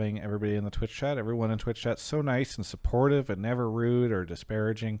love having everybody in the Twitch chat. Everyone in Twitch chat so nice and supportive and never rude or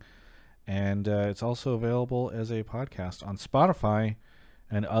disparaging. And it's also available as a podcast on Spotify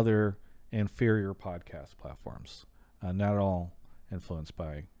and other inferior podcast platforms. Not all influenced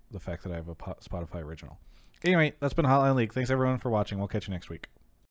by the fact that I have a Spotify original. Anyway, that's been Hotline League. Thanks everyone for watching. We'll catch you next week.